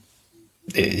 then,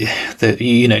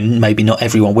 maybe not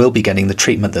everyone will be getting the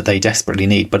treatment that they desperately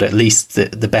need, but at least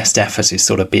the best effort is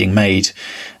sort of being made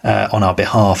on our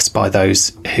behalfs by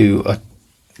those who are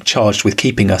charged with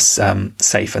keeping us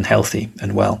safe and healthy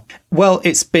and well. Well,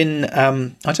 it's been,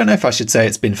 I don't know if I should say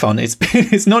it's been fun.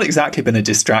 It's not exactly been a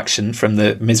distraction from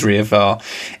the misery of our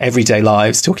everyday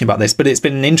lives talking about this, but it's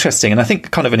been interesting and I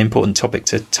think kind of an important topic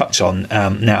to touch on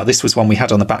now. This was one we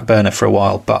had on the back burner for a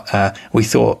while, but we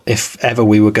thought if ever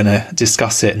we were going to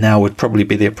discuss it, now would probably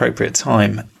be the appropriate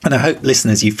time. And I hope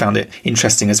listeners, you found it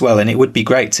interesting as well. And it would be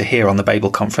great to hear on the Babel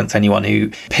Conference anyone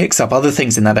who picks up other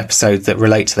things in that episode that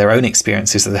relate to their own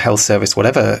experiences of the health service,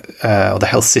 whatever, or the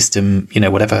health system,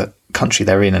 whatever country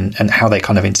they're in, and how they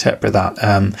kind of interpret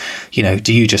that.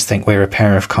 Do you just think we're a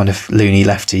pair of kind of loony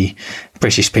lefty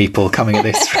British people coming at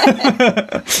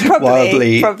this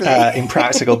wildly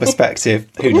impractical perspective?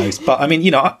 Who knows? But I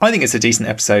mean, I think it's a decent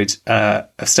episode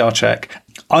of Star Trek.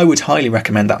 I would highly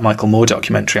recommend that Michael Moore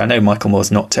documentary. I know Michael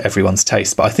Moore's not to everyone's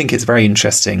taste, but I think it's a very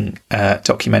interesting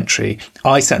documentary.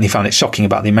 I certainly found it shocking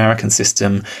about the American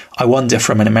system. I wonder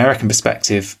from an American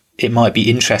perspective, it might be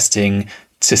interesting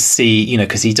to see,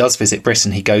 because he does visit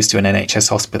Britain, he goes to an NHS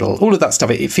hospital, all of that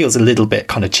stuff. It feels a little bit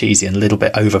kind of cheesy and a little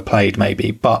bit overplayed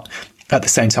maybe, but at the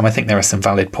same time, I think there are some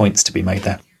valid points to be made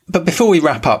there. But before we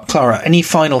wrap up, Clara, any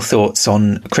final thoughts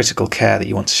on critical care that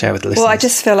you want to share with the listeners? Well, I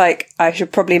just feel like I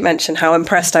should probably mention how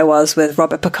impressed I was with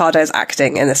Robert Picardo's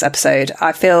acting in this episode.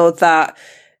 I feel that,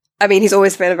 he's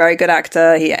always been a very good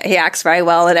actor. He acts very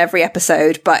well in every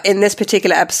episode. But in this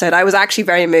particular episode, I was actually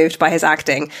very moved by his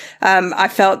acting. I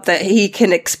felt that he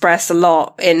can express a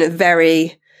lot in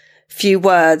very few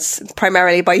words,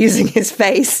 primarily by using his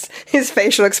face, his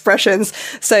facial expressions.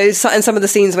 So in some of the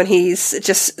scenes when he's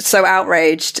just so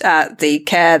outraged at the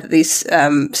care that these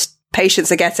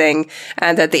patients are getting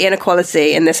and at the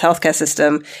inequality in this healthcare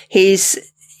system, he's,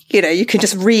 you can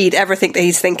just read everything that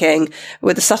he's thinking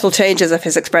with the subtle changes of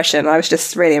his expression. I was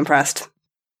just really impressed.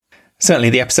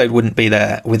 Certainly the episode wouldn't be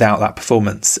there without that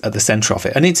performance at the centre of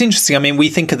it. And it's interesting. We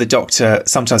think of the Doctor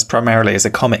sometimes primarily as a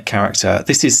comic character.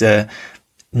 This is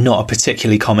not a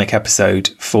particularly comic episode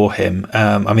for him.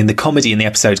 The comedy in the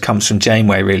episode comes from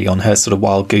Janeway, really, on her sort of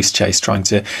wild goose chase, trying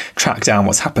to track down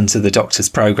what's happened to the Doctor's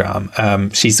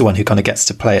programme. She's the one who kind of gets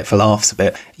to play it for laughs a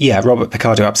bit. Yeah, Robert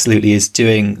Picardo absolutely is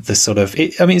doing the sort of...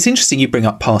 it's interesting you bring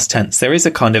up past tense. There is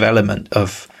a kind of element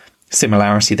of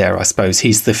similarity there, I suppose.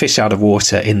 He's the fish out of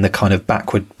water in the kind of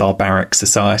backward barbaric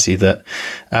society that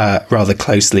rather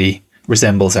closely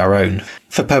resembles our own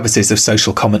for purposes of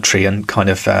social commentary and kind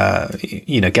of,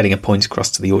 getting a point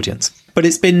across to the audience. But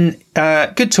it's been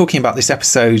good talking about this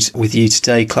episode with you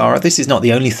today, Clara. This is not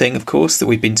the only thing, of course, that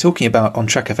we've been talking about on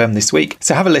Trek FM this week.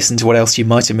 So have a listen to what else you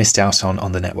might have missed out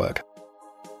on the network.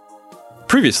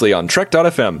 Previously on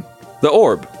Trek.fm, The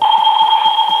Orb.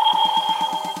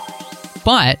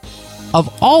 But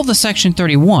of all the Section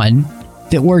 31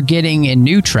 that we're getting in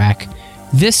New Trek,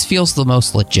 this feels the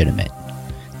most legitimate.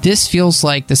 This feels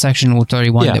like the Section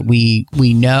 31 that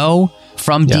we know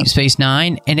from Deep Space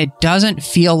Nine, and it doesn't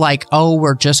feel like,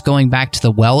 we're just going back to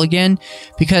the well again,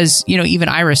 because, even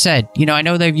Ira said, I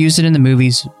know they've used it in the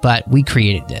movies, but we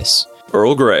created this.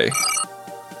 Earl Grey.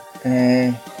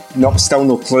 Still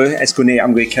no clue.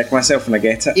 I'm going to kick myself when I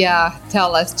get it. Yeah,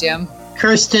 tell us, Jim.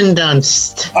 Kirsten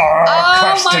Dunst.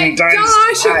 Kirsten Dunst.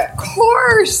 Oh my gosh, of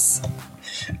course!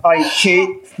 I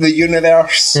hate the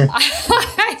universe.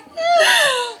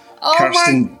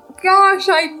 Kirsten. My gosh,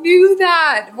 I knew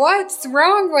that. What's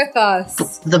wrong with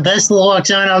us? The best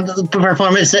Loxana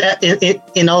performance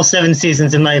in all 7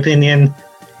 seasons, in my opinion.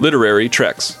 Literary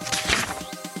Treks.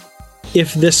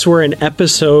 If this were an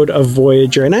episode of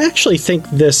Voyager, and I actually think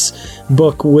this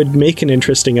book would make an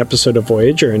interesting episode of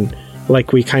Voyager, and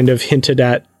like we kind of hinted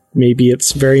at, maybe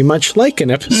it's very much like an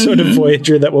episode of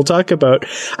Voyager that we'll talk about.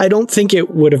 I don't think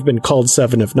it would have been called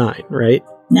 7 of 9, right?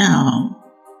 No,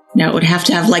 it would have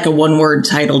to have like a one-word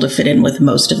title to fit in with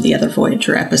most of the other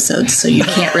Voyager episodes, so you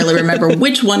can't really remember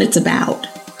which one it's about.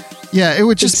 Yeah, it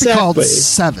would just be called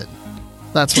 7.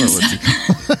 That's what it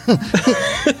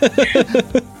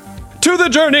would be. To the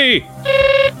journey!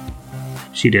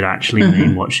 She did actually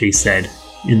mean what she said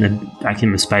back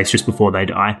in the space just before they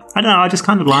die. I don't know, I just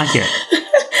kind of like it.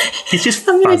 It's just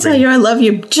I'm going to tell you I love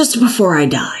you just before I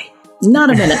die.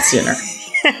 Not a minute sooner.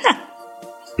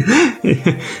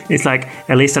 It's like,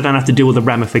 at least I don't have to deal with the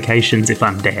ramifications if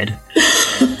I'm dead.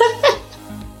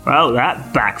 Well,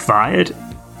 that backfired.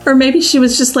 Or maybe she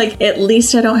was just like, at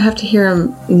least I don't have to hear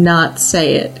him not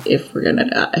say it if we're going to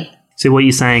die. So what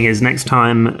you're saying is next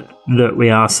time that we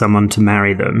ask someone to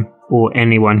marry them, or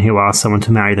anyone who asks someone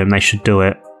to marry them, they should do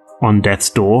it on death's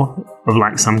door of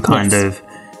like some kind of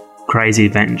crazy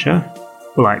adventure,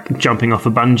 like jumping off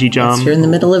a bungee jump. Yes, you're in the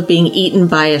middle of being eaten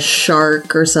by a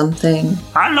shark or something.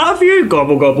 I love you!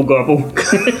 Gobble, gobble, gobble.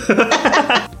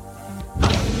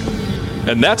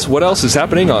 And that's what else is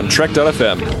happening on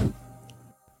Trek.fm.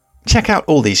 Check out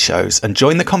all these shows and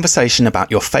join the conversation about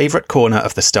your favourite corner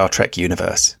of the Star Trek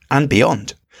universe and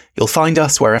beyond. You'll find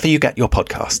us wherever you get your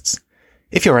podcasts.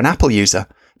 If you're an Apple user,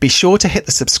 be sure to hit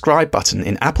the subscribe button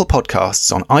in Apple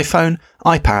Podcasts on iPhone,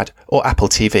 iPad, or Apple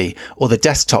TV, or the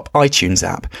desktop iTunes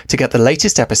app to get the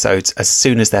latest episodes as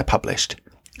soon as they're published.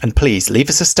 And please leave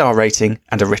us a star rating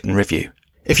and a written review.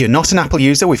 If you're not an Apple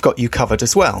user, we've got you covered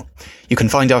as well. You can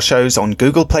find our shows on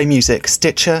Google Play Music,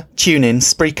 Stitcher, TuneIn,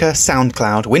 Spreaker,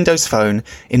 SoundCloud, Windows Phone,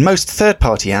 in most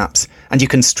third-party apps, and you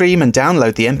can stream and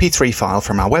download the MP3 file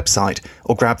from our website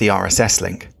or grab the RSS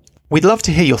link. We'd love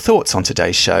to hear your thoughts on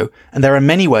today's show, and there are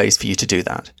many ways for you to do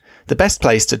that. The best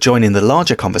place to join in the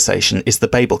larger conversation is the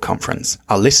Babel Conference,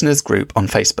 our listeners group on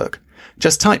Facebook.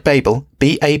 Just type Babel,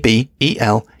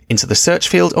 B-A-B-E-L, into the search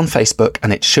field on Facebook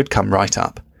and it should come right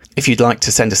up. If you'd like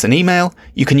to send us an email,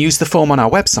 you can use the form on our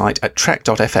website at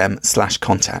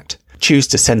trek.fm/contact. Choose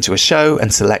to send to a show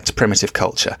and select Primitive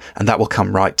Culture, and that will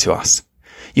come right to us.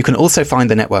 You can also find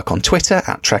the network on Twitter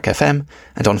at TrekFM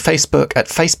and on Facebook at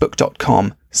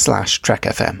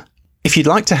facebook.com/TrekFM. If you'd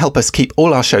like to help us keep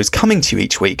all our shows coming to you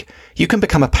each week, you can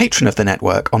become a patron of the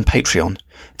network on Patreon.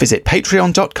 Visit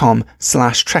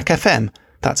patreon.com/TrekFM.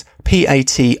 That's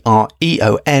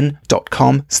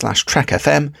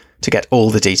patreon.com/TrekFM to get all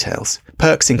the details.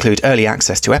 Perks include early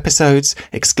access to episodes,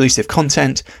 exclusive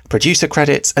content, producer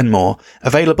credits, and more,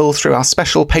 available through our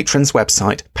special patrons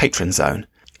website, Patron Zone.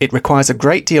 It requires a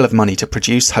great deal of money to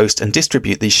produce, host, and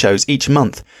distribute these shows each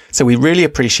month, so we really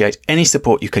appreciate any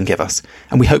support you can give us,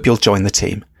 and we hope you'll join the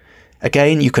team.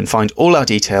 Again, you can find all our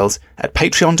details at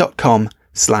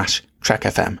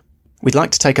patreon.com/TrekFM. We'd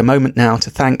like to take a moment now to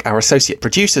thank our associate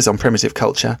producers on Primitive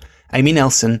Culture, Amy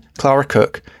Nelson, Clara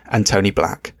Cook, and Tony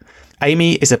Black.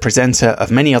 Amy is a presenter of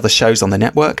many other shows on the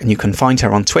network, and you can find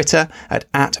her on Twitter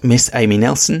at Miss Amy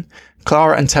Nelson.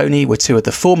 Clara and Tony were two of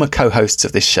the former co-hosts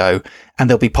of this show, and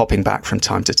they'll be popping back from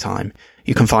time to time.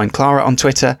 You can find Clara on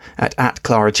Twitter at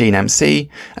ClaraJeanMC,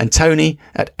 and Tony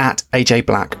at AJ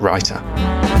Black Writer.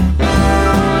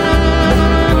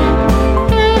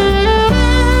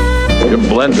 You're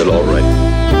blended, all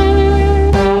right.